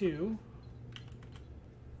 2.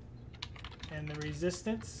 And the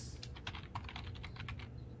resistance...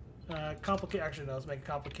 actually no, let's make a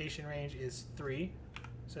complication range is 3.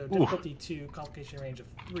 So difficulty 2, complication range of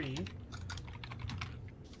 3.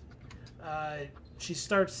 She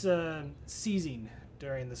starts seizing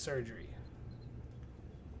during the surgery.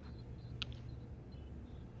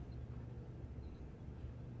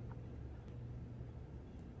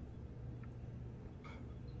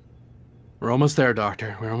 We're almost there,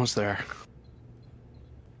 Doctor. We're almost there.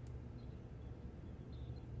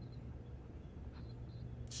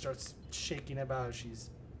 Starts shaking about. She's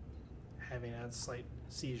having a slight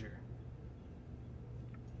seizure.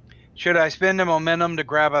 Should I spend a momentum to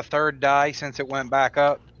grab a 3rd die since it went back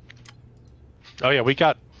up? Oh yeah, we've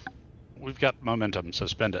got momentum, so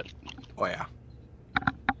spend it. Oh, yeah.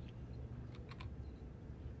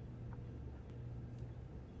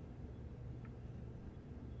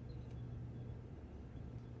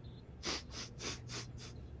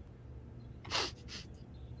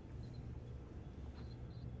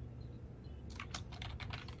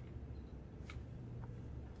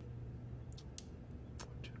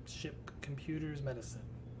 Ship computers medicine.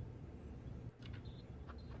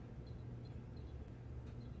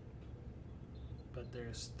 But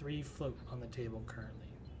there's 3 float on the table currently.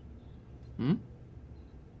 Hmm?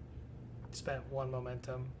 Spent 1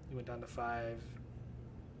 momentum. You went down to 5.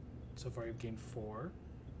 So far you've gained 4.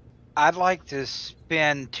 I'd like to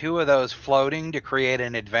spend 2 of those floating to create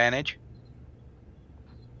an advantage.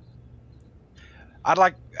 I'd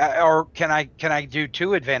like, or can I do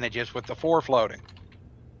 2 advantages with the 4 floating?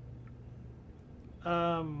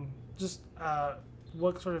 Just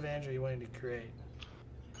what sort of advantage are you wanting to create?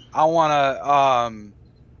 I want to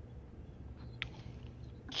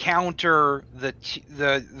counter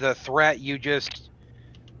the threat you just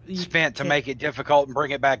spent to make it difficult and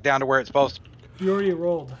bring it back down to where it's supposed to. You already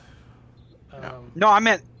rolled. No, I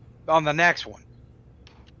meant on the next one.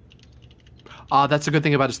 That's a good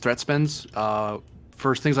thing about his threat spends.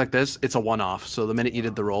 For things like this, it's a one-off. So the minute you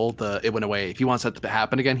did the roll, it went away. If he wants that to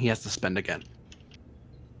happen again, he has to spend again.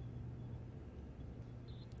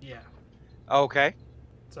 Yeah. Okay.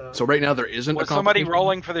 So right now there isn't Was a somebody complication.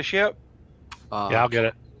 rolling for the ship? Yeah, I'll get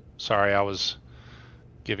it. Sorry, I was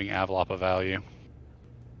giving Avlop a value.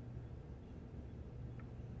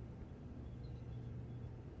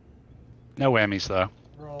 No whammies, though.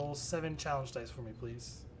 Roll 7 challenge dice for me,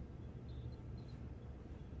 please.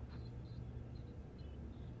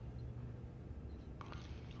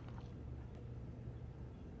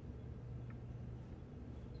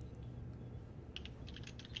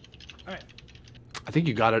 All right. I think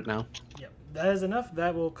you got it now. Yep, that is enough.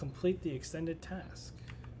 That will complete the extended task.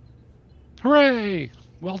 Hooray!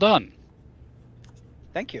 Well done.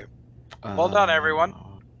 Thank you. Well done, everyone.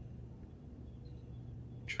 Uh,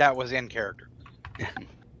 That was in character.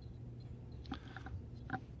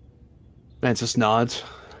 Mantis nods.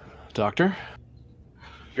 Doctor?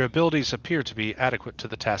 Your abilities appear to be adequate to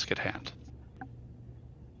the task at hand.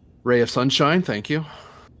 Ray of sunshine, thank you.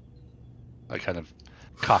 I kind of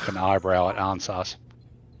cock an eyebrow at Ansas.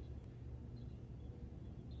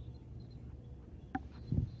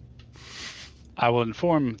 I will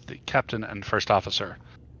inform the captain and first officer.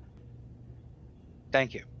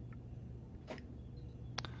 Thank you.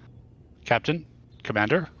 Captain,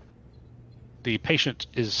 Commander, the patient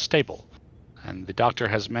is stable, and the doctor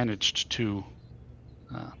has managed to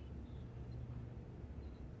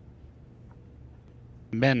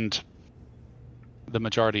mend the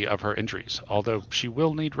majority of her injuries, although she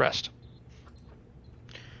will need rest.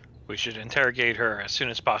 We should interrogate her as soon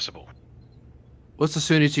as possible. What's as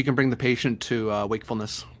soon as you can bring the patient to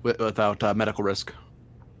wakefulness without medical risk?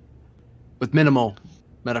 With minimal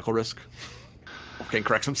medical risk. Wolfgang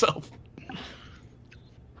corrects himself.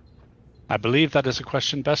 I believe that is a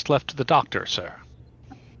question best left to the doctor, sir.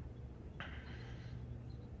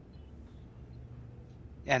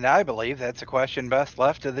 And I believe that's a question best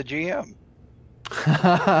left to the GM.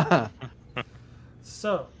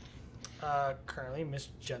 So, currently, Miss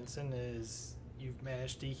Jensen you've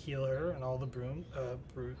managed to heal her and all the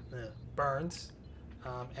burns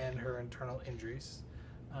and her internal injuries.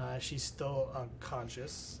 She's still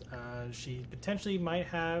unconscious. She potentially might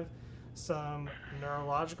have some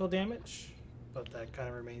neurological damage, but that kind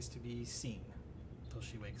of remains to be seen until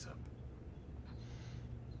she wakes up.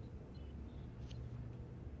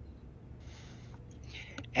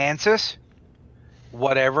 Ansys,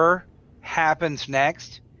 whatever happens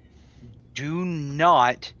next, do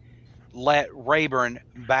not let Rayburn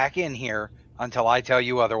back in here until I tell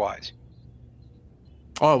you otherwise.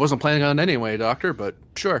 Oh, I wasn't planning on it anyway, Doctor, but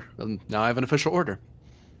sure. Now I have an official order.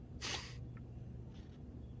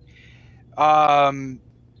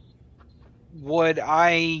 Would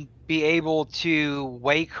I be able to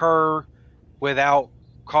wake her without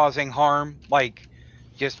causing harm? Like,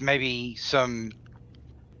 just maybe some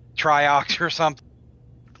triox or something?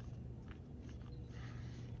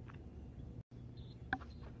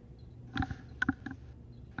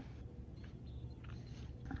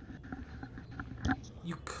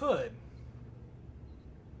 You could,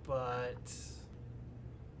 but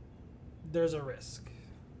there's a risk.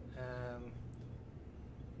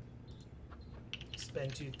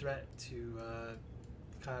 Spend 2 threat to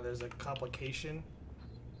kind of there's a complication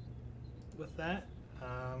with that.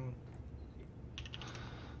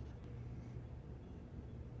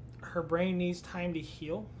 Her brain needs time to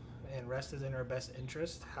heal, and rest is in her best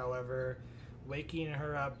interest. However, waking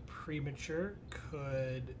her up premature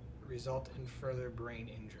could result in further brain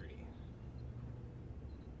injury.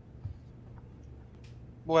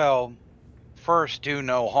 Well, first do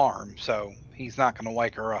no harm, so he's not going to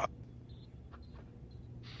wake her up.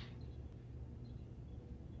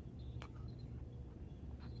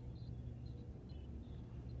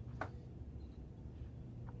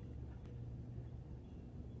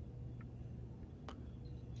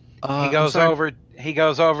 He goes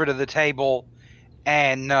over to the table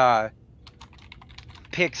and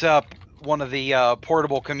picks up one of the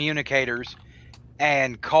portable communicators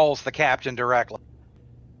and calls the captain directly.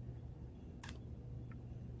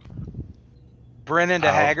 Brennan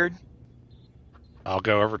to Haggard. I'll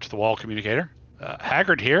go over to the wall communicator.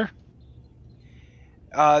 Haggard here.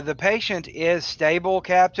 The patient is stable,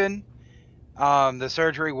 Captain. The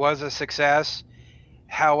surgery was a success.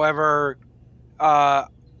 However,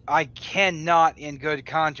 I cannot in good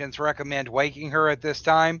conscience recommend waking her at this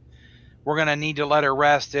time. We're going to need to let her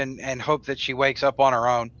rest and hope that she wakes up on her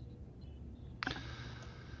own.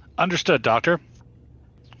 Understood, Doctor.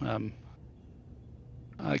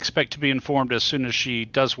 I expect to be informed as soon as she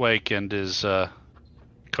does wake and is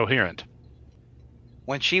coherent.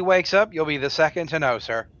 When she wakes up, you'll be the second to know,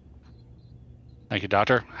 sir. Thank you,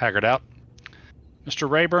 Doctor. Haggard out. Mr.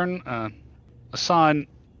 Rayburn, assign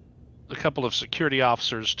a couple of security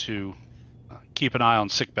officers to keep an eye on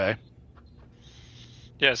sickbay.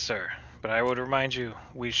 Yes, sir. But I would remind you,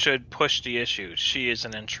 we should push the issue. She is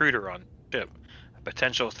an intruder on the ship, a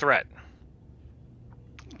potential threat.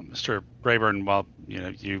 Mr. Rayburn, while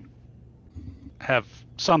you have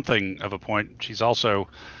something of a point, she's also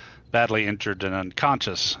badly injured and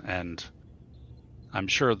unconscious, and I'm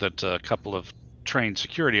sure that a couple of trained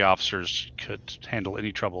security officers could handle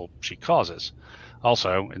any trouble she causes.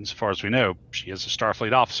 Also, insofar as we know, she is a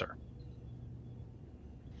Starfleet officer.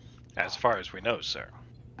 As far as we know, sir.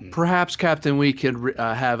 Perhaps, Captain, we could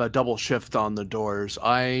have a double shift on the doors.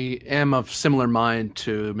 I am of similar mind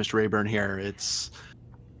to Mr. Rayburn here.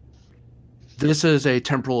 This is a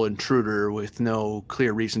temporal intruder with no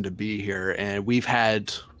clear reason to be here, and we've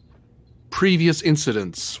had previous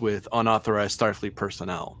incidents with unauthorized Starfleet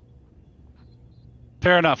personnel.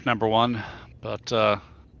 Fair enough, number one. But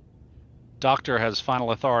Doctor has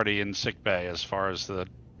final authority in sickbay as far as the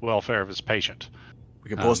welfare of his patient. We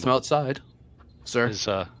can post them outside, sir.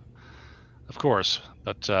 Of course.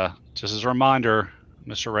 But just as a reminder,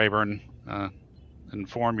 Mr. Rayburn,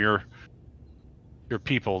 inform your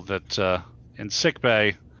people that in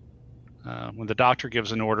sickbay, when the doctor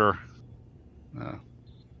gives an order,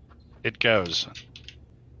 it goes.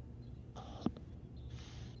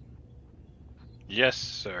 Yes,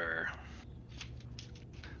 sir.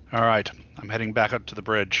 All right, I'm heading back up to the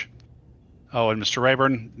bridge. Oh, and Mr.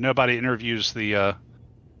 Rayburn, nobody interviews the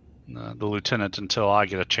lieutenant until I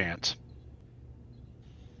get a chance.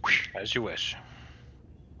 As you wish.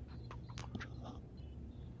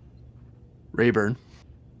 Rayburn.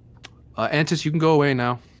 Antis, you can go away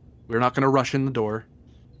now. We're not going to rush in the door.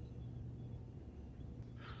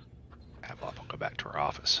 I'll go back to our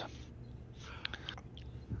office.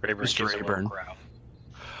 Rayburn Mr. gives Rayburn. a little growl.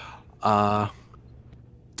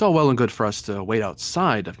 It's all well and good for us to wait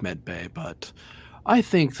outside of Medbay, but I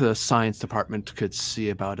think the science department could see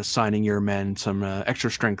about assigning your men some extra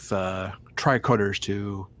strength tricorders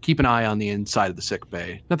to keep an eye on the inside of the sick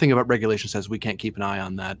bay. Nothing about regulation says we can't keep an eye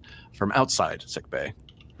on that from outside sick bay.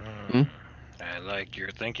 I like your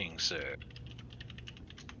thinking, sir.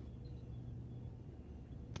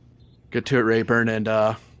 Get to it, Rayburn, and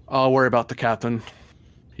I'll worry about the captain.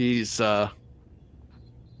 He's a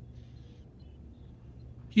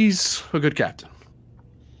good captain.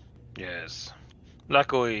 Yes.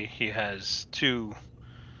 Luckily, he has two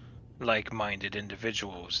like-minded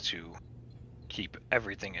individuals to keep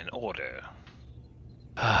everything in order.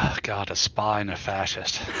 God, a spy and a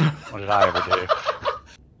fascist. What did I ever do?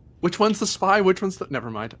 Which one's the spy? Which one's the... Never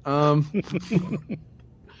mind. All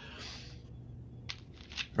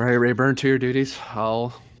right, Rayburn, to your duties.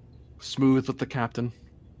 I'll smooth with the captain.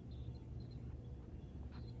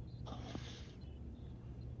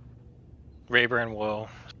 Rayburn will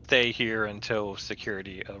stay here until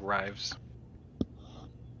security arrives.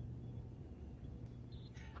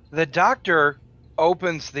 The doctor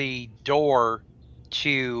opens the door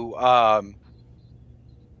to the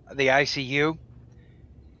ICU,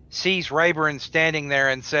 sees Rayburn standing there,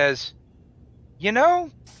 and says, "You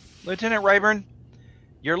know, Lieutenant Rayburn,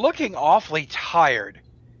 you're looking awfully tired.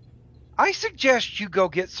 I suggest you go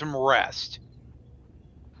get some rest."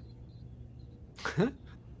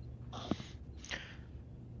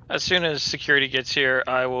 As soon as security gets here,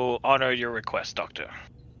 I will honor your request, Doctor.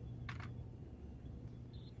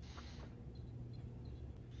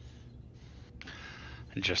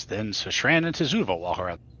 And just then, Sashran and Tizuva walk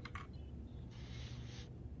around.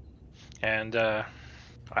 And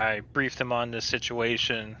I brief them on the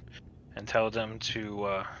situation and tell them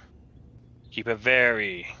to keep a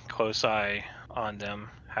very close eye on them.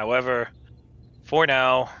 However, for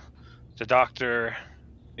now, the doctor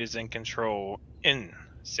is in control in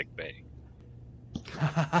sickbay.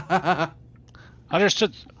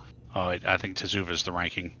 Understood. Oh, I think Tizuva's the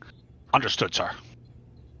ranking. Understood, sir.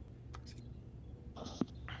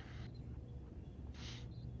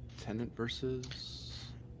 Lieutenant versus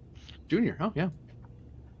Junior. Oh, yeah.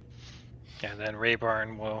 And then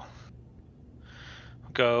Rayburn will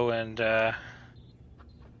go and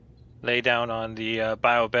lay down on the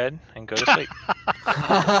bio bed and go to sleep.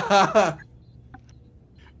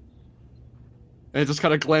 And just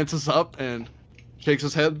kind of glances up and shakes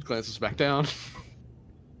his head, glances back down.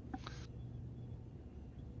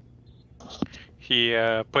 He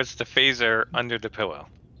puts the phaser under the pillow.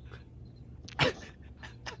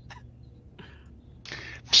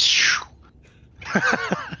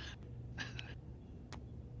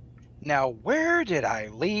 Now, where did I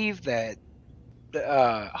leave that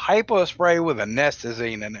hypo spray with a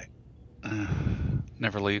nestazine in it?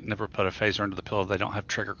 Never put a phaser under the pillow. They don't have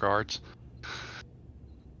trigger guards.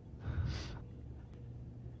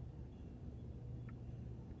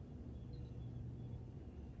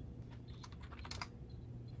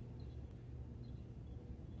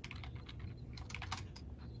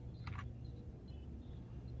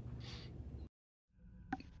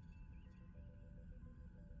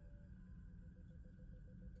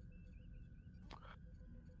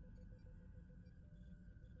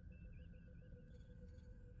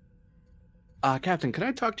 Captain, can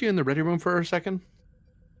I talk to you in the ready room for a second?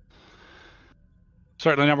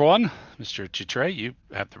 Certainly, number one. Mr. Chitre, you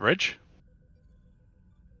have the bridge.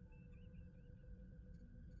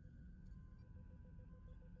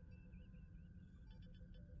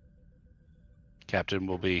 Captain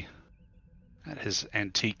will be at his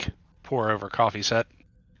antique pour-over coffee set.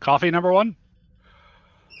 Coffee, number one?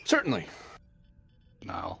 Certainly.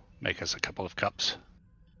 I'll make us a couple of cups.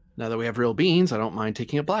 Now that we have real beans, I don't mind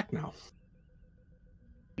taking it black now.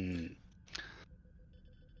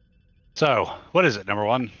 So, what is it, number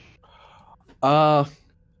one?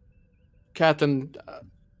 Captain,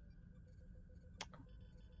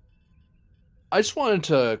 I just wanted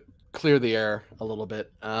to clear the air a little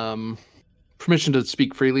bit. Permission to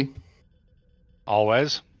speak freely?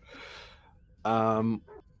 Always. I'll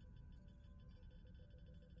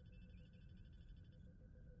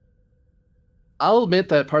admit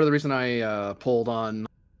that part of the reason I pulled on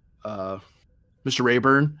Mr.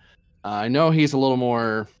 Rayburn, I know he's a little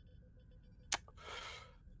more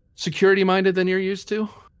security-minded than you're used to,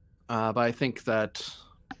 but I think that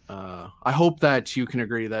I hope that you can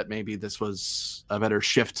agree that maybe this was a better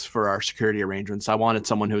shift for our security arrangements. I wanted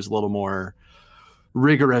someone who's a little more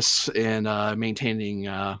rigorous in maintaining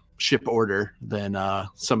ship order than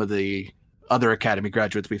some of the other Academy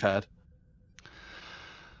graduates we've had.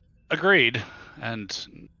 Agreed.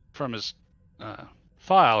 And from his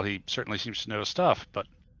file, he certainly seems to know his stuff, but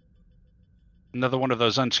another one of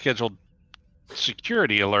those unscheduled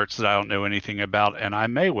security alerts that I don't know anything about, and I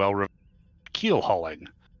may well keel hauling.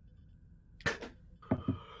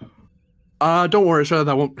 Don't worry, sir.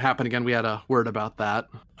 That won't happen again. We had a word about that.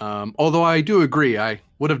 Although I do agree, I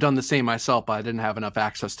would have done the same myself, but I didn't have enough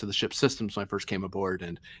access to the ship's systems when I first came aboard,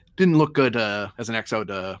 and didn't look good as an XO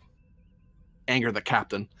to anger the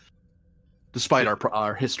captain, despite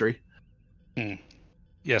our history.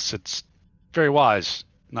 Yes, it's very wise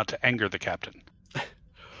not to anger the captain.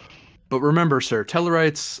 But remember, sir,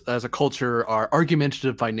 Tellarites as a culture are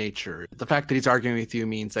argumentative by nature. The fact that he's arguing with you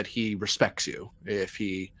means that he respects you. If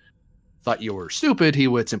he thought you were stupid, he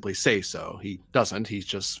would simply say so. He doesn't. He's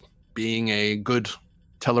just being a good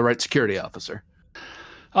Tellarite security officer.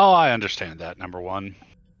 Oh, I understand that, number one.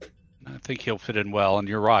 I think he'll fit in well, and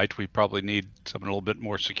you're right. We probably need someone a little bit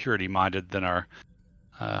more security-minded than our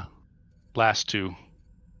last two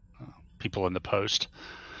people in the post.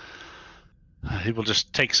 He will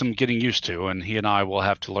just take some getting used to, and he and I will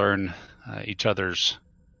have to learn each other's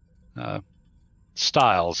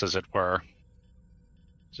styles, as it were.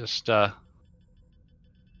 Just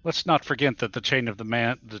let's not forget that the chain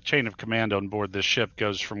of command on board this ship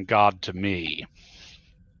goes from God to me.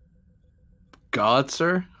 God,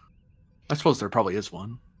 sir? I suppose there probably is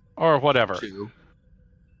one. Or whatever. Two.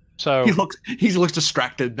 So he looks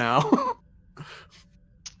distracted now.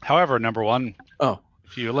 However, number one. Oh.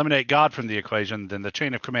 If you eliminate God from the equation, then the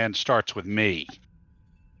chain of command starts with me.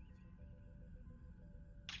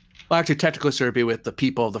 Well, actually, technically, sir, it'd be with the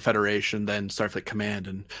people of the Federation, then Starfleet Command,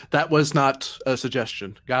 and that was not a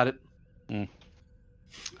suggestion. Got it? In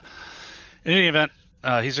any event,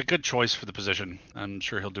 he's a good choice for the position. I'm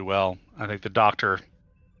sure he'll do well. I think the doctor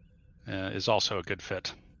is also a good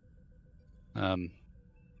fit. I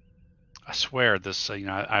swear this,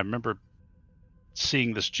 I remember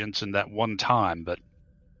seeing this Jensen that one time, but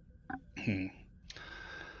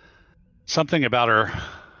something about her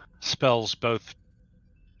spells both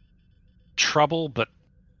trouble, but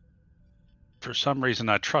for some reason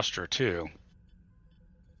I trust her too.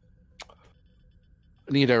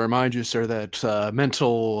 I need to remind you, sir, that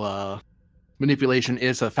mental manipulation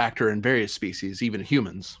is a factor in various species, even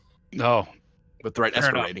humans. Oh, with the right fair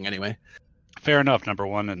Esper enough. rating, anyway. Fair enough, number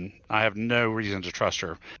one, and I have no reason to trust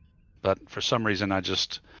her. But for some reason, I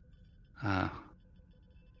just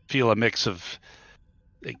feel a mix of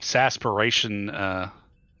exasperation,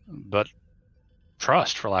 but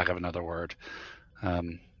trust, for lack of another word.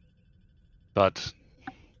 But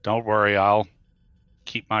don't worry, I'll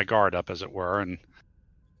keep my guard up, as it were, and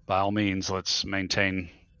by all means, let's maintain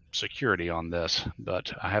security on this.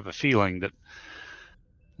 But I have a feeling that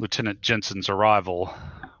Lieutenant Jensen's arrival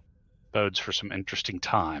bodes for some interesting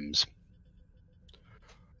times.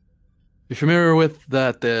 You're familiar with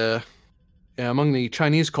that among the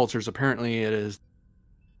Chinese cultures, apparently it is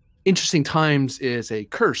interesting times is a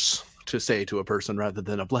curse to say to a person rather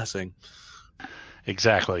than a blessing.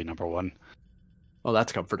 Exactly, number one. Oh,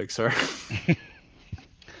 that's comforting, sir.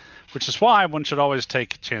 Which is why one should always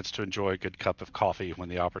take a chance to enjoy a good cup of coffee when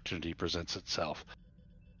the opportunity presents itself.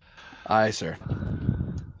 Aye, sir.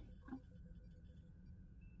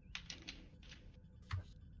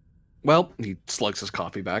 Well, he slugs his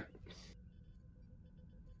coffee back.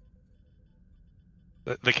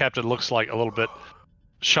 The captain looks like a little bit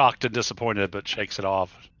shocked and disappointed, but shakes it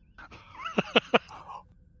off.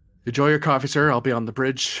 Enjoy your coffee, sir. I'll be on the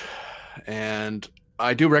bridge. And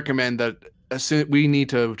I do recommend that as soon we need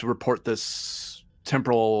to report this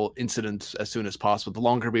temporal incident as soon as possible. The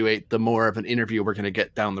longer we wait, the more of an interview we're going to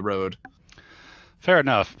get down the road. Fair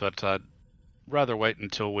enough, but I'd rather wait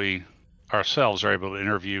until we ourselves are able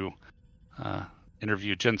to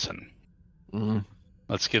interview Jensen. Mm-hmm.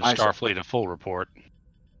 Let's give Aye, sir. Starfleet a full report.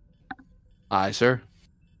 Aye, sir.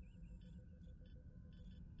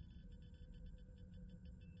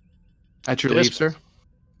 At your leave, sir.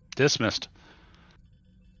 Dismissed.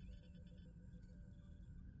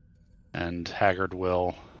 And Haggard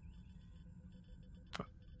will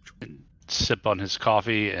sip on his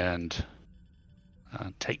coffee and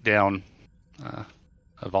take down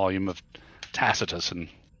a volume of Tacitus and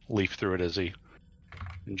leaf through it as he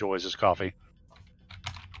enjoys his coffee.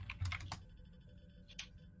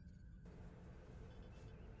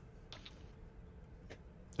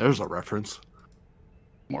 There's a reference.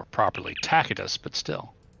 More properly, Tacitus, but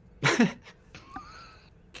still.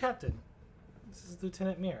 Captain, this is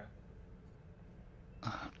Lieutenant Mira.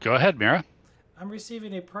 Go ahead, Mira. I'm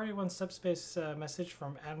receiving a Priority 1 subspace message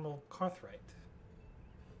from Admiral Cartwright.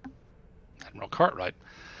 Admiral Cartwright.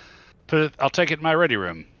 I'll take it in my ready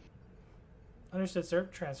room. Understood, sir.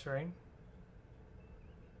 Transferring.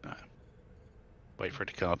 Wait for it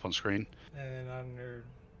to come up on screen. And then on your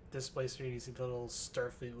display screen, you see the little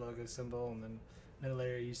Starfleet logo symbol, and then a minute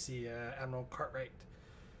later, you see Admiral Cartwright.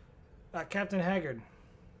 Captain Haggard.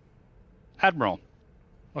 Admiral,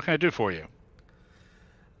 what can I do for you?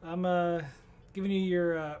 I'm giving you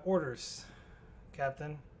your orders,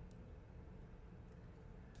 Captain.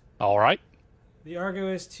 All right. The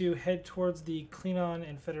Argo is to head towards the Klingon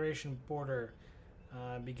and Federation border,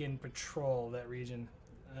 begin patrol of that region.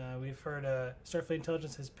 We've heard Starfleet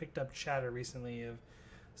Intelligence has picked up chatter recently of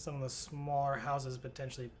some of the smaller houses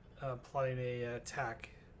potentially plotting a attack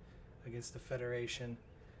against the Federation.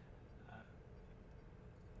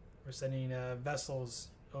 We're sending vessels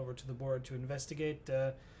over to the border to investigate.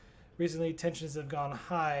 Recently, tensions have gone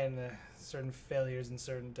high and certain failures in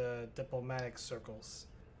certain diplomatic circles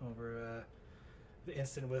over the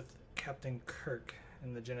incident with Captain Kirk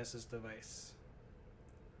and the Genesis device.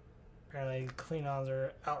 Apparently, Klingons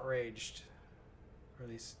are outraged, or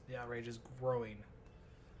at least the outrage is growing.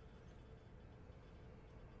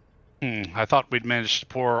 I thought we'd managed to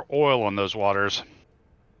pour oil on those waters.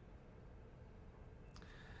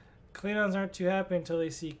 Klingons aren't too happy until they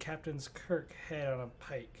see Captain Kirk head on a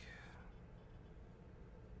pike.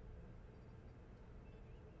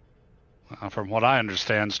 From what I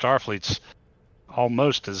understand, Starfleet's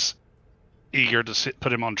almost as eager to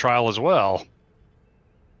put him on trial as well.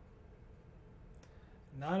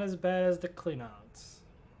 Not as bad as the Klingons.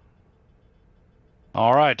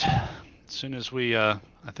 All right. As soon as we, I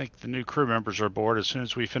think the new crew members are aboard. As soon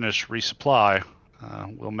as we finish resupply,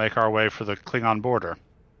 we'll make our way for the Klingon border.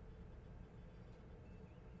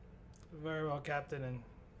 Very well, Captain, and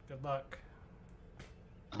good luck.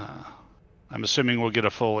 I'm assuming we'll get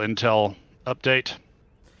a full intel update.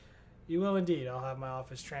 You will indeed. I'll have my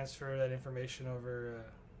office transfer that information over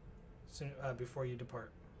soon, before you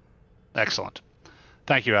depart. Excellent.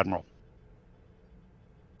 Thank you, Admiral.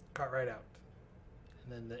 Cut right out.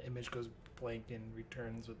 And then the image goes blank and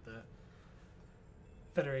returns with the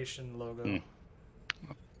Federation logo.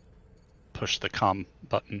 Push the comm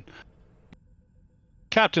button.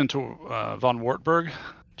 Captain to von Wartburg,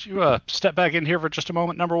 would you step back in here for just a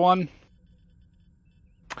moment, number one?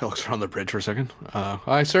 He looks around the bridge for a second.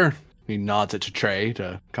 Aye, sir. He nods it to Trey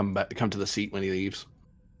to come to the seat when he leaves.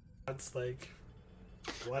 That's like,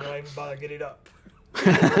 why do I even bother getting up?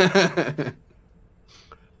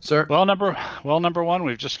 Sir. Well, number one,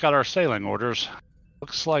 we've just got our sailing orders.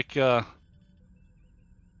 Looks like we're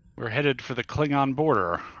headed for the Klingon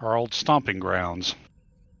border, our old stomping grounds.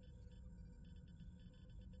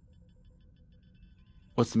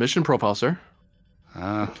 What's the mission profile, sir?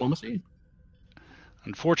 Diplomacy?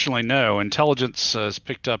 Unfortunately, no. Intelligence has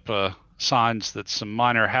picked up signs that some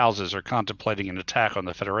minor houses are contemplating an attack on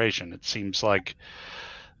the Federation. It seems like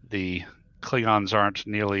the Klingons aren't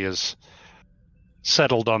nearly as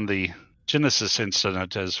settled on the Genesis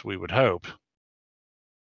incident as we would hope.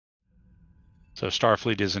 So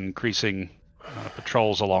Starfleet is increasing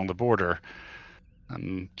patrols along the border.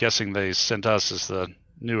 I'm guessing they sent us as the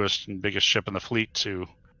newest and biggest ship in the fleet to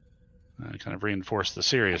kind of reinforce the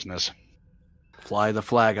seriousness. Fly the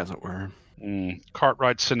flag, as it were.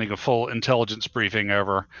 Cartwright's sending a full intelligence briefing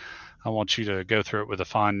over. I want you to go through it with a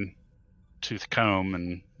fine-tooth comb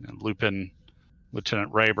and loop in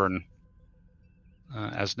Lieutenant Rayburn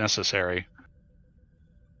as necessary.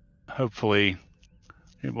 Hopefully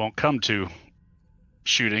it won't come to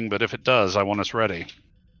shooting, but if it does, I want us ready.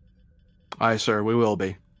 Aye, sir, we will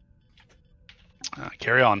be.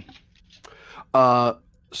 Carry on.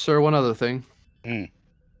 Sir, one other thing. Hmm.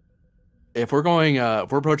 If we're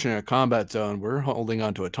approaching a combat zone, we're holding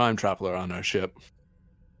onto a time traveler on our ship.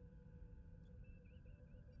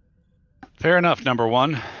 Fair enough, number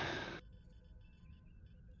one.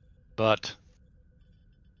 But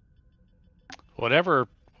why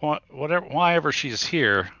ever she's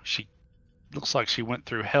here, she looks like she went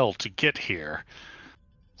through hell to get here.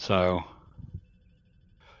 So,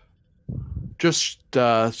 Just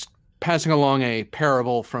passing along a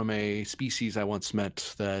parable from a species I once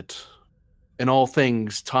met that in all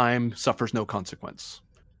things, time suffers no consequence.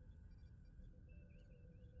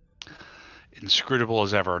 inscrutable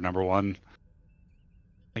as ever, number one.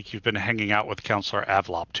 I think you've been hanging out with Counselor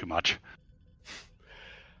Avlop too much.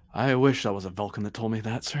 I wish that was a Vulcan that told me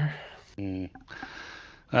that, sir.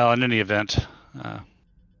 Well, in any event,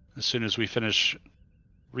 as soon as we finish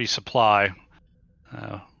resupply,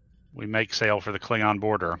 we make sail for the Klingon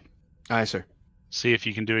border. Aye, sir. See if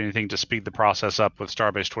you can do anything to speed the process up with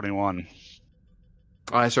Starbase 21.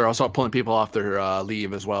 Aye, sir. I'll start pulling people off their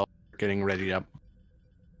leave as well, getting ready up.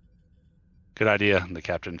 Good idea. And the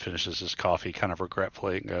captain finishes his coffee kind of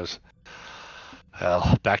regretfully and goes,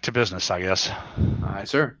 well, back to business, I guess. Aye,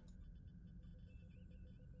 sir.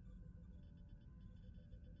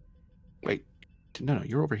 Wait. No,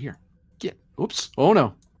 you're over here. Yeah. Oops. Oh,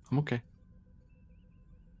 no. I'm okay.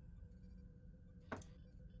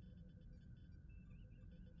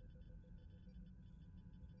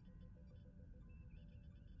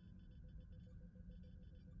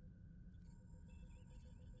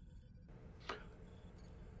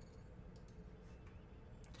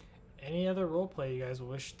 Any other roleplay you guys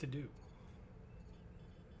wish to do?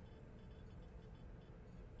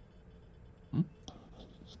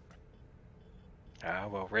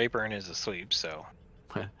 Well, Rayburn is asleep, so.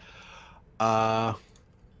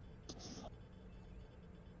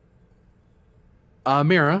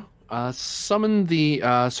 Mira, summon the,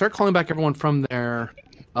 start calling back everyone from their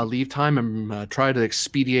leave time and try to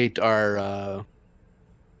expedite our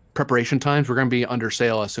preparation times. We're going to be under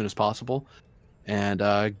sail as soon as possible. And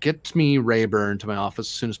get me Rayburn to my office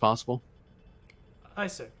as soon as possible. Aye,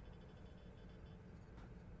 sir.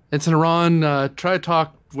 It's in Iran. Try to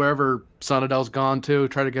talk wherever Sonadel's gone to.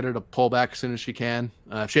 Try to get her to pull back as soon as she can.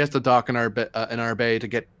 If she has to dock in our bay to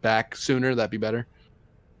get back sooner, that'd be better.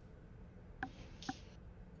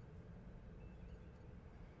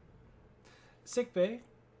 Sick bay.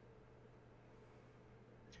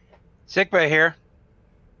 Sickbay here.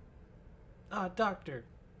 Doctor,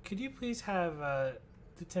 could you please have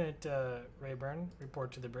Lieutenant Rayburn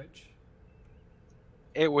report to the bridge?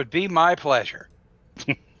 It would be my pleasure.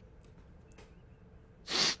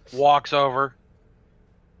 Walks over.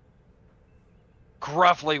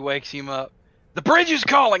 Gruffly wakes him up. The bridge is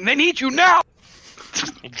calling. They need you now.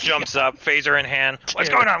 He jumps up, phaser in hand. What's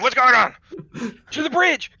going on? What's going on? To the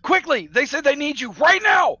bridge, quickly. They said they need you right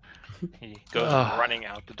now. He goes running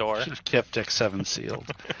out the door. Should have kept X7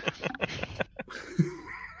 sealed.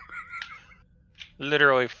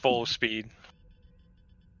 Literally full speed.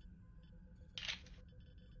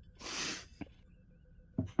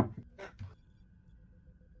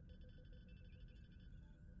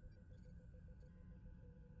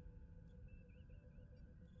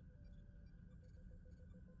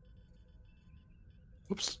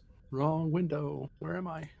 Oops. Wrong window. Where am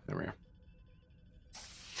I? There we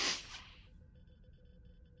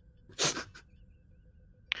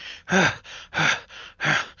are.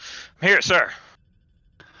 Here, sir.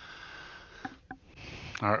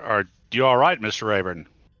 Are you all right, Mr. Rayburn?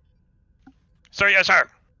 Sir, yes, sir.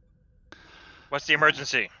 What's the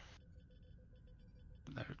emergency?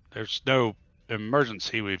 There's no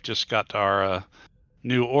emergency. We've just got our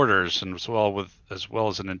new orders, and as well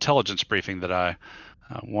as an intelligence briefing that I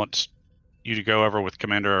want you to go over with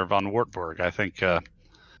Commander von Wartburg. I think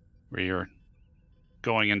we are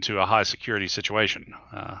going into a high security situation.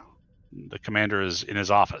 The commander is in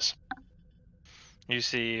his office. You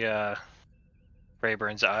see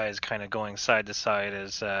Rayburn's eyes kind of going side to side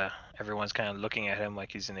as everyone's kind of looking at him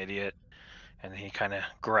like he's an idiot. And he kind of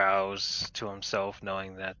growls to himself,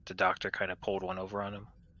 knowing that the doctor kind of pulled one over on him.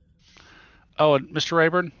 Oh, and Mr.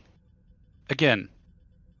 Rayburn, again,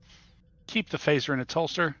 keep the phaser in its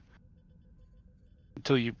holster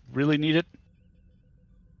until you really need it.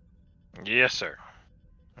 Yes, sir.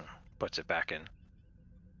 Puts it back in.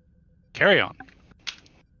 Carry on.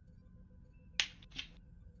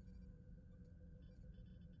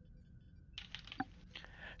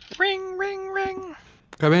 Ring, ring, ring.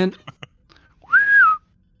 Come in.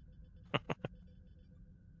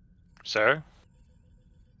 Sir?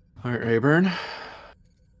 All right, Rayburn.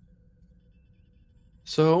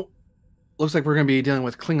 So, looks like we're going to be dealing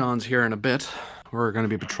with Klingons here in a bit. We're going to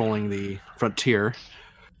be patrolling the frontier.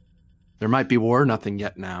 There might be war, nothing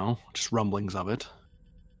yet now, just rumblings of it.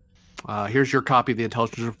 Here's your copy of the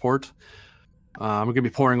intelligence report. I'm going to be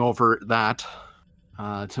pouring over that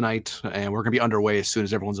tonight, and we're going to be underway as soon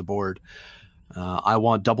as everyone's aboard. I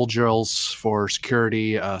want double drills for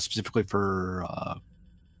security, specifically for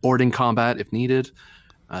boarding combat if needed,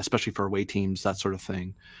 especially for away teams, that sort of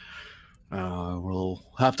thing. We'll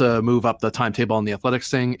have to move up the timetable on the athletics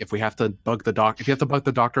thing. If we have to bug the if you have to bug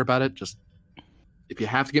the doctor about it, just if you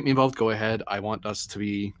have to get me involved, go ahead. I want us to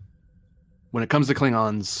be, when it comes to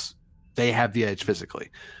Klingons, they have the edge physically.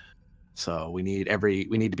 So we need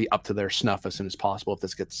to be up to their snuff as soon as possible if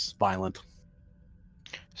this gets violent.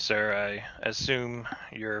 Sir, I assume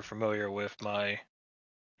you're familiar with my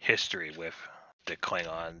history with the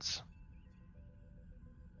Klingons.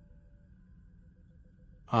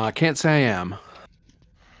 I can't say I am,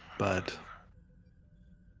 but...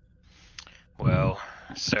 Well,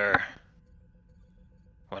 sir,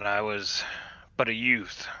 when I was but a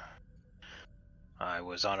youth, I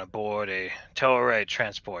was on aboard a Tellarite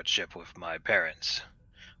transport ship with my parents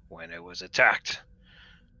when it was attacked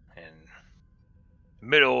in the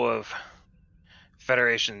middle of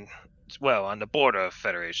Federation, well, on the border of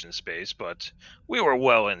Federation space, but we were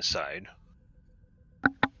well inside.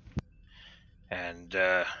 And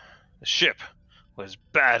the ship was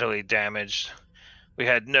badly damaged. We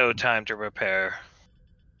had no time to repair.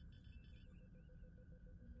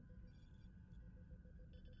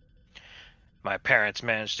 My parents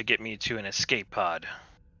managed to get me to an escape pod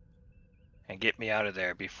and get me out of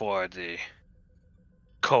there before the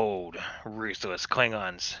cold, ruthless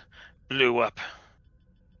Klingons blew up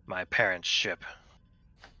my parents' ship.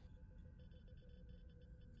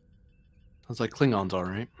 Sounds like Klingons, all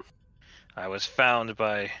right. I was found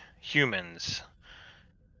by humans,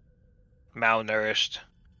 malnourished,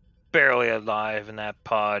 barely alive in that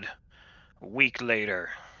pod, a week later.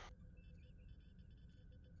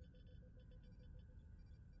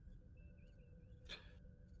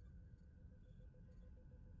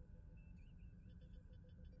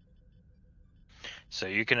 So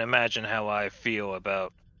you can imagine how I feel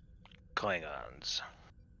about Klingons.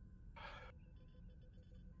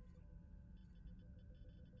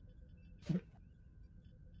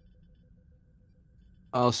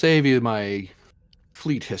 I'll save you my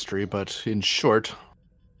fleet history, but in short,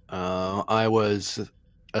 I've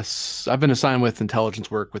been assigned with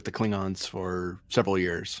intelligence work with the Klingons for several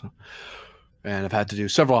years, and I've had to do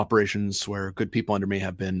several operations where good people under me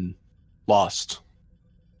have been lost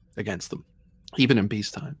against them, even in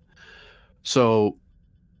peacetime. So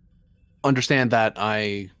understand that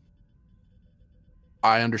I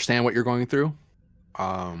understand what you're going through.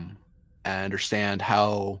 I understand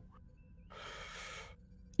how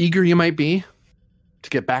eager you might be to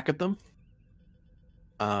get back at them.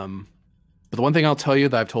 But the one thing I'll tell you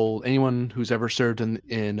that I've told anyone who's ever served at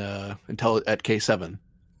K7,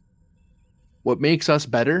 what makes us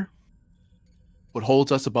better, what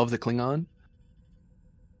holds us above the Klingon,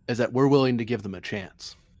 is that we're willing to give them a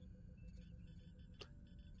chance.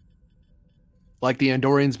 Like the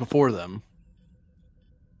Andorians before them,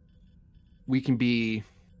 we can be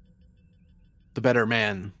the better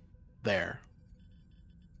man there.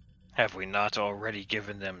 Have we not already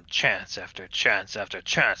given them chance after chance after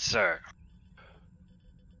chance, sir?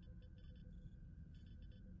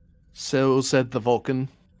 So said the Vulcan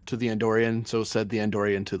to the Andorian, so said the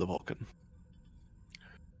Andorian to the Vulcan.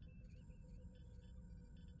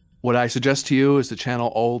 What I suggest to you is to channel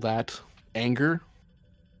all that anger,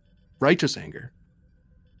 righteous anger,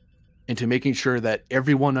 into making sure that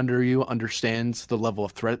everyone under you understands the level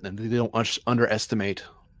of threat and they don't underestimate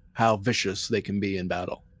how vicious they can be in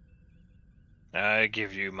battle. I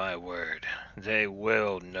give you my word. They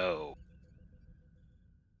will know.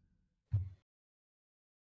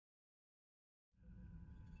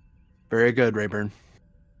 Very good, Rayburn.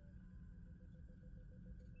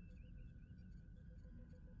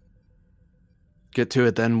 Get to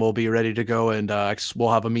it, then we'll be ready to go, and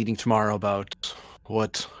we'll have a meeting tomorrow about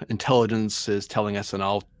what intelligence is telling us, and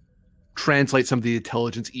I'll translate some of the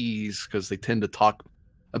intelligence E's, because they tend to talk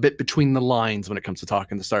a bit between the lines when it comes to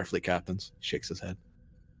talking to Starfleet captains. He shakes his head.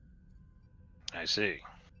 I see.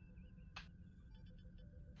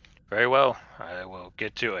 Very well. I will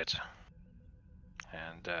get to it.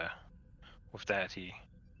 And with that, he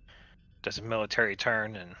does a military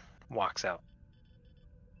turn and walks out.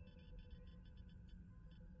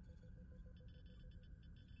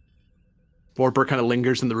 Warbur kind of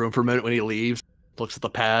lingers in the room for a minute when he leaves, looks at the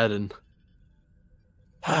pad, and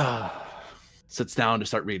sits down to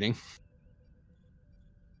start reading.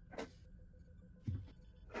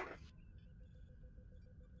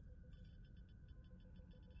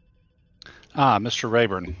 Mr.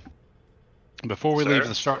 Rayburn. Before we leave Sir?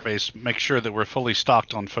 the Starbase, make sure that we're fully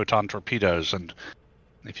stocked on photon torpedoes, and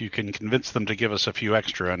if you can convince them to give us a few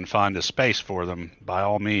extra and find a space for them, by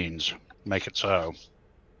all means, make it so.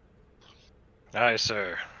 Aye,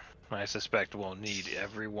 sir. I suspect we'll need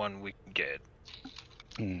every one we can get.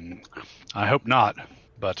 I hope not,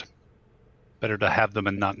 but better to have them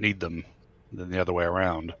and not need them than the other way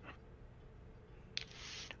around.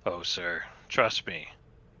 Oh, sir. Trust me.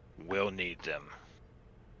 We'll need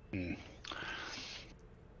them.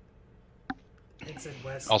 Ensign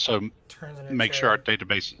West Also, turns in her make chair. sure our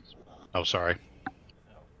database... Oh, sorry.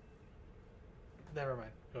 Never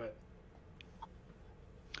mind. Go ahead.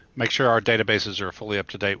 Make sure our databases are fully up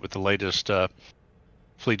to date with the latest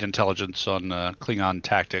fleet intelligence on Klingon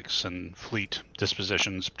tactics and fleet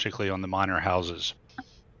dispositions, particularly on the minor houses.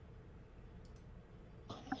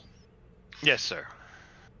 Yes, sir.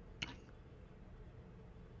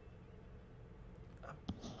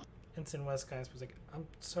 Ensign West kind of was like, "I'm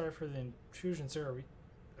sorry for the intrusion, sir.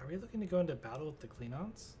 Are we looking to go into battle with the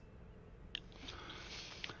Klingons?"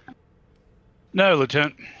 No,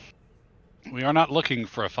 Lieutenant. We are not looking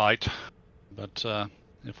for a fight, but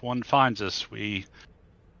if one finds us, we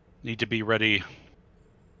need to be ready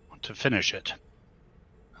to finish it.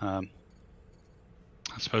 I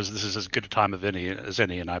suppose this is as good a time as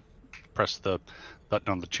any, and I press the button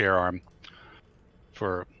on the chair arm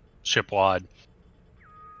for shipwide.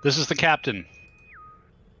 This is the captain.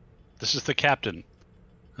 This is the captain.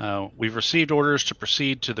 We've received orders to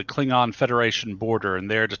proceed to the Klingon Federation border and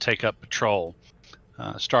there to take up patrol.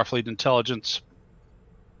 Starfleet intelligence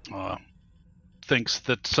thinks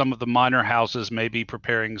that some of the minor houses may be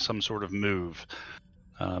preparing some sort of move.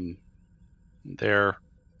 There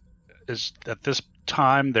is, at this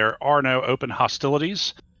time, there are no open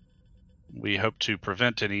hostilities. We hope to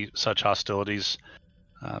prevent any such hostilities,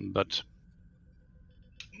 but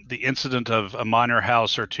the incident of a minor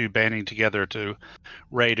house or two banding together to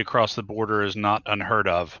raid across the border is not unheard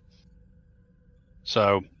of.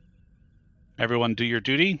 So, everyone do your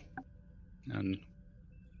duty, and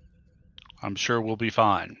I'm sure we'll be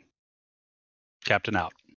fine. Captain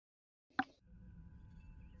out.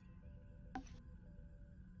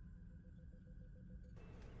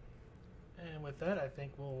 And with that, I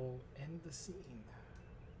think we'll end the scene.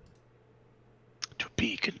 To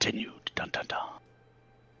be continued. Dun dun dun.